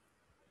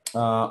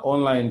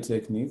online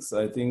techniques,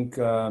 I think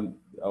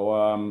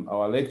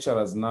our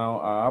lecturers now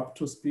are up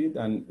to speed,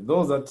 and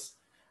those that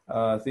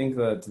think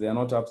that they are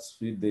not up to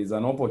speed, there's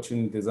an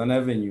opportunity, there's an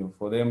avenue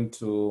for them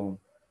to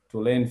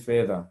learn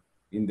further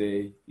in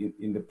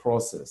the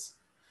process.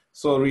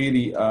 So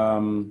really,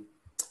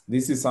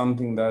 this is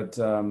something that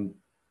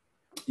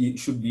it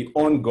should be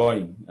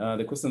ongoing.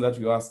 The question that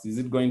you asked, is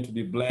it going to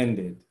be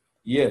blended?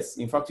 Yes,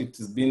 in fact, it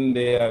has been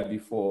there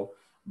before,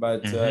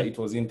 but it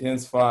was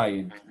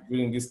intensified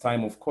during this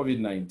time of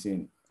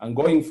COVID-19. And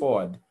going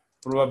forward,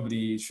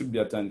 probably should be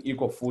at an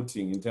equal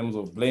footing in terms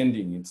of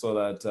blending it so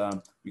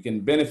that we can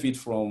benefit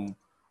from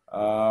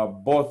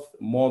both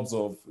modes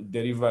of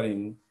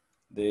delivering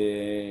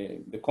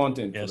the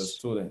content for the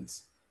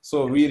students.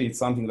 So really, it's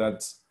something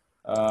that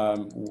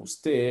will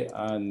stay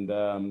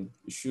and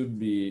should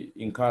be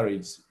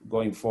encouraged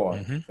going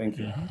forward. Thank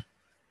you.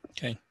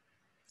 Okay.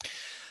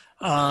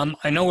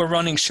 I know we're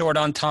running short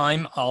on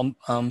time, so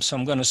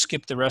I'm going to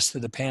skip the rest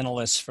of the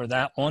panelists for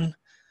that one.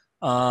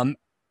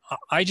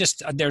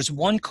 There's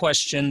one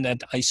question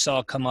that I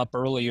saw come up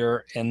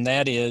earlier, and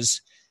that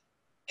is,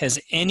 has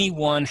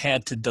anyone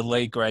had to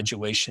delay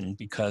graduation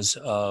because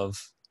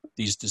of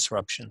these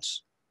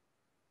disruptions?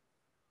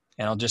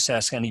 And I'll just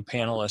ask any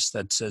panelist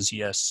that says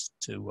yes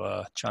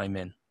to chime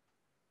in.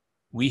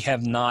 We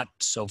have not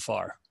so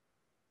far.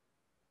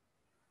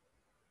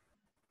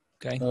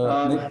 Okay.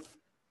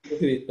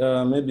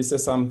 Maybe say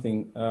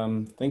something.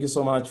 Thank you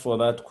so much for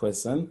that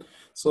question.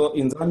 So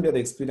in Zambia, the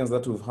experience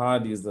that we've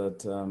had is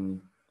that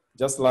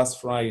just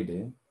last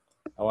Friday,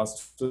 our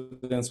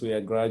students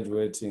were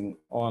graduating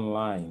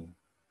online.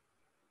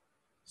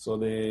 So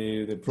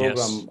the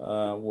program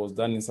was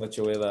done in such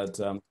a way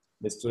that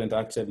the student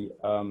actually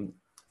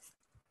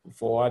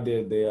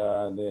forwarded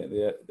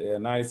their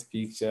nice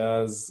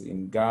pictures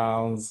in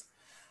gowns,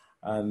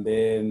 and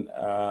then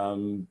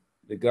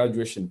the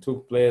graduation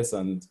took place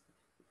and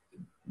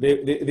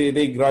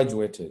they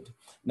graduated.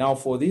 Now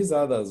for these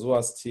others who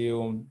are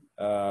still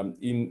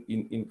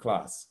in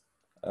class,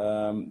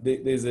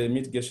 there's a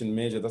mitigation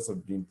measure that's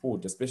been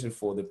put, especially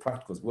for the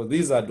practicals. Well,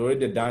 these had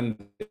already done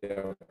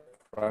their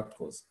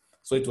practicals,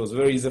 so it was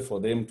very easy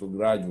for them to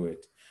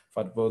graduate.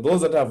 But for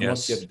those that have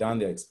not yet done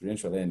their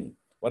experiential learning,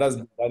 what has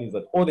been done is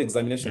that all the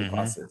examination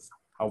classes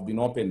have been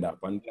opened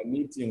up and they're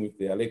meeting with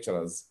their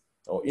lecturers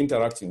or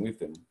interacting with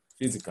them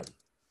physically.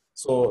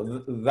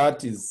 So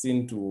that is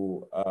seen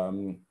to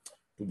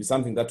be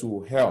something that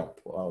will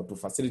help to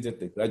facilitate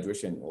the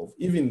graduation of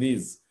even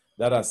these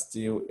that are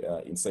still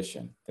in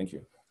session. Thank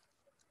you.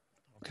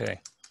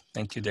 Okay,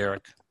 thank you,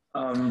 Derek.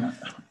 In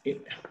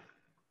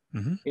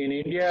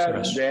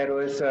India, there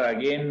was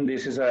again,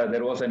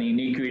 there was an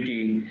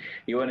inequity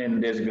even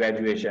in this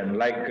graduation.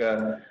 Like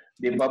the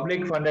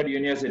public funded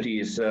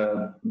universities,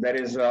 there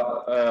is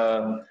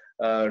a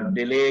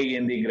delay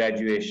in the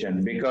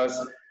graduation because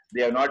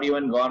they have not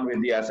even gone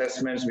with the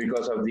assessments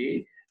because of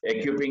the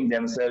equipping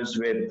themselves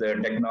with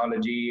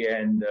technology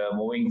and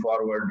moving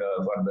forward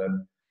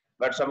further.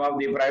 But some of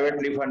the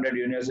privately funded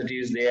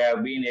universities, they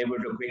have been able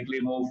to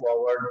quickly move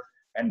forward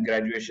and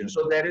graduation.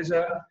 So there is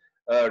a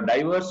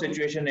diverse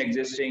situation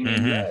existing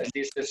in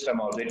this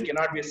system also. It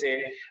cannot be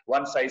say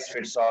one size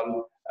fits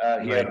all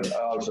here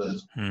also.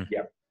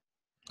 Yeah.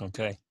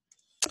 Okay.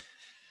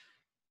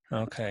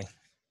 Okay.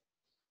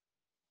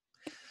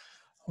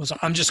 So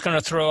I'm just going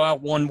to throw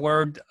out one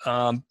word,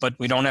 but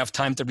we don't have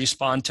time to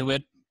respond to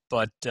it.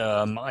 But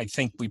I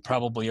think we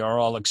probably are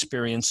all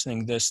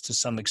experiencing this to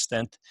some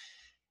extent,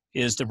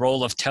 is the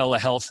role of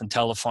telehealth and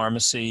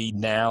telepharmacy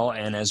now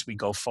and as we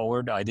go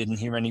forward. I didn't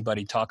hear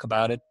anybody talk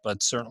about it,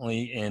 but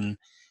certainly in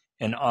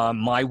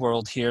my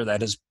world here,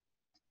 that has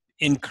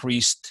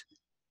increased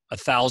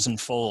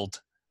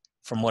 1,000-fold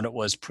from what it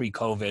was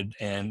pre-COVID,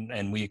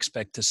 and we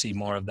expect to see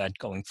more of that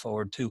going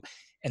forward too.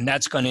 And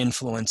that's going to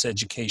influence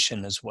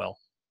education as well,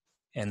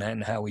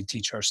 and how we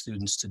teach our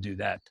students to do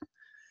that.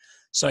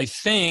 So I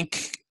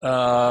think,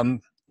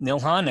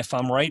 Nilhan, if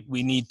I'm right,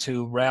 we need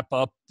to wrap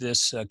up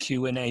this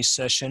Q&A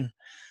session.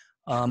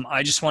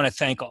 I just want to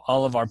thank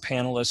all of our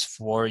panelists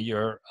for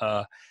your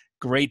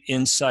great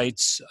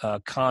insights,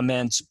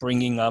 comments,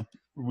 bringing up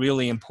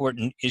really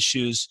important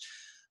issues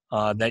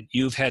that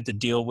you've had to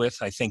deal with.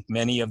 I think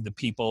many of the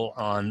people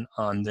on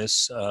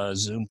this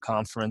Zoom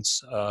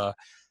conference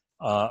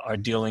are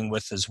dealing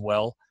with as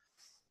well.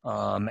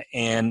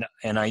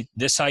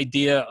 This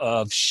idea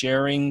of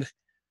sharing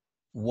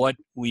what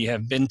we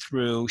have been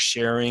through,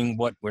 sharing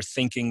what we're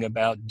thinking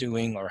about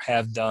doing or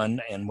have done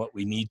and what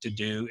we need to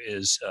do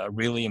is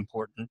really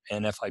important,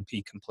 and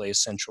FIP can play a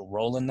central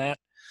role in that.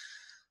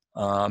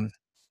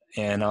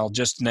 And I'll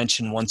just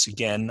mention once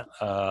again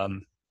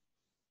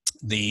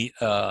the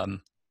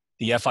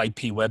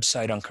FIP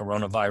website on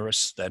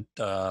coronavirus that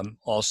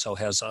also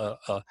has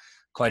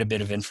quite a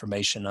bit of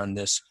information on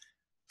this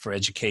for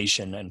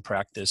education and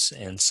practice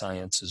and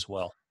science as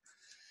well.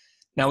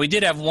 Now, we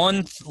did have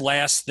one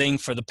last thing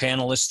for the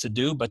panelists to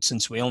do, but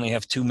since we only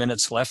have 2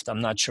 minutes left, I'm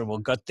not sure we'll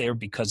get there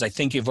because I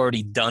think you've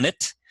already done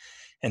it.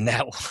 And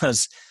that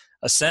was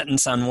a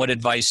sentence on what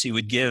advice you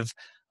would give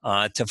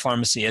to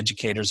pharmacy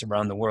educators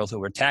around the world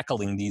who are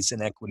tackling these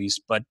inequities.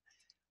 But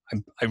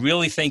I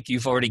really think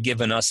you've already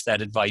given us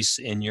that advice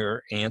in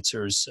your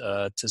answers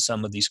to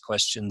some of these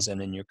questions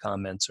and in your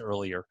comments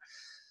earlier.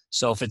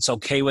 So if it's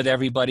okay with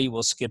everybody,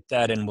 we'll skip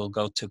that and we'll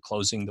go to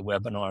closing the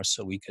webinar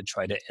so we could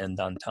try to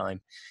end on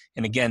time.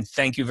 And again,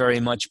 thank you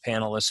very much,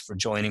 panelists, for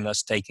joining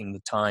us, taking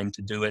the time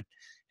to do it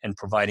and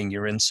providing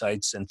your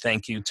insights. And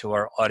thank you to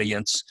our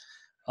audience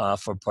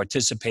for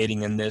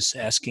participating in this,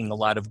 asking a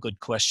lot of good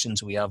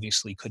questions. We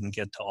obviously couldn't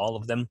get to all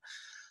of them.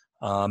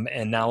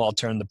 And now I'll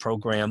turn the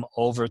program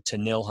over to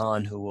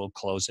Nilhan, who will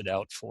close it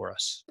out for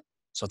us.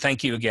 So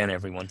thank you again,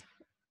 everyone.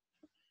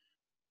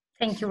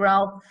 Thank you,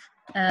 Ralph.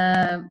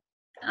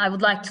 I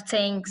would like to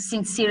thank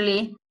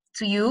sincerely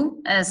to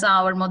you as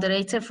our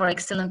moderator for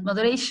excellent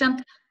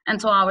moderation, and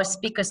to our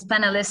speakers,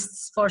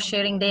 panelists for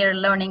sharing their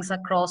learnings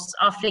across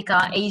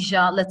Africa,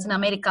 Asia, Latin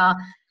America.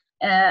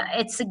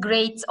 It's a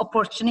great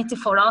opportunity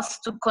for us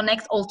to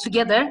connect all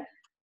together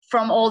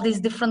from all these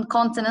different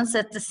continents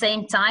at the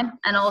same time,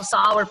 and also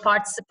our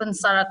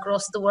participants are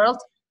across the world.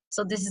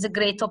 So this is a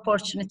great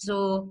opportunity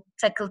to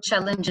tackle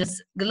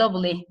challenges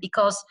globally,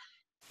 because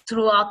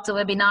throughout the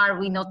webinar,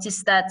 we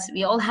noticed that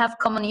we all have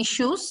common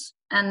issues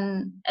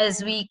And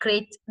as we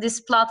create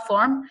this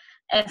platform,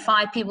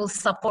 FIP will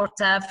support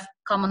to have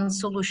common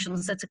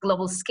solutions at a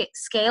global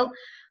scale.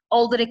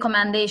 All the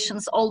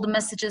recommendations, all the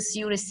messages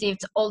you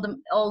received, all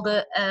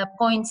the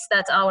points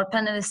that our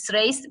panelists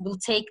raised, we'll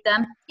take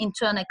them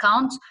into an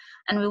account,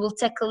 and we will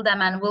tackle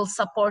them, and we'll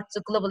support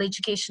the global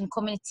education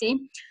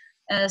community.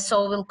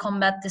 So we'll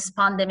combat this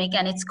pandemic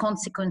and its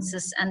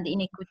consequences and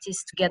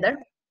inequities together.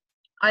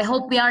 I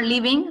hope we are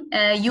leaving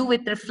you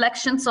with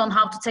reflections on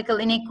how to tackle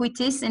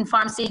inequities in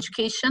pharmacy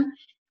education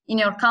in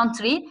your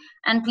country.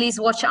 And please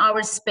watch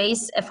our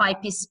space,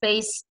 FIP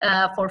space,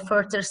 for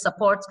further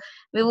support.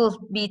 We will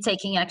be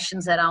taking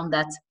actions around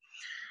that.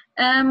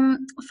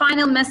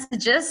 Final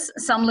messages,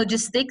 some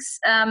logistics.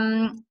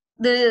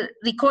 The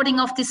recording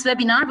of this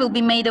webinar will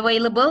be made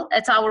available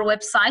at our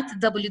website,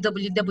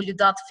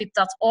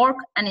 www.fip.org,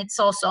 and it's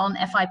also on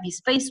FIP's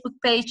Facebook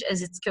page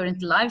as it's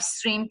currently live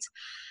streamed.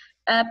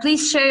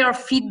 Please share your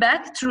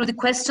feedback through the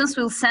questions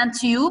we'll send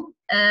to you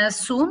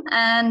soon,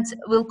 and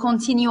we'll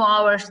continue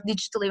our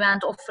digital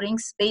event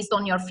offerings based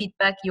on your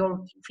feedback.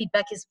 Your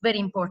feedback is very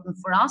important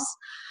for us.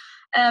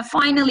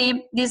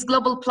 Finally, these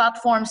global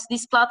platforms,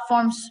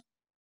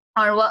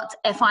 are what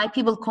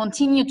FIP will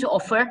continue to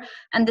offer,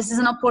 and this is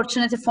an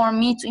opportunity for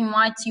me to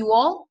invite you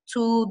all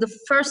to the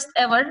first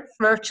ever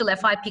virtual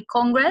FIP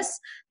Congress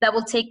that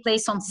will take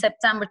place on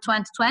September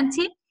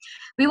 2020.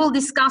 We will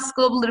discuss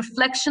global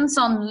reflections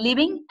on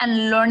living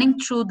and learning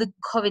through the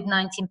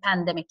COVID-19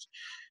 pandemic.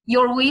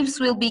 Your views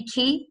will be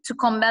key to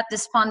combat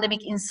this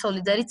pandemic in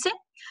solidarity.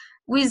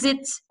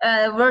 Visit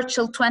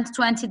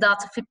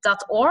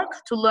virtual2020.fip.org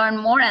to learn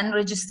more and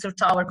register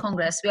to our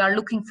Congress. We are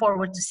looking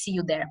forward to see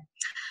you there.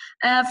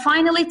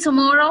 Finally,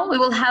 tomorrow we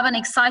will have an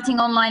exciting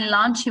online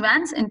launch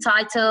event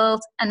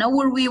entitled An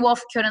Overview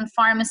of Current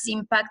Pharmacy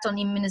Impact on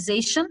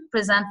Immunization,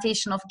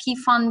 presentation of key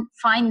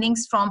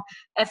findings from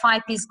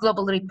FIP's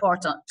Global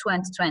Report on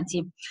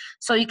 2020.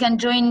 So you can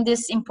join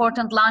this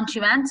important launch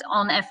event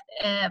on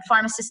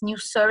Pharmacist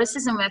News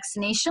Services and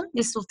Vaccination.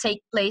 This will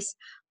take place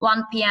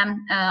 1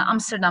 p.m.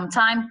 Amsterdam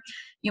time.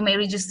 You may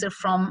register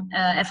from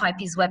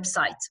FIP's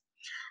website.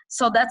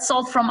 So that's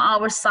all from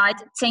our side.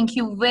 Thank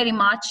you very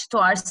much to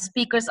our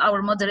speakers,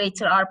 our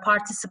moderator, our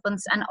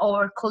participants, and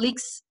our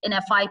colleagues in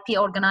FIP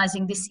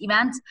organizing this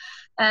event.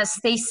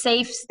 Stay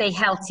safe, stay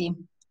healthy.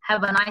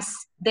 Have a nice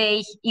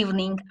day,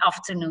 evening,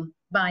 afternoon.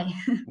 Bye.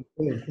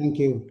 Okay, thank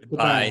you.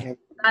 Bye.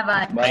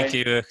 Bye-bye. Thank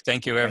you.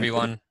 Thank you,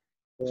 everyone.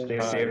 Stay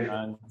safe.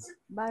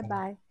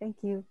 Bye-bye.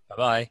 Thank you.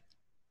 Bye-bye.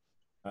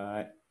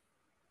 Bye.